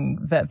surprising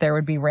that there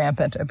would be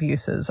rampant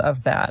abuses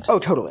of that. Oh,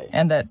 totally.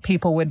 And that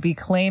people would be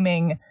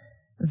claiming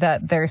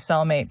that their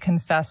cellmate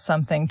confessed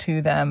something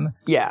to them.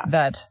 Yeah.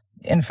 That,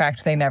 in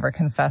fact, they never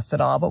confessed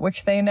at all, but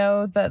which they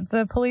know that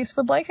the police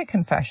would like a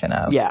confession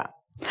of. Yeah.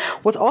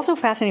 What's also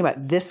fascinating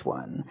about this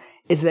one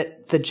is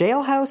that the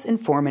jailhouse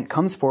informant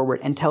comes forward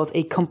and tells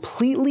a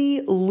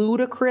completely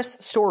ludicrous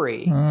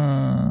story.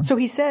 So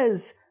he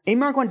says,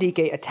 Ingmar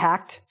Guandike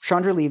attacked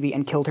Chandra Levy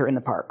and killed her in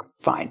the park.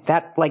 Fine.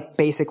 That, like,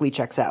 basically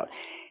checks out.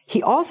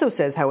 He also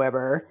says,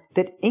 however,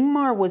 that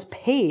Ingmar was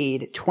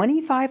paid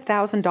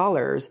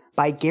 $25,000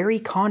 by Gary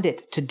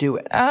Condit to do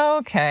it.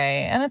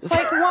 Okay. And it's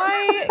like,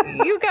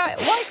 why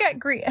got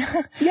greedy?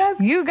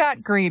 Yes. You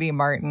got greedy,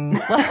 Martin.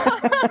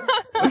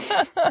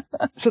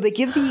 So they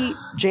give the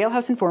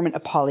jailhouse informant a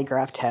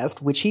polygraph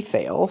test, which he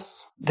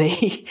fails.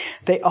 They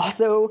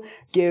also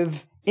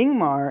give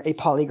Ingmar a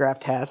polygraph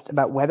test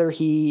about whether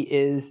he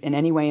is in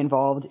any way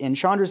involved in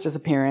Chandra's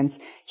disappearance.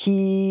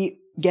 He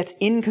gets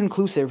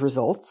inconclusive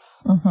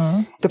results.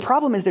 The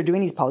problem is they're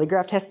doing these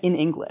polygraph tests in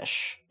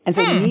English. And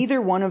so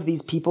neither one of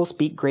these people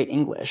speak great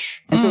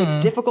English. And so it's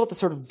difficult to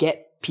sort of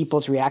get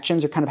people's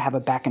reactions or kind of have a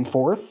back and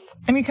forth.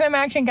 And you can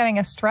imagine getting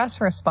a stress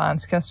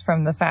response just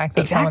from the fact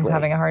that someone's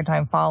having a hard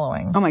time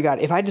following. Oh my God.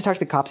 If I had to talk to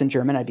the cops in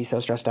German, I'd be so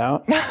stressed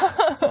out.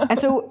 And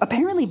so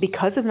apparently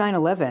because of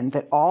 9/11,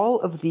 that all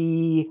of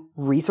the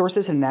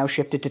resources have now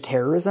shifted to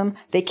terrorism,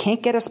 they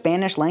can't get a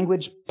Spanish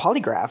language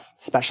polygraph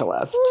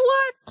specialist.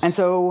 What? And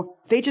so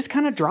they just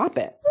kind of drop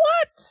it.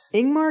 What?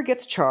 Ingmar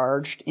gets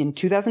charged in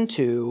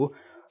 2002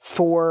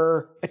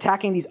 for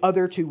attacking these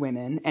other two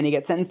women, and he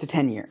gets sentenced to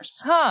 10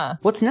 years.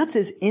 What's nuts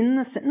is in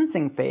the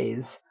sentencing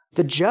phase,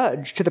 the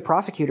judge to the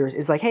prosecutors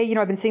is like, hey,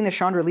 I've been seeing the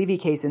Chandra Levy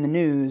case in the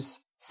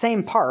news.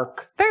 Same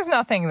park. There's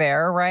nothing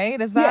there,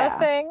 right? Is that a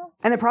thing?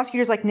 And the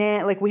prosecutor's like,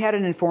 nah, like we had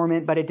an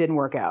informant, but it didn't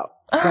work out.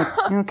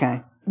 Like,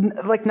 okay.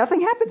 Like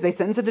nothing happens. They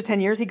sentence him to 10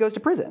 years. He goes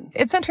to prison.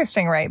 It's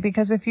interesting, right?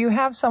 Because if you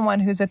have someone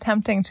who's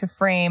attempting to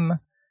frame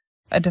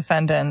a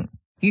defendant,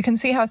 you can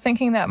see how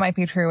thinking that might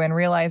be true and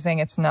realizing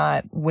it's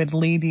not would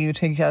lead you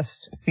to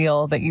just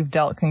feel that you've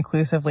dealt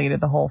conclusively to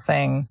the whole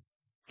thing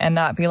and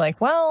not be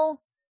like,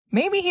 well,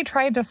 maybe he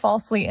tried to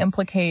falsely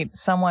implicate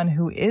someone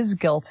who is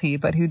guilty,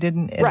 but who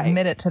didn't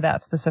admit it to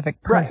that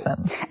specific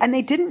person. Right. And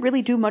they didn't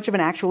really do much of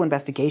an actual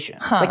investigation.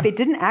 Like, they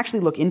didn't actually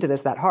look into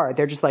this that hard.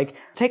 They're just like,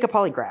 take a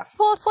polygraph.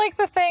 Well, it's like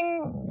the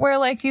thing where,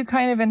 like, you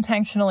kind of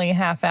intentionally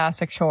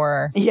half-ass a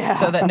chore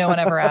so that no one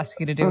ever asks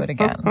you to do it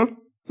again.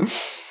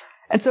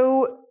 And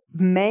so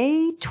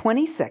May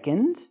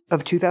 22nd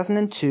of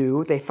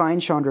 2002, they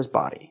find Chandra's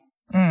body.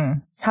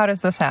 How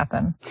does this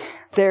happen?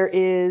 There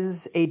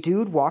is a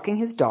dude walking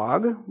his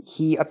dog.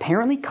 He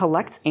apparently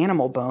collects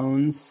animal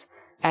bones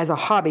as a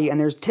hobby, and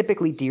there's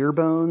typically deer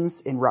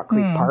bones in Rock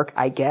Creek Park,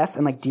 I guess,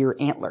 and like deer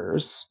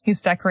antlers.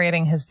 He's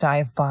decorating his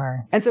dive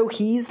bar. And so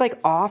he's like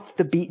off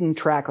the beaten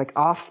track, like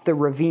off the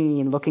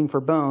ravine looking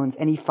for bones,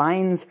 and he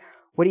finds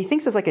what he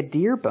thinks is like a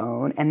deer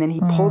bone, and then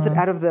he pulls it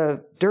out of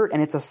the dirt,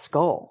 and it's a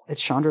skull.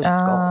 It's Chandra's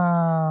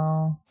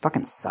skull.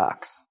 Fucking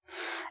sucks.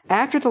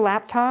 After the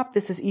laptop,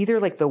 this is either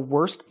like the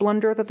worst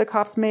blunder that the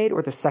cops made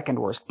or the second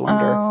worst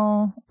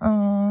blunder.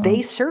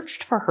 They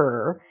searched for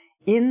her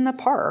in the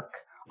park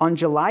on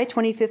July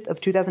 25th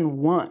of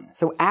 2001.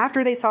 So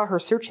after they saw her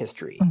search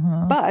history.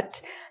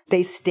 But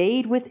they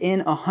stayed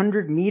within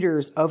 100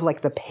 meters of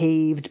like the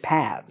paved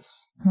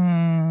paths.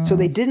 So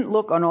they didn't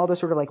look on all the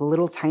sort of like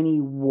little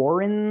tiny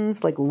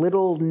warrens, like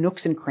little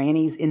nooks and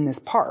crannies in this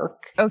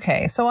park.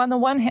 Okay, so on the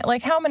one hand,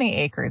 like how many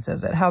acres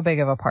is it? How big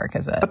of a park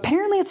is it?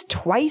 Apparently it's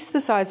twice the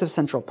size of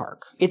Central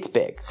Park. It's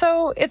big.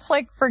 So it's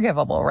like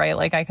forgivable, right?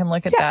 Like I can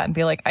look at that and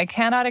be like, I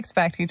cannot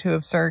expect you to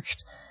have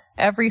searched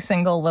every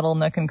single little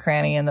nook and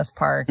cranny in this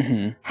park.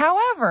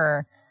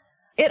 However,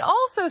 it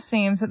also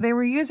seems that they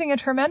were using a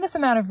tremendous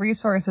amount of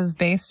resources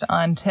based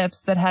on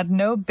tips that had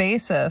no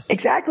basis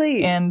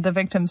in the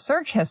victim's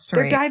search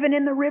history. They're diving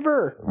in the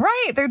river.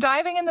 Right. They're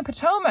diving in the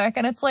Potomac.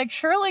 And it's like,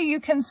 surely you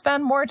can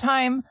spend more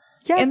time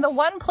in the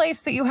one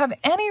place that you have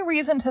any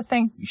reason to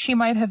think she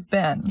might have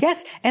been.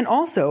 Yes. And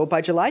also,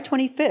 by July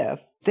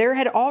 25th, there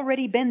had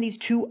already been these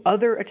two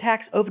other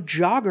attacks of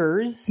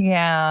joggers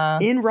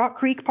in Rock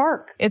Creek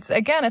Park. It's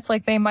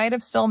like they might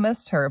have still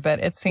missed her, but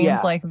it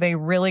seems like they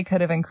really could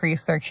have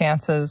increased their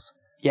chances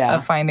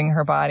of finding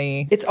her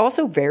body. It's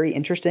also very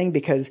interesting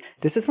because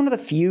this is one of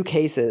the few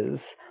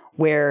cases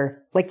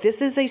where, like,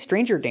 this is a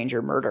stranger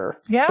danger murder.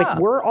 Yeah. Like,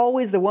 we're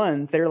always the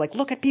ones that are like,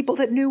 look at people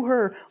that knew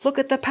her, look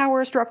at the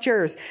power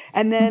structures.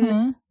 And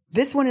then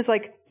this one is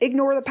like,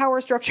 ignore the power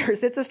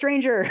structures. It's a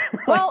stranger.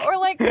 Well, or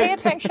like pay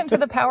attention to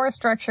the power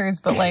structures,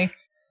 but like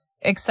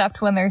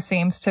except when there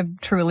seems to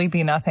truly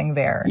be nothing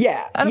there.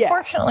 Yeah.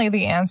 Unfortunately,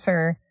 the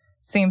answer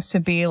seems to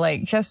be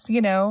like just,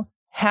 you know,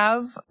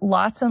 have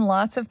lots and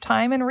lots of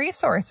time and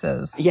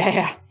resources.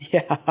 Yeah.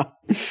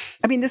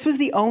 I mean, this was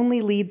the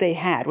only lead they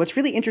had. What's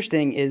really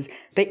interesting is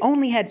they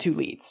only had two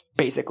leads,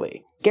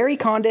 basically. Gary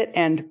Condit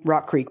and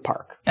Rock Creek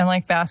Park. And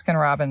like Baskin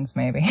Robbins,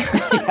 maybe.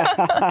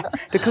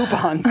 The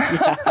coupons.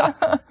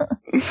 Yeah.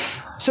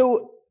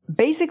 So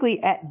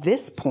basically at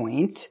this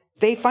point,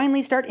 they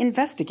finally start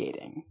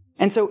investigating.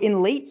 And so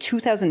in late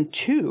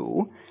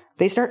 2002,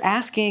 they start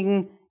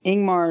asking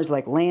Ingmar's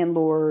like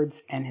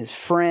landlords and his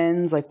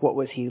friends, like what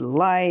was he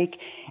like?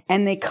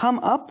 And they come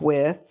up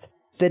with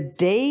the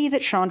day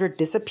that Chandra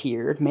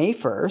disappeared, May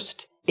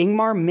 1st,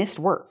 Ingmar missed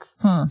work.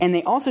 And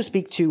they also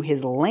speak to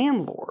his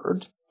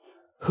landlord,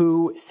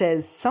 who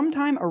says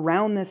sometime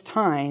around this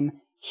time,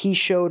 he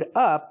showed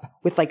up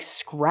with like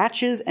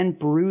scratches and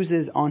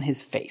bruises on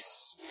his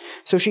face.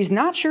 So she's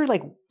not sure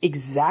like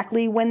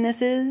exactly when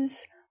this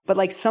is, but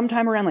like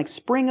sometime around like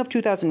spring of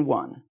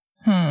 2001.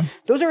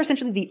 Those are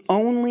essentially the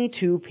only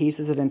two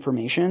pieces of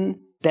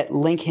information that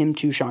link him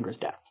to Chandra's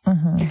death.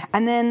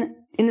 And then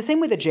in the same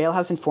way the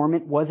jailhouse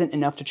informant wasn't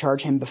enough to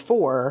charge him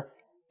before,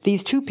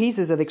 these two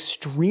pieces of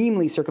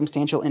extremely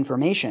circumstantial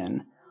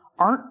information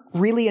aren't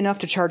really enough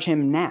to charge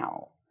him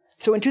now.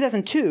 So in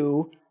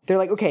 2002, they're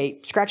like, okay,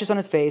 scratches on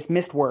his face,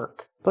 missed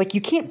work. But like,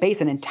 you can't base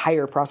an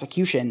entire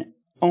prosecution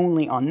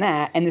only on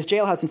that. And this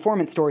jailhouse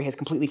informant story has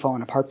completely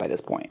fallen apart by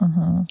this point.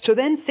 So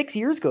then 6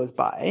 years goes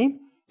by.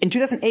 In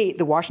 2008,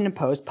 the Washington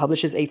Post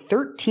publishes a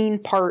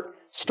 13-part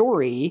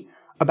story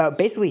about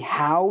basically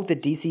how the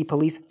DC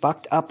police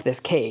fucked up this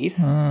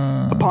case,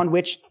 upon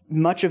which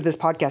much of this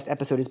podcast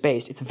episode is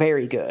based. It's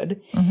very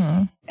good.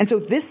 And so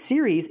this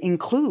series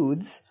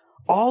includes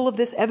all of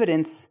this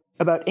evidence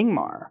about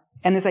Ingmar.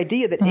 And this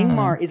idea that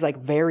Ingmar is like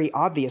very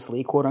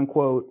obviously, quote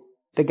unquote,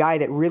 the guy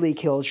that really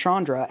killed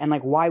Chandra. And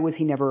like, why was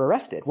he never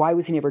arrested? Why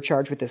was he never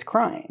charged with this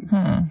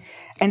crime?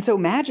 And so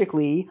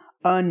magically,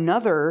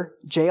 another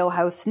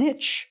jailhouse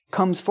snitch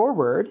comes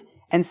forward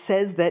and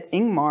says that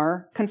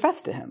Ingmar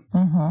confessed to him.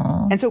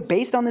 And so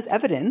based on this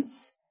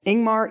evidence,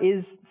 Ingmar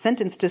is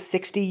sentenced to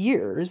 60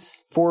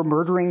 years for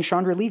murdering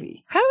Chandra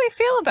Levy. How do we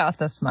feel about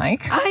this, Mike?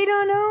 I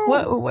don't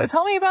know. What,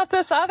 tell me about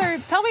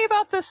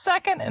this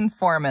second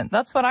informant.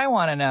 That's what I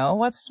want to know.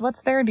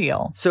 What's their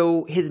deal?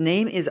 So his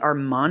name is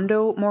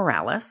Armando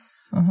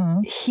Morales.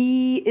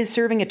 He is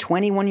serving a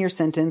 21-year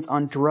sentence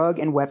on drug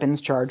and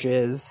weapons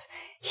charges.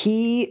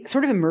 He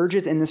sort of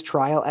emerges in this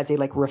trial as a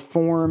like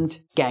reformed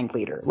gang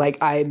leader.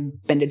 Like, I've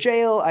been to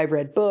jail, I've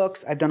read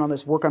books, I've done all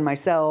this work on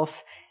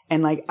myself.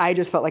 And like, I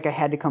just felt like I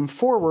had to come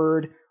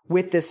forward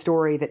with this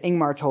story that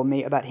Ingmar told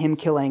me about him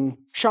killing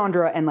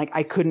Chandra, and like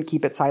I couldn't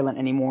keep it silent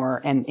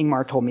anymore, and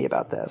Ingmar told me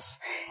about this.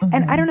 Mm-hmm.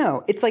 And I don't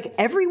know, it's like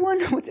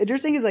what's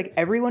interesting is like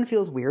everyone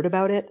feels weird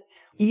about it.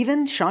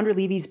 Even Chandra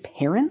Levy's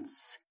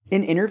parents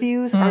in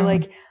interviews are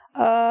like,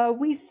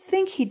 we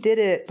think he did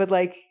it, but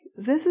like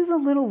this is a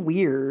little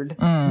weird.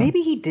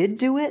 Maybe he did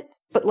do it,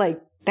 but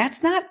like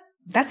that's not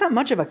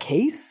much of a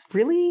case,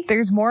 really.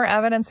 There's more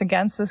evidence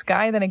against this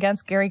guy than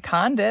against Gary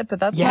Condit, but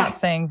that's not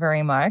saying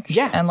very much.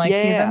 Yeah. And like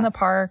he's in the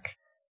park.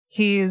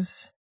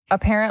 He's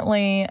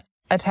apparently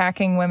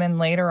attacking women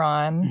later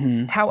on.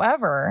 Mm-hmm.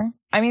 However,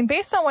 I mean,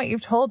 based on what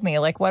you've told me,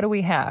 like what do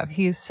we have?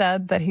 He's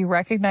said that he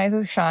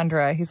recognizes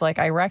Chandra. He's like,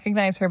 I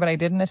recognize her, but I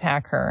didn't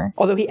attack her.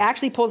 Although he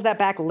actually pulls that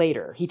back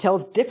later. He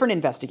tells different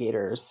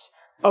investigators,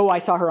 oh, I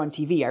saw her on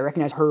TV. I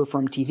recognize her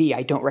from TV.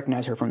 I don't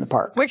recognize her from the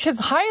park. Which is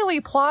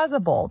highly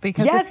plausible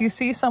because if you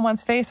see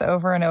someone's face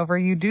over and over,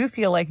 you do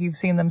feel like you've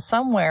seen them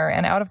somewhere,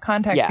 and out of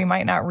context, you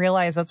might not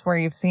realize that's where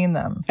you've seen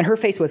them. And her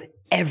face was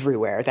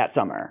everywhere that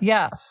summer.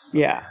 Yes.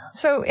 Yeah.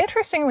 So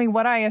interestingly,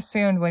 what I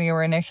assumed when you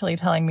were initially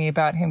telling me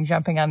about him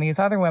jumping on these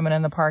other women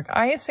in the park,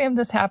 I assumed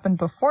this happened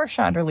before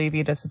Chandra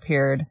Levy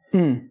disappeared.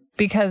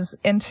 Because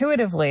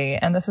intuitively,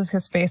 and this is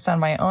just based on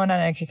my own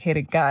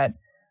uneducated gut,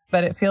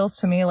 but it feels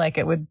to me like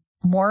it would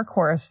more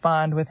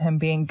correspond with him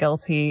being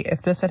guilty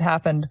if this had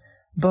happened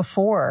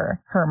before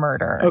her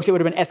murder. Oh, so it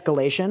would have been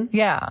escalation?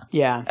 Yeah.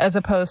 Yeah. As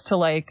opposed to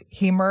like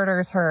he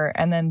murders her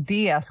and then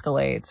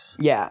de-escalates.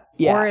 Yeah.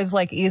 Yeah. Or is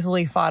like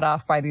easily fought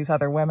off by these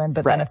other women,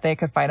 but then if they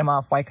could fight him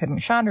off, why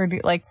couldn't Chandra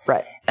do like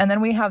And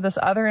then we have this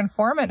other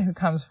informant who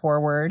comes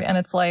forward and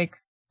it's like,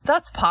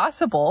 that's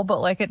possible,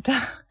 but like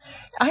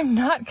I'm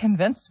not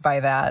convinced by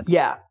that.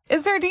 Yeah.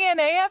 Is there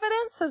DNA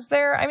evidence? Is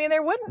there? I mean,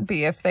 there wouldn't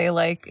be if they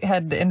like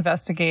had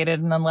investigated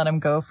and then let him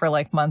go for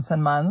like months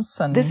and months.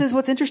 And this is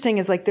what's interesting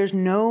is like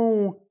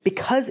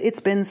because it's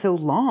been so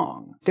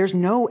long, there's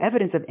no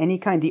evidence of any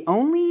kind. The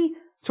only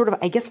sort of,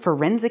 I guess,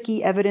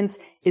 forensic-y evidence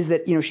is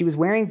that, you know, she was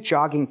wearing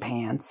jogging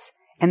pants.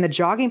 And the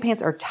jogging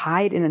pants are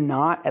tied in a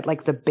knot at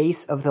like the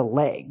base of the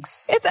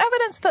legs. It's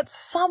evidence that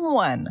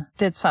someone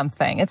did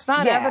something. It's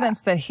not evidence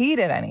that he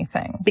did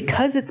anything.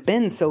 Because it's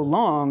been so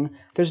long,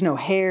 there's no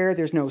hair,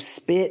 there's no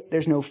spit,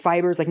 there's no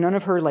fibers. Like none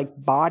of her like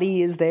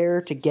body is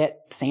there to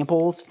get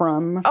samples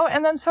from. Oh,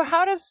 and then so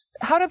how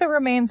do the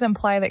remains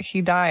imply that she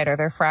died? Are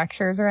there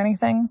fractures or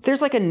anything?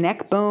 There's like a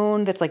neck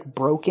bone that's like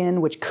broken,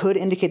 which could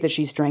indicate that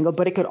she's strangled,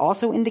 but it could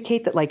also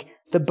indicate that like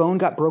the bone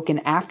got broken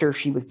after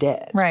she was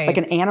dead. Right. Like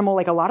an animal,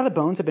 like a lot of the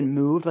bones have been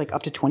moved like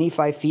up to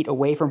 25 feet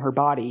away from her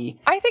body.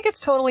 I think it's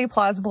totally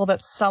plausible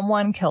that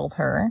someone killed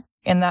her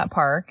in that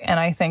park. And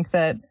I think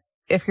that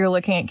if you're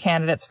looking at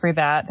candidates for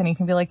that, then you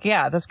can be like,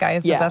 yeah, this guy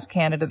is the best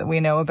candidate that we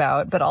know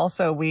about. But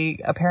also we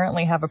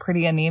apparently have a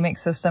pretty anemic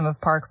system of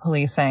park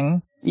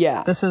policing.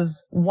 Yeah. This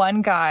is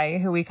one guy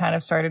who we kind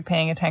of started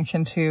paying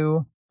attention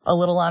to a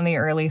little on the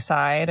early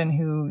side and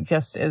who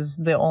just is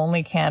the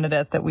only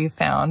candidate that we've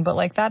found. But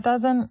like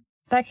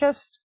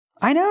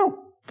I know.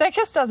 That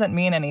just doesn't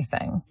mean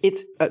anything.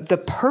 It's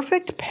the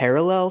perfect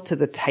parallel to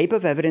the type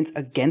of evidence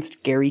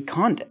against Gary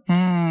Condit.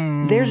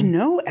 There's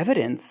no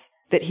evidence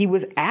that he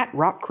was at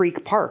Rock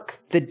Creek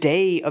Park the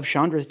day of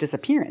Chandra's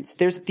disappearance.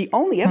 The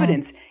only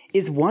evidence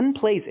is one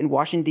place in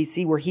Washington,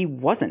 D.C. where he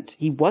wasn't.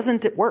 He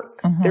wasn't at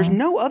work. There's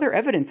no other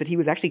evidence that he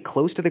was actually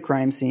close to the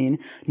crime scene.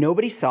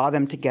 Nobody saw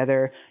them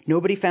together.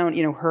 Nobody found,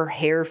 her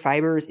hair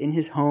fibers in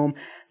his home.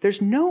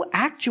 There's no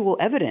actual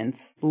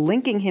evidence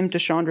linking him to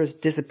Chandra's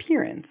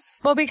disappearance.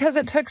 Well, because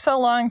it took so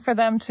long for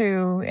them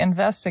to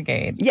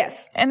investigate.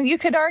 Yes. And you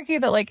could argue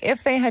that, like,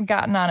 if they had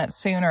gotten on it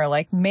sooner,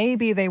 like,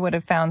 maybe they would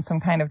have found some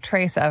kind of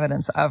trace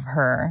evidence of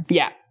her.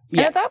 Yeah. And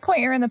at that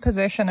point, you're in the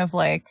position of,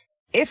 like,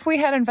 if we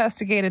had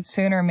investigated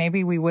sooner,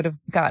 maybe we would have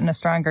gotten a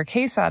stronger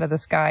case out of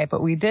this guy,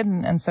 but we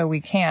didn't, and so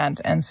we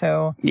can't. And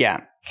so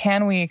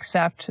can we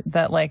accept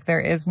that, like, there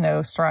is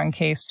no strong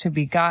case to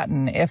be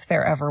gotten if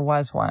there ever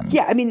was one?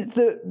 Yeah, I mean,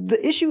 the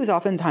issue is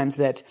oftentimes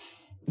that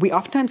we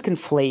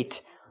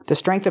conflate the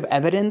strength of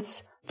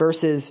evidence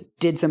versus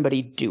did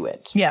somebody do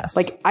it? Yes.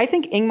 Like, I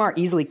think Ingmar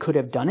easily could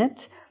have done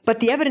it, but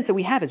the evidence that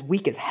we have is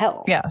weak as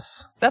hell.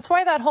 Yes. That's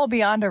why that whole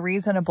beyond a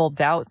reasonable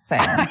doubt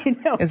thing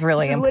is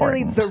really important.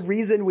 Literally the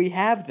reason we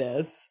have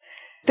this.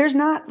 There's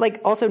not,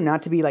 like, also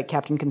not to be like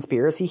Captain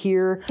Conspiracy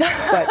here,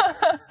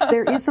 but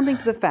there is something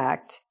to the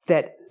fact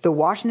that the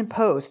Washington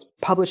Post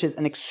publishes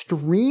an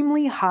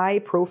extremely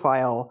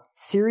high-profile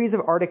series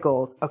of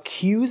articles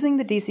accusing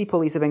the DC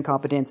police of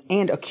incompetence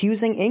and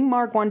accusing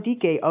Ingmar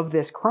Guandike of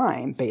this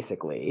crime,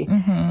 basically.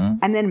 Mm-hmm.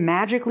 And then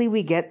magically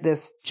we get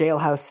this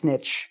jailhouse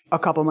snitch a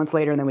couple months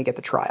later, and then we get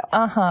the trial.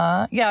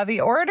 Uh-huh. Yeah,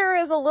 the order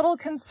is a little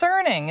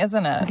concerning,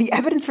 isn't it? The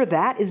evidence for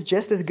that is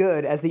just as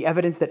good as the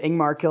evidence that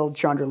Ingmar killed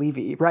Chandra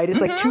Levy, right? It's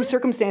like two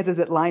circumstances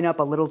that line up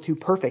a little too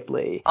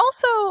perfectly.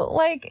 Also,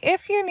 like,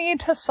 if you need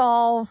to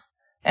solve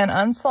an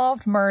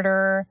unsolved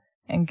murder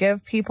and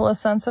give people a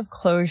sense of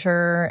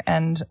closure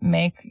and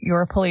make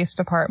your police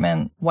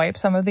department wipe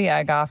some of the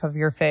egg off of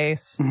your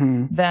face,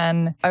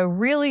 then a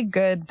really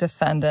good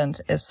defendant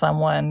is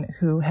someone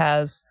who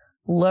has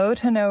low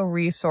to no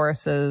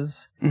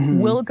resources,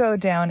 will go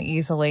down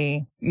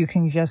easily. You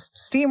can just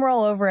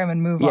steamroll over him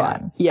and move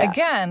on. Yeah.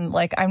 Again,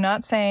 like, I'm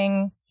not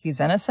saying he's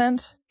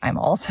innocent. I'm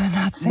also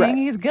not saying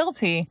he's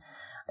guilty,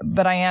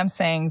 but I am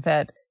saying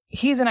that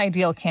he's an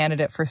ideal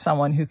candidate for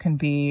someone who can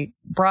be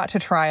brought to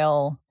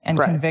trial and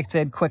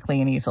convicted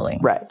quickly and easily.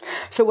 Right.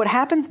 So what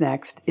happens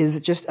next is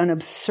just an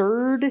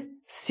absurd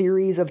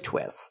series of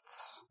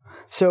twists.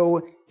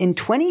 So in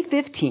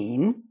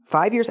 2015,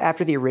 5 years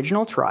after the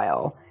original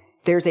trial,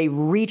 there's a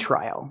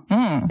retrial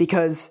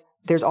because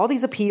there's all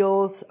these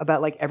appeals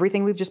about like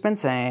everything we've just been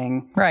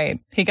saying. Right.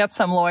 He got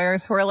some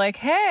lawyers who are like,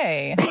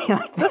 hey,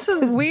 this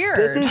is weird.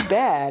 This is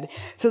bad.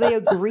 So they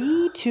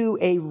agree to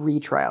a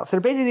retrial. So they're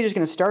basically just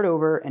going to start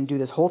over and do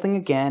this whole thing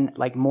again,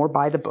 like more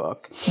by the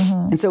book.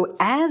 And so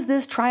as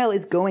this trial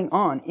is going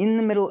on, in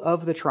the middle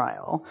of the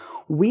trial,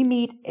 we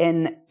meet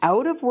an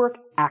out-of-work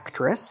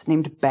actress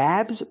named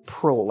Babs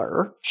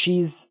Proler.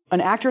 She's an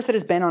actress that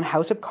has been on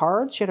House of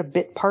Cards. She had a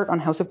bit part on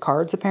House of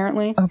Cards,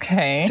 apparently.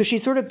 Okay. So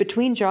she's sort of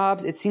between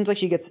jobs. It seems like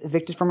she gets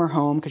evicted from her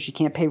home because she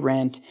can't pay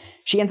rent.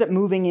 She ends up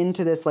moving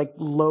into this like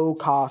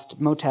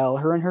low-cost motel,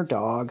 her and her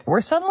dog.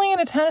 We're suddenly in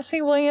a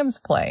Tennessee Williams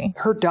play.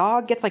 Her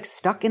dog gets like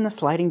stuck in the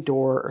sliding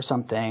door or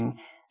something.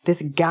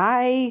 This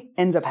guy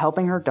ends up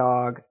helping her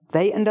dog.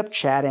 They end up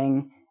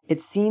chatting.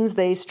 It seems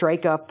they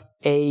strike up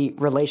a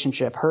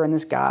relationship, her and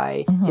this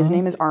guy. His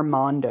name is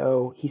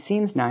Armando. He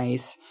seems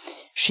nice.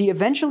 She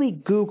eventually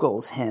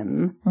Googles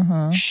him.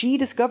 She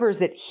discovers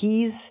that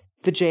he's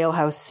the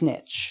jailhouse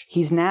snitch.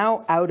 He's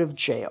now out of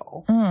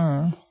jail.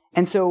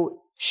 And so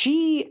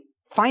she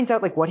finds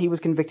out like what he was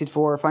convicted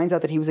for, finds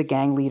out that he was a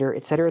gang leader,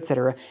 et cetera, et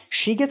cetera.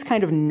 She gets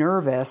kind of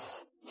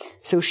nervous.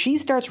 So she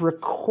starts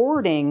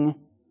recording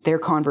their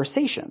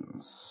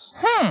conversations.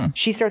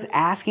 She starts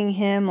asking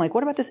him, like,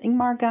 what about this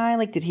Ingmar guy?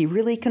 Like, did he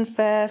really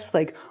confess?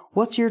 Like,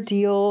 what's your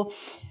deal?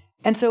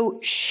 And so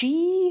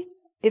she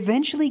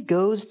eventually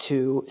goes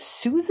to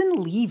Susan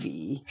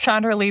Levy.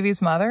 Chandra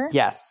Levy's mother?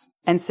 Yes.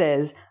 And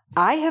says,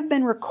 I have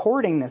been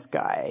recording this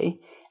guy,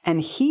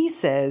 and he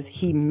says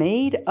he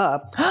made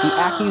up the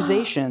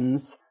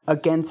accusations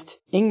against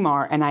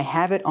Ingmar, and I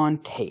have it on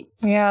tape.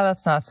 Yeah,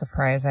 that's not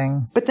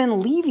surprising. But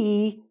then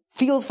Levy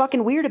feels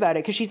fucking weird about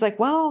it because she's like,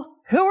 well,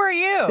 who are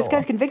you? This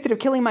guy's convicted of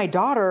killing my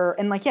daughter.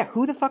 And like, yeah,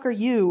 who the fuck are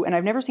you? And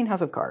I've never seen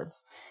House of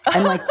Cards.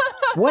 And like,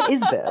 what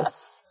is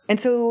this? And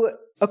so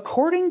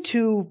according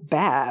to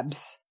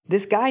Babs,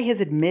 this guy has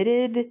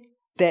admitted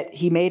that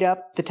he made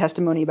up the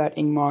testimony about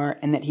Ingmar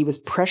and that he was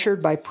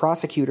pressured by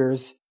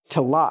prosecutors to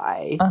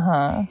lie.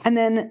 And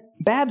then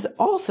Babs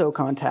also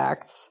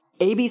contacts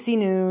ABC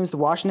News, The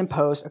Washington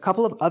Post, a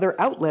couple of other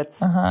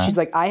outlets. She's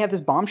like, I have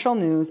this bombshell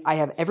news. I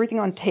have everything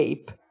on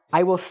tape.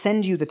 I will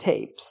send you the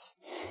tapes.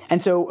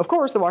 And so, of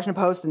course, the Washington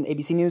Post and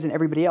ABC News and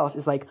everybody else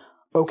is like,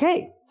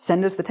 okay,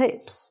 send us the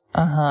tapes.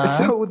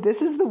 So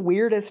this is the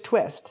weirdest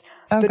twist.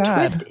 The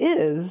twist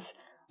is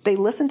they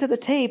listen to the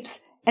tapes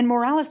and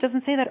Morales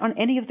doesn't say that on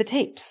any of the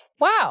tapes.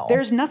 Wow.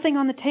 There's nothing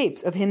on the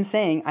tapes of him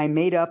saying, I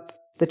made up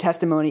the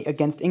testimony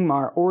against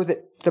Ingmar or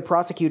that the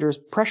prosecutors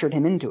pressured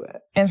him into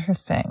it.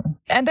 Interesting.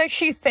 And does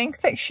she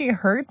think that she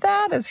heard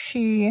that? Is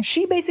she...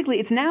 She basically,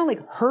 it's now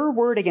like her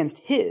word against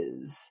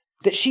his.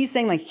 That she's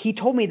saying, like, he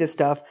told me this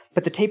stuff,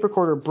 but the tape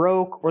recorder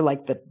broke, or,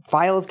 like, the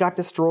files got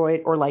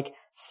destroyed, or, like,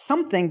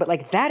 something, but,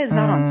 like, that is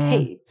not on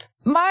tape.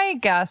 My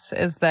guess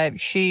is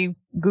that she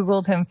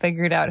Googled him,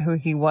 figured out who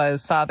he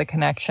was, saw the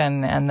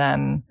connection, and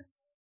then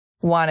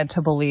wanted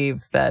to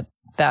believe that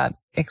that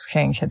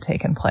exchange had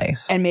taken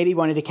place. And maybe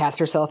wanted to cast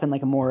herself in,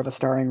 like, a more of a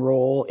starring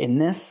role in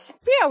this.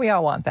 Yeah, we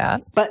all want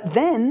that. But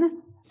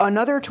then,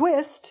 another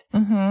twist,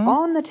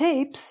 on the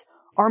tapes,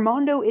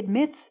 Armando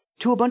admits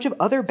to a bunch of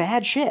other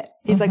bad shit.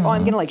 He's like, oh,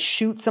 I'm going to like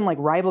shoot some like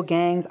rival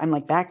gangs. I'm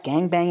like back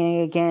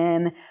gangbanging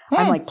again.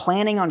 I'm like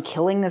planning on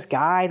killing this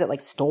guy that like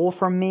stole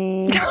from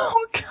me.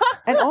 Oh, God.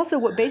 And also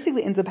what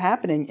basically ends up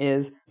happening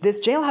is this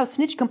jailhouse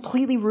snitch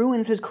completely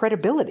ruins his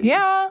credibility.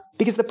 Yeah.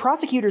 Because the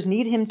prosecutors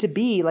need him to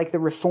be like the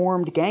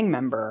reformed gang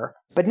member.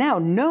 But now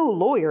no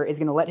lawyer is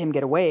going to let him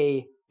get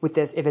away with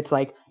this if it's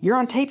like, you're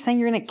on tape saying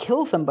you're going to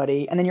kill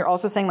somebody, and then you're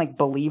also saying, like,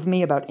 believe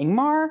me about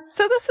Ingmar?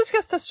 So this is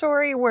just a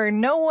story where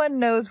no one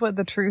knows what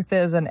the truth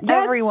is, and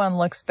everyone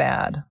looks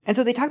bad. And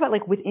so they talk about,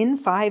 like, within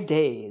 5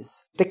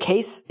 days, the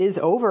case is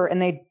over,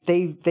 and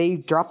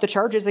they drop the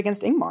charges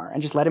against Ingmar and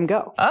just let him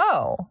go.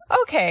 Oh,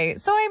 okay.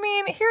 So, I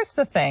mean, here's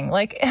the thing.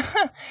 Like,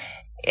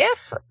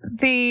 if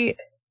the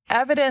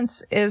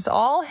evidence is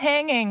all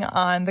hanging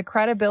on the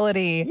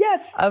credibility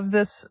of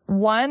this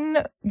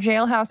one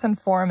jailhouse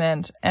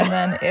informant, and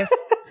then if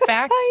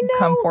facts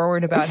come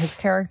forward about his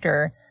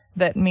character,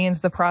 that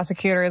means the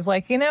prosecutor is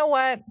like, you know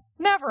what?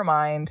 Never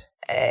mind.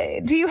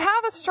 Do you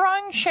have a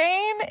strong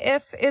chain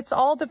if it's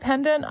all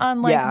dependent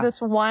on like this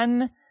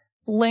one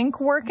link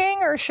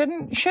working, or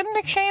shouldn't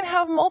a chain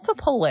have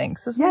multiple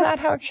links? Isn't that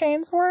how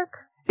chains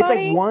work? It's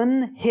like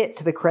one hit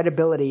to the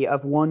credibility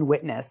of one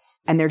witness,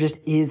 and there just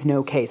is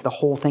no case. The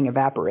whole thing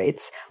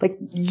evaporates. Like,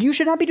 you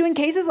should not be doing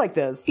cases like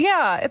this.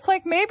 Yeah, it's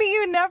like maybe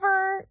you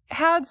never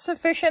had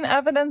sufficient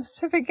evidence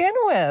to begin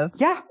with.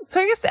 Yeah.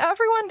 So I guess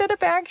everyone did a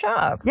bad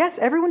job. Yes,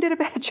 everyone did a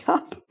bad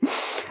job.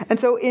 And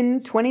so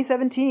in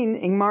 2017,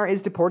 Ingmar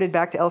is deported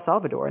back to El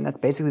Salvador, and that's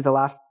basically the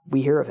last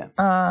we hear of him.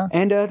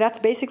 And that's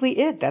basically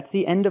it. That's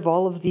the end of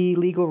all of the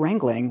legal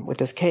wrangling with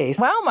this case.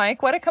 Wow,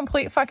 Mike, what a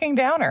complete fucking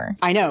downer.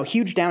 I know,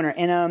 huge downer.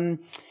 And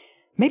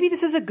maybe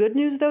this is a good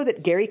news, though,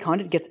 that Gary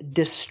Condit gets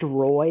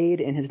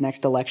destroyed in his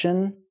next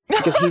election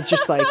because he's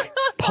just like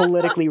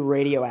politically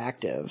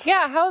radioactive.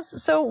 Yeah,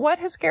 so what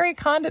has Gary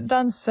Condit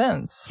done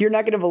since? You're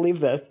not going to believe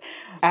this.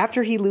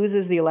 After he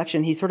loses the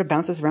election, he sort of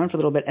bounces around for a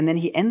little bit, and then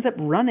he ends up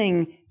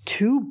running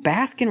 2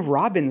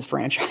 Baskin-Robbins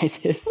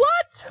franchises.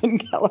 What? In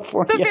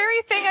California. The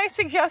very thing I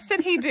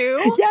suggested he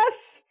do?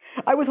 Yes!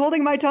 I was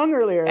holding my tongue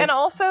earlier. And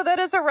also that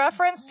is a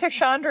reference to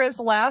Chandra's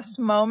last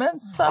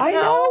moments somehow. I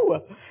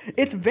know!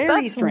 It's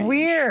very strange. That's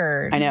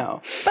weird. I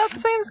know. That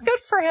seems good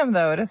for him,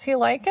 though. Does he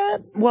like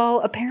it?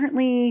 Well,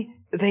 apparently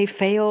they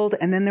failed,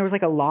 and then there was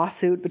like a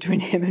lawsuit between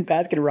him and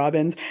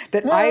Baskin-Robbins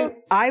that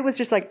I was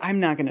just like, I'm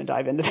not going to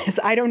dive into this.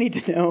 I don't need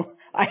to know.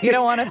 You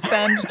don't want to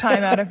spend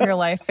time out of your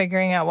life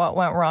figuring out what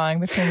went wrong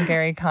between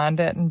Gary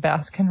Condit and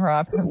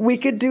Baskin-Robbins. We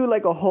could do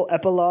like a whole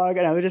epilogue,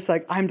 and I was just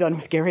like, I'm done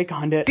with Gary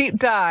Condit. Deep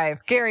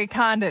dive, Gary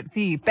Condit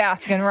v.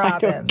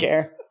 Baskin-Robbins. I don't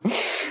care.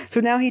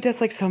 So now he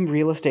does like some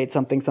real estate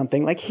something.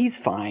 Like, he's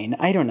fine.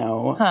 I don't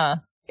know. Huh.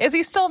 Is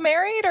he still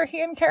married? Are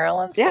he and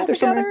Carolyn still together?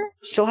 Still married.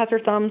 Still has her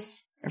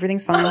thumbs.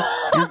 Everything's fine.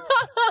 Yeah.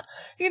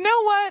 You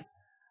know what?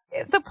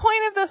 The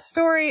point of this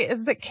story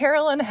is that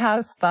Carolyn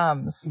has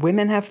thumbs.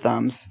 Women have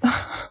thumbs.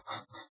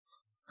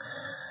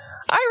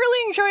 I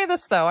really enjoy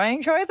this, though. I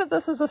enjoy that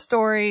this is a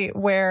story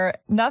where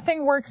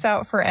nothing works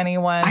out for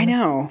anyone. I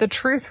know. The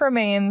truth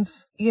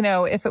remains,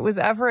 if it was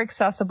ever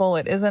accessible,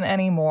 it isn't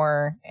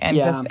anymore. And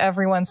just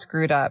everyone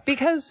screwed up.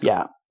 Because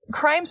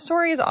crime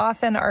stories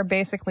often are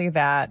basically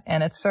that,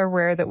 and it's so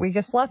rare that we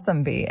just let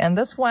them be. And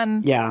this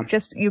one,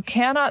 you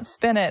cannot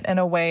spin it in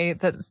a way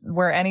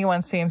where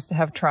anyone seems to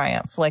have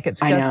triumphed. Like, it's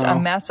just a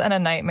mess and a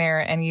nightmare,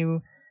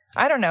 and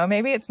I don't know,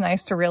 maybe it's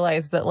nice to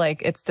realize that,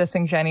 like, it's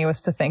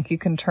disingenuous to think you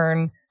can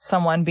turn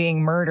someone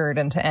being murdered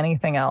into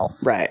anything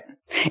else. Right.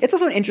 It's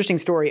also an interesting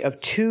story of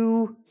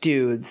 2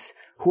 dudes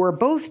who are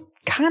both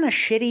kind of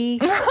shitty.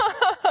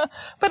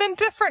 But in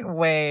different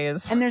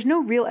ways. And there's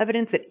no real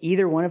evidence that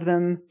either one of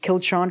them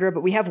killed Chandra,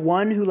 but we have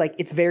one who, like,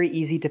 it's very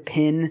easy to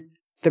pin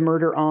the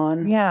murder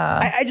on.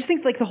 Yeah. I just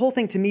think, like, the whole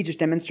thing to me just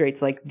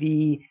demonstrates, like,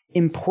 the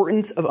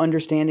importance of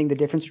understanding the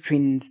difference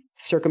between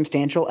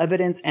circumstantial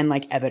evidence and,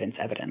 like, evidence.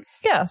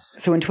 Yes.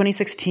 So in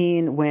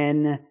 2016,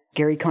 when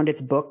Gary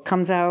Condit's book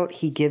comes out,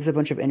 he gives a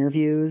bunch of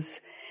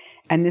interviews,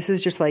 and this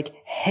is just, like,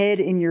 head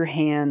in your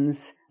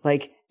hands,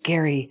 like,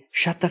 Gary,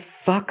 shut the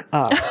fuck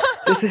up.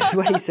 This is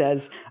what he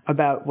says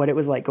about what it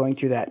was like going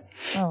through that.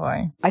 Oh,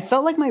 boy. I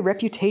felt like my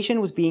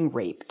reputation was being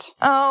raped.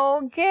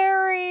 Oh,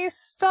 Gary,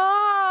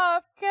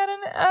 stop. Get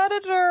an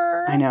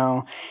editor. I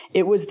know.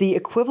 It was the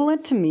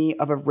equivalent to me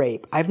of a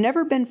rape. I've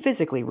never been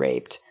physically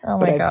raped,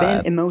 but I've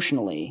been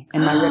emotionally,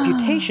 and my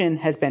reputation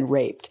has been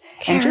raped.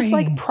 Gary. And just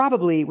like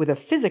probably with a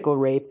physical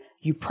rape,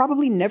 you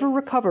probably never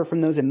recover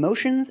from those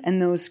emotions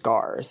and those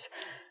scars.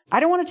 I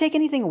don't want to take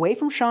anything away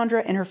from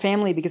Chandra and her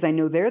family because I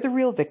know they're the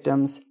real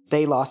victims.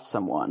 They lost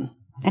someone.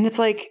 And it's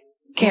like,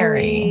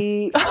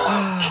 Gary.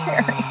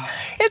 Gary.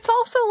 It's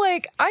also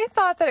like, I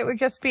thought that it would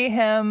just be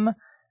him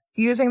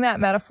using that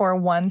metaphor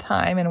one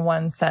time in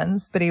one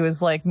sentence, but he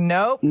was like,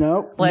 nope.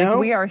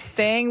 We are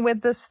staying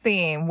with this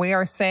theme. We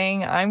are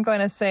saying, I'm going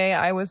to say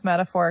I was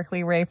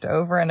metaphorically raped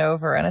over and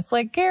over. And it's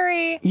like,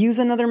 Gary. Use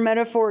another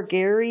metaphor,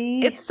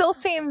 Gary. It still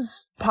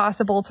seems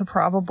possible to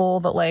probable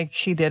that, like,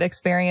 she did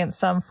experience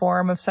some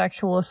form of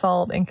sexual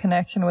assault in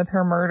connection with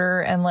her murder.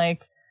 And,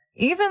 like,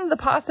 even the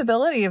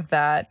possibility of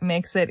that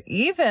makes it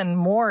even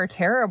more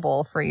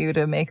terrible for you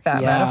to make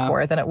that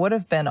metaphor than it would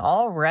have been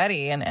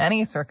already in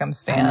any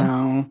circumstance.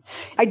 I know.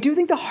 I do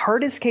think the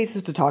hardest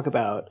cases to talk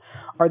about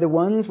are the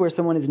ones where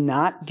someone is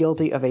not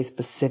guilty of a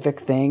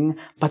specific thing,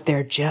 but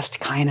they're just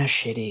kind of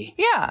shitty.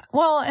 Yeah.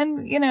 Well,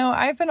 and,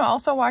 I've been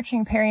also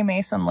watching Perry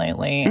Mason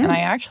lately, and I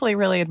actually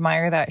really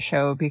admire that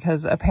show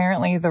because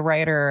apparently the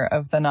writer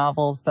of the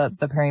novels that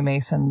the Perry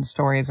Mason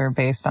stories are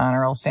based on,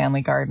 Earl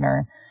Stanley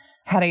Gardner,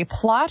 had a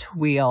plot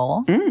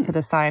wheel to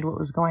decide what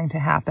was going to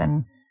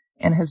happen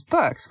in his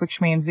books, which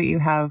means that you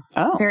have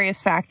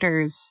various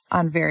factors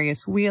on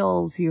various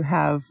wheels. You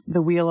have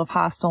the wheel of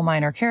hostile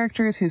minor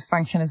characters whose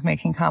function is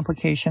making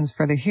complications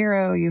for the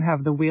hero. You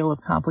have the wheel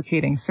of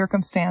complicating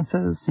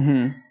circumstances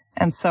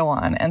and so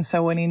on. And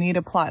so when you need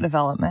a plot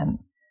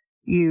development,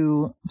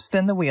 you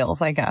spin the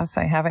wheels, I guess.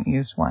 I haven't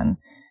used one.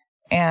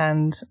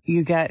 And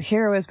you get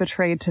hero is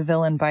betrayed to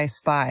villain by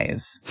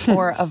spies,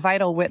 or a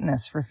vital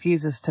witness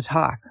refuses to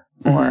talk,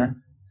 or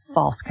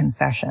false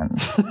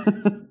confessions.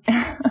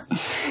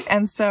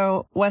 And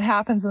so what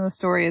happens in the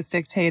story is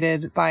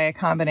dictated by a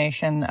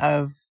combination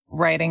of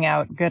writing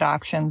out good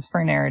options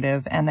for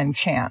narrative and then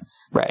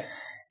chance. Right.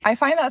 I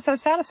find that so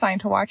satisfying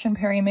to watch in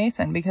Perry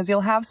Mason, because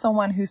you'll have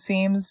someone who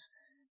seems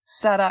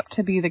set up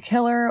to be the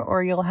killer,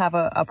 or you'll have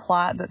a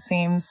plot that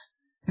seems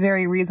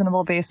very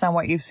reasonable based on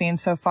what you've seen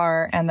so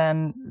far, and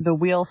then the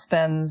wheel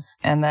spins,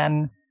 and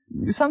then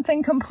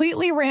something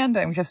completely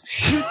random just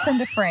shoots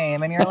into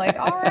frame, and you're like,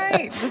 all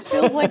right, this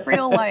feels like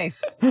real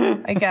life.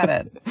 I get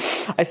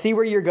it. I see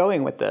where you're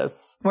going with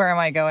this. Where am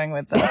I going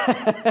with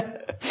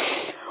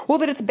this? Well,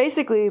 that it's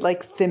basically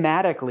like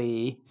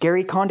thematically,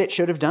 Gary Condit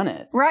should have done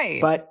it.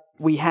 Right. But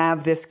we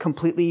have this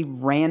completely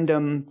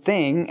random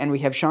thing, and we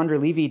have Chandra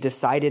Levy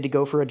decided to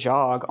go for a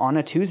jog on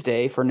a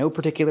Tuesday for no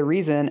particular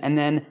reason, and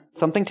then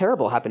something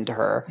terrible happened to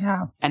her.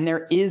 Yeah. And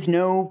there is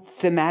no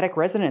thematic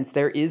resonance.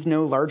 There is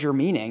no larger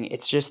meaning.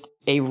 It's just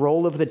a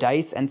roll of the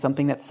dice and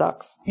something that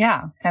sucks.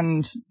 Yeah.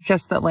 And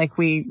just that, like,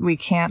 we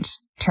can't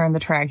turn the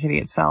tragedy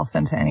itself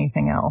into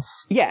anything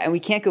else. Yeah, and we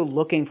can't go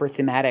looking for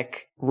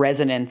thematic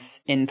resonance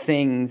in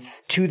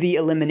things to the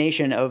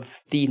elimination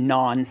of the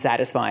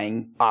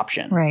non-satisfying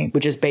option. Right.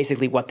 Which is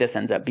basically what this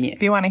ends up being.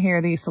 Do you want to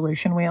hear the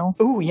solution wheel?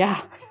 Ooh,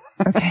 yeah.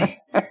 Okay.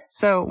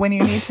 So when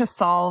you need to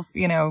solve,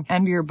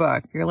 end your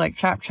book, you're like,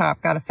 chop,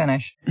 chop, gotta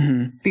finish.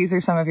 Mm-hmm. These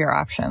are some of your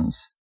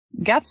options.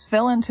 Gets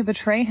villain to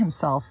betray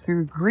himself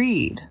through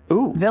greed.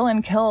 Ooh.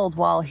 Villain killed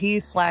while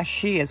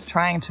he/she is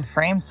trying to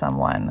frame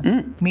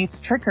someone. Meets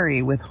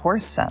trickery with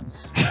horse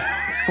sense.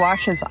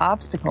 Squashes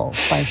obstacles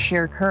by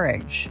sheer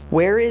courage.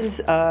 Where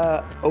is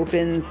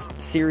Open's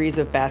series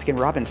of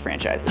Baskin-Robbins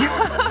franchises?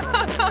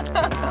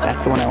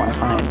 That's the one I want to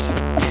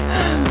find.